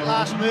after that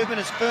last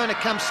movement as Furner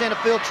comes centre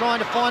field trying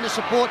to find a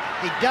support.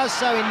 He does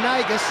so in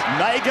Nagus.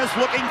 Nagus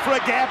looking for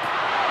a gap.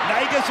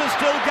 Nagus is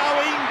still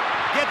going.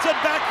 Gets it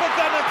back for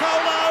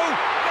Vanacola.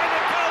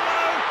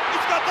 Vanacola,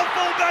 he's got the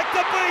fullback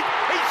to beat.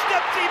 He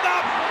steps him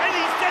up and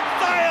he set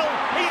sail.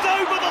 He's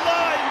over the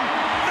line.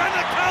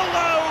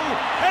 Vanacola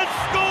has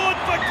scored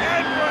for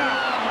Canberra.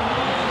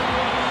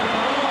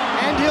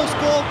 And he'll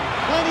score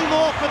plenty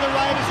more for the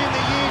Raiders in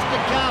the years to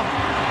come.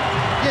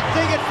 You'd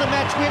think it's the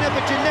match winner,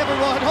 but you never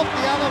write off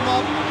the other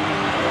mob.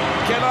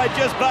 Can I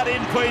just butt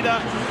in, Peter?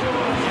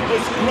 It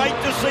was great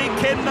to see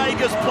Ken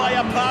Nagus play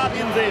a part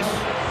in this.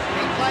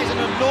 He plays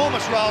an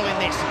enormous role in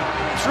this.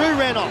 Through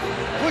Renoff,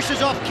 pushes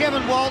off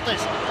Kevin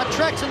Walters,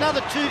 attracts another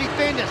two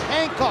defenders.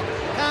 Hancock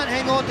can't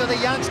hang on to the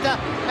youngster,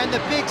 and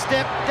the big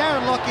step,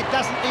 Darren Lockyer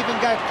doesn't even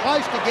go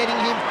close to getting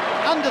him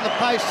under the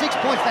post. 6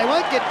 points, they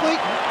won't get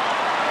beaten.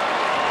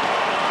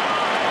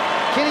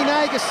 Kenny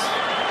Nagus,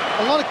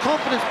 a lot of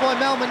confidence by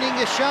Mal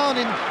Meninga shown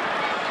in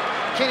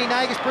Kenny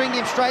Nagus, bringing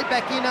him straight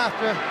back in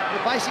after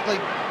basically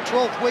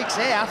 12 weeks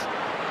out.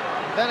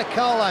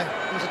 Vanacola,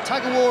 it was a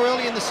tug-of-war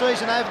early in the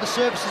season over the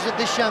services of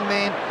this young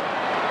man.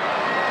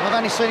 I've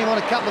only seen him on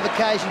a couple of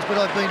occasions, but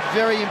I've been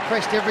very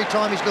impressed every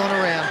time he's gone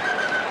around.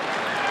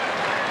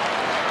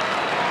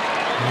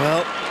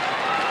 Well,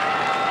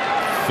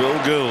 Phil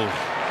Gould,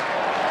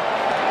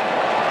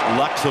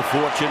 luck's a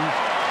fortune,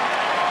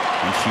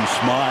 and she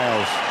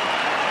smiles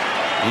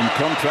in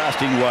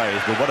contrasting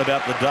ways. But what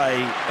about the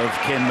day of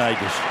Ken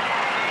Nagus?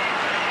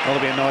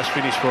 That'll be a nice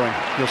finish for him.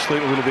 He'll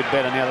sleep a little bit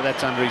better now that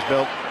that's under his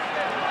belt.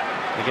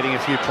 They're getting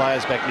a few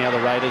players back now, the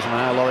Raiders, and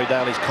I know Laurie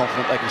Daly's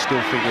confident they can still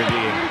figure it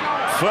in.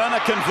 Furner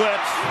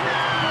converts.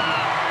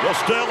 Well,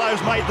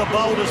 Sterlo's made the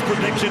boldest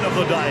prediction of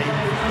the day.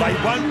 They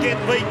won't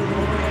get beaten.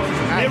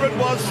 Here it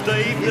was,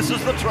 Steve. This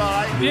is the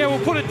try. Yeah,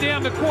 we'll put it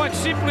down to quite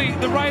simply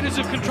the Raiders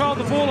have controlled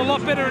the ball a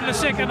lot better in the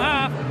second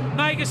half.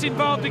 Nagus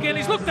involved again.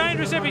 He's looked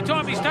dangerous every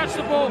time he's touched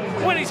the ball.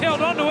 When he's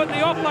held onto it, the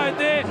offload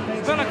there.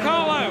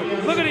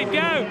 Vanacola, look at him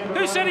go.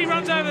 Who said he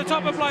runs over the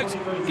top of blokes?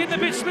 Getting a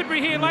bit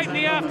slippery here late in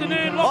the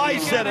afternoon. I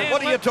said it.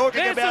 What are you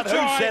talking about? Who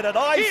said it?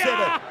 I said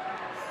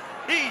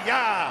it.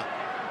 Yeah.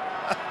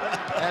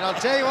 And I'll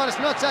tell you what, it's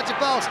not such a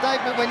bold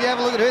statement when you have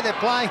a look at who they're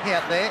playing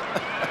out there.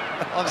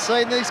 I've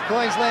seen these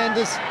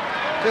Queenslanders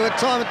do it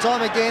time and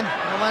time again.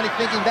 I'm only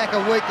thinking back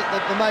a week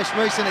at the most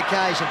recent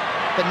occasion.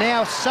 But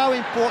now so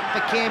important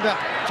for Canberra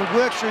to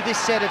work through this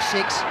set of 6,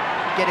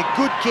 get a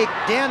good kick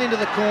down into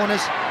the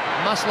corners,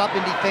 muscle up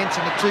in defence,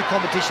 and the 2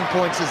 competition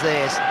points is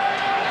theirs.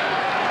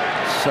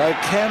 So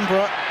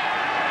Canberra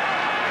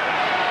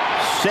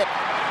set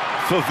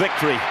for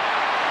victory.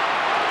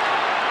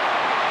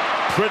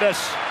 Priddis,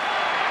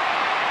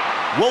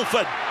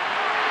 Wolford,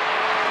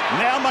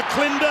 now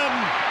McClendon,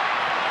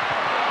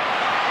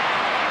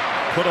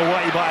 put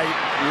away by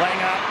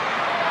Langer.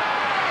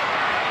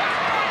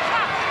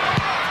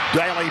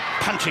 Daly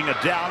punching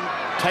it down,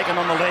 taken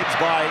on the legs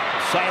by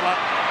Saylor.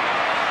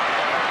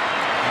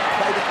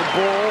 Played at the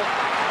ball,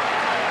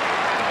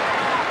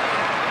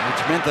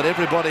 which meant that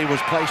everybody was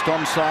placed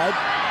onside.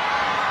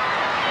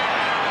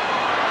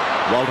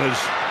 Walters,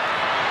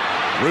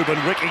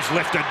 Ruben Ricky's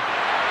lifted,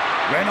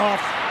 ran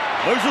off,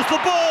 loses the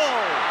ball.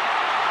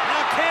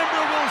 Now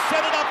Canberra will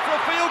set it up for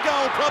a field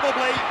goal,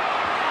 probably.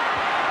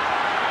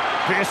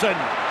 Pearson.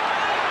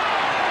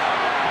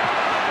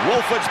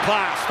 Wolford's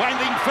pass,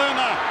 finding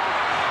Ferner.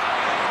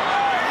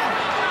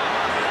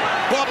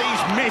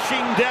 Bodies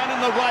meshing down in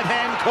the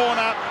right-hand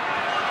corner.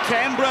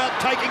 Canberra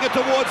taking it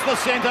towards the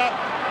centre.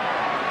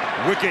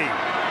 Wiki.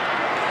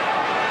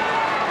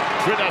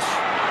 Priddis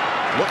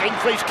looking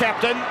for his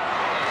captain.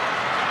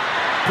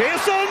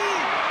 Pearson.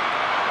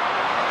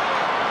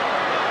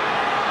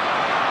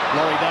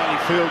 Laurie Daly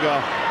field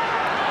goal.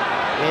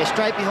 Yeah,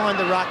 straight behind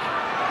the ruck.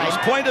 He's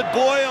pointed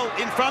Boyle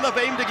in front of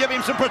him to give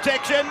him some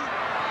protection.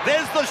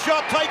 There's the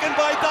shot taken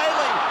by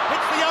Daly.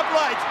 Hits the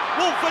uprights.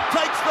 Wolford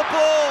takes the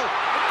ball.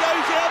 It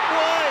goes out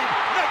wide.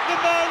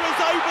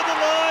 McNamara's over the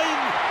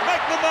line.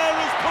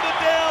 McNamara's put it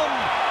down.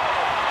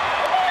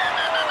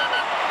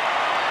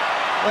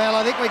 Well,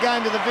 I think we're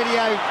going to the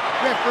video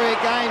referee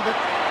again, but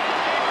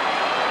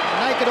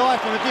naked eye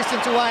from a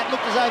distance away, it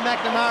looked as though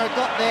McNamara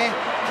got there.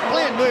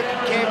 Brilliant move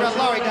from Canberra.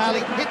 Laurie Daly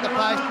hit the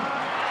post.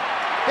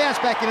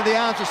 Bounced back into the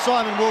arms of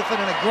Simon Wolford,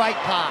 and a great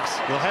pass.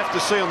 We'll have to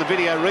see on the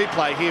video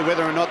replay here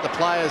whether or not the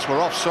players were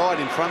offside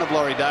in front of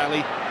Laurie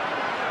Daly.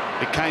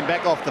 It came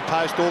back off the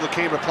post. All the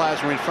Canberra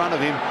players were in front of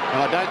him,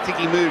 and I don't think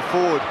he moved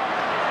forward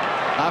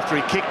after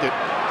he kicked it.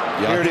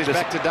 Yeah, here it is,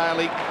 back to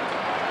Daly.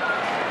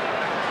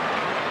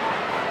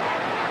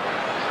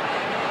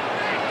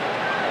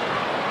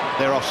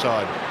 They're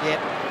offside. Yep.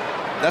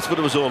 That's what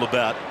it was all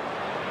about.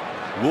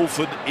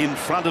 Wolford in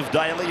front of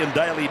Daly, and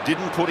Daly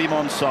didn't put him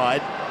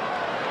onside.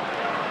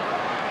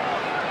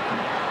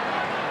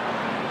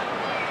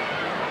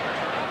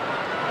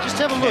 Just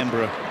have a look.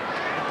 The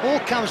ball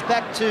comes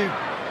back to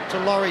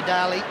Laurie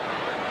Daly,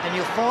 and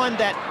you'll find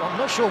that, well, I'm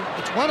not sure,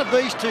 it's one of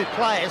these 2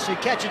 players who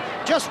catch it.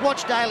 Just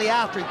watch Daly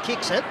after he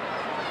kicks it.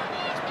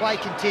 His play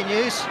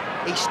continues.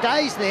 He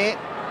stays there,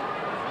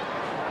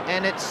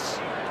 and it's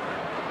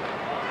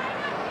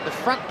the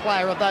front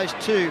player of those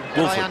 2 that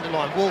Wolford. I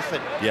underline,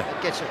 Wolford. Yeah.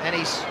 That gets it, and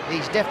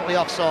he's definitely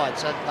offside.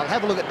 So I'll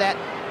have a look at that.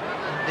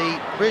 And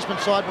the Brisbane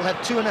side will have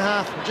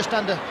 2.5, just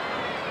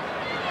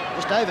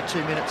over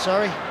 2 minutes,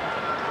 sorry,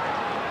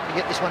 to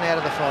get this one out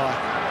of the fire.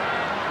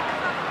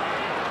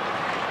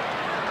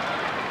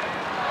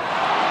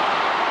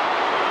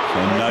 So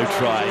no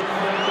try.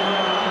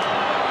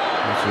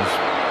 This is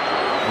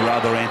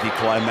rather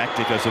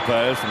anticlimactic, I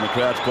suppose, from the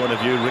crowd's point of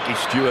view. Ricky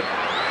Stewart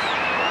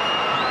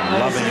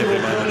loving every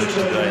moment of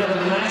today,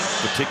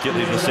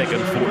 particularly the second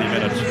 40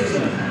 minutes.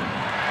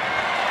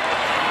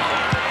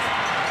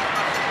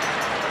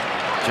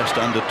 Just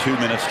under 2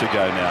 minutes to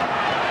go now.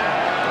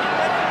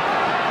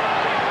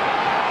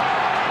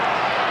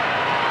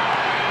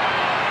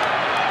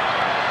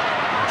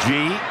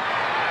 G.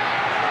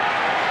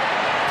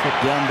 Put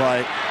down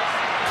by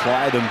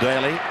Clyde and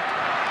Daly.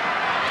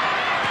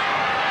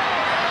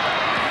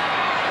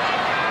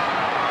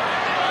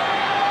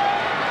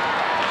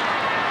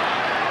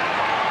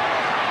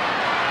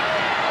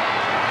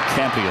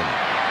 Campion.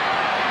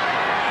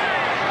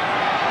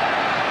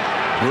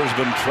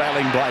 Brisbane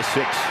trailing by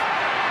 6.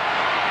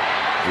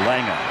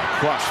 Langer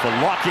across for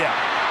Lockyer.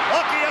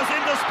 Lockyer's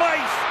into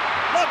space.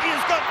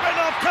 Lockyer's got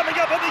Renoff coming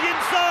up on the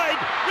inside.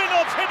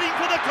 Renoff's heading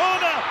for the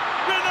corner.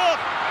 Renoff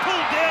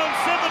pulled down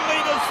 7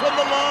 metres from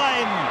the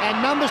line.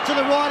 And numbers to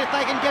the right if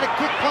they can get a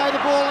quick play of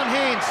the ball in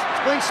hands.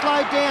 It's been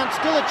slowed down,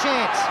 still a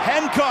chance.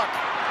 Hancock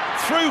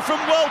through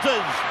from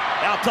Walters.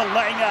 Out to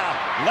Langer.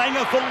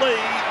 Langer for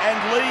Lee, and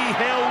Lee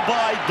held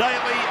by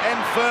Daly and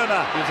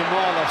Ferner. There's a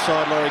mile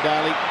offside, Laurie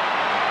Daly.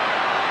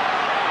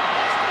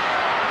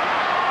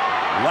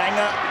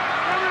 Langer.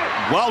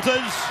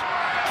 Walters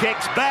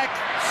kicks back.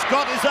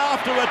 Scott is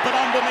after it, but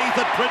underneath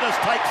it, Priddis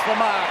takes the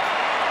mark.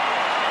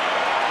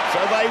 So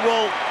they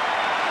will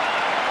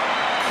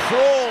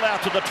crawl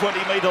out to the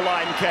 20-metre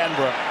line,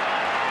 Canberra.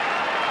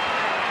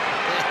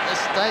 The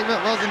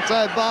statement wasn't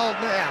so bold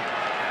now.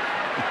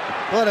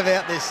 What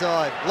about this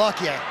side?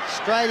 Lockyer,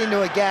 straight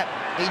into a gap.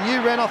 He knew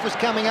Renoff was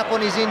coming up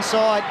on his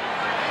inside.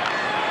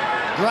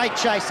 Great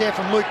chase there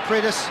from Luke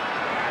Priddis.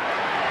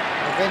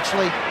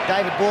 Eventually,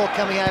 David Boyle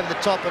coming over the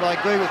top, but I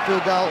agree with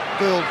Phil Gould.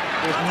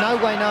 There's no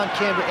way known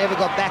Canberra ever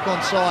got back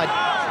onside,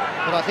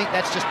 but I think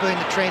that's just been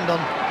the trend for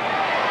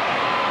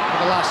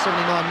the last 79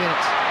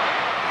 minutes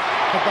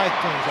for both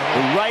teams.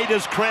 The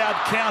Raiders crowd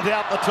count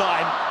out the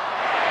time.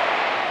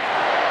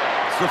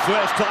 the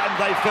first time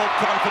they felt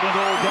confident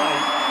all day.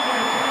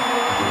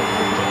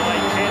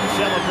 They can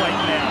celebrate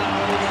now.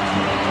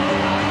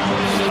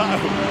 So,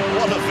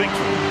 what a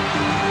victory.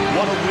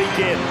 What a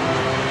weekend.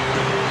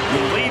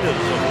 The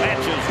leaders of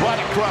matches right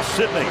across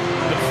Sydney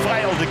have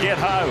failed to get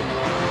home.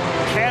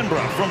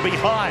 Canberra from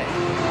behind.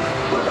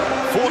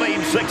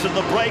 14-6 in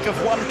the break,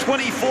 have won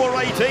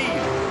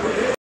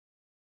 24-18.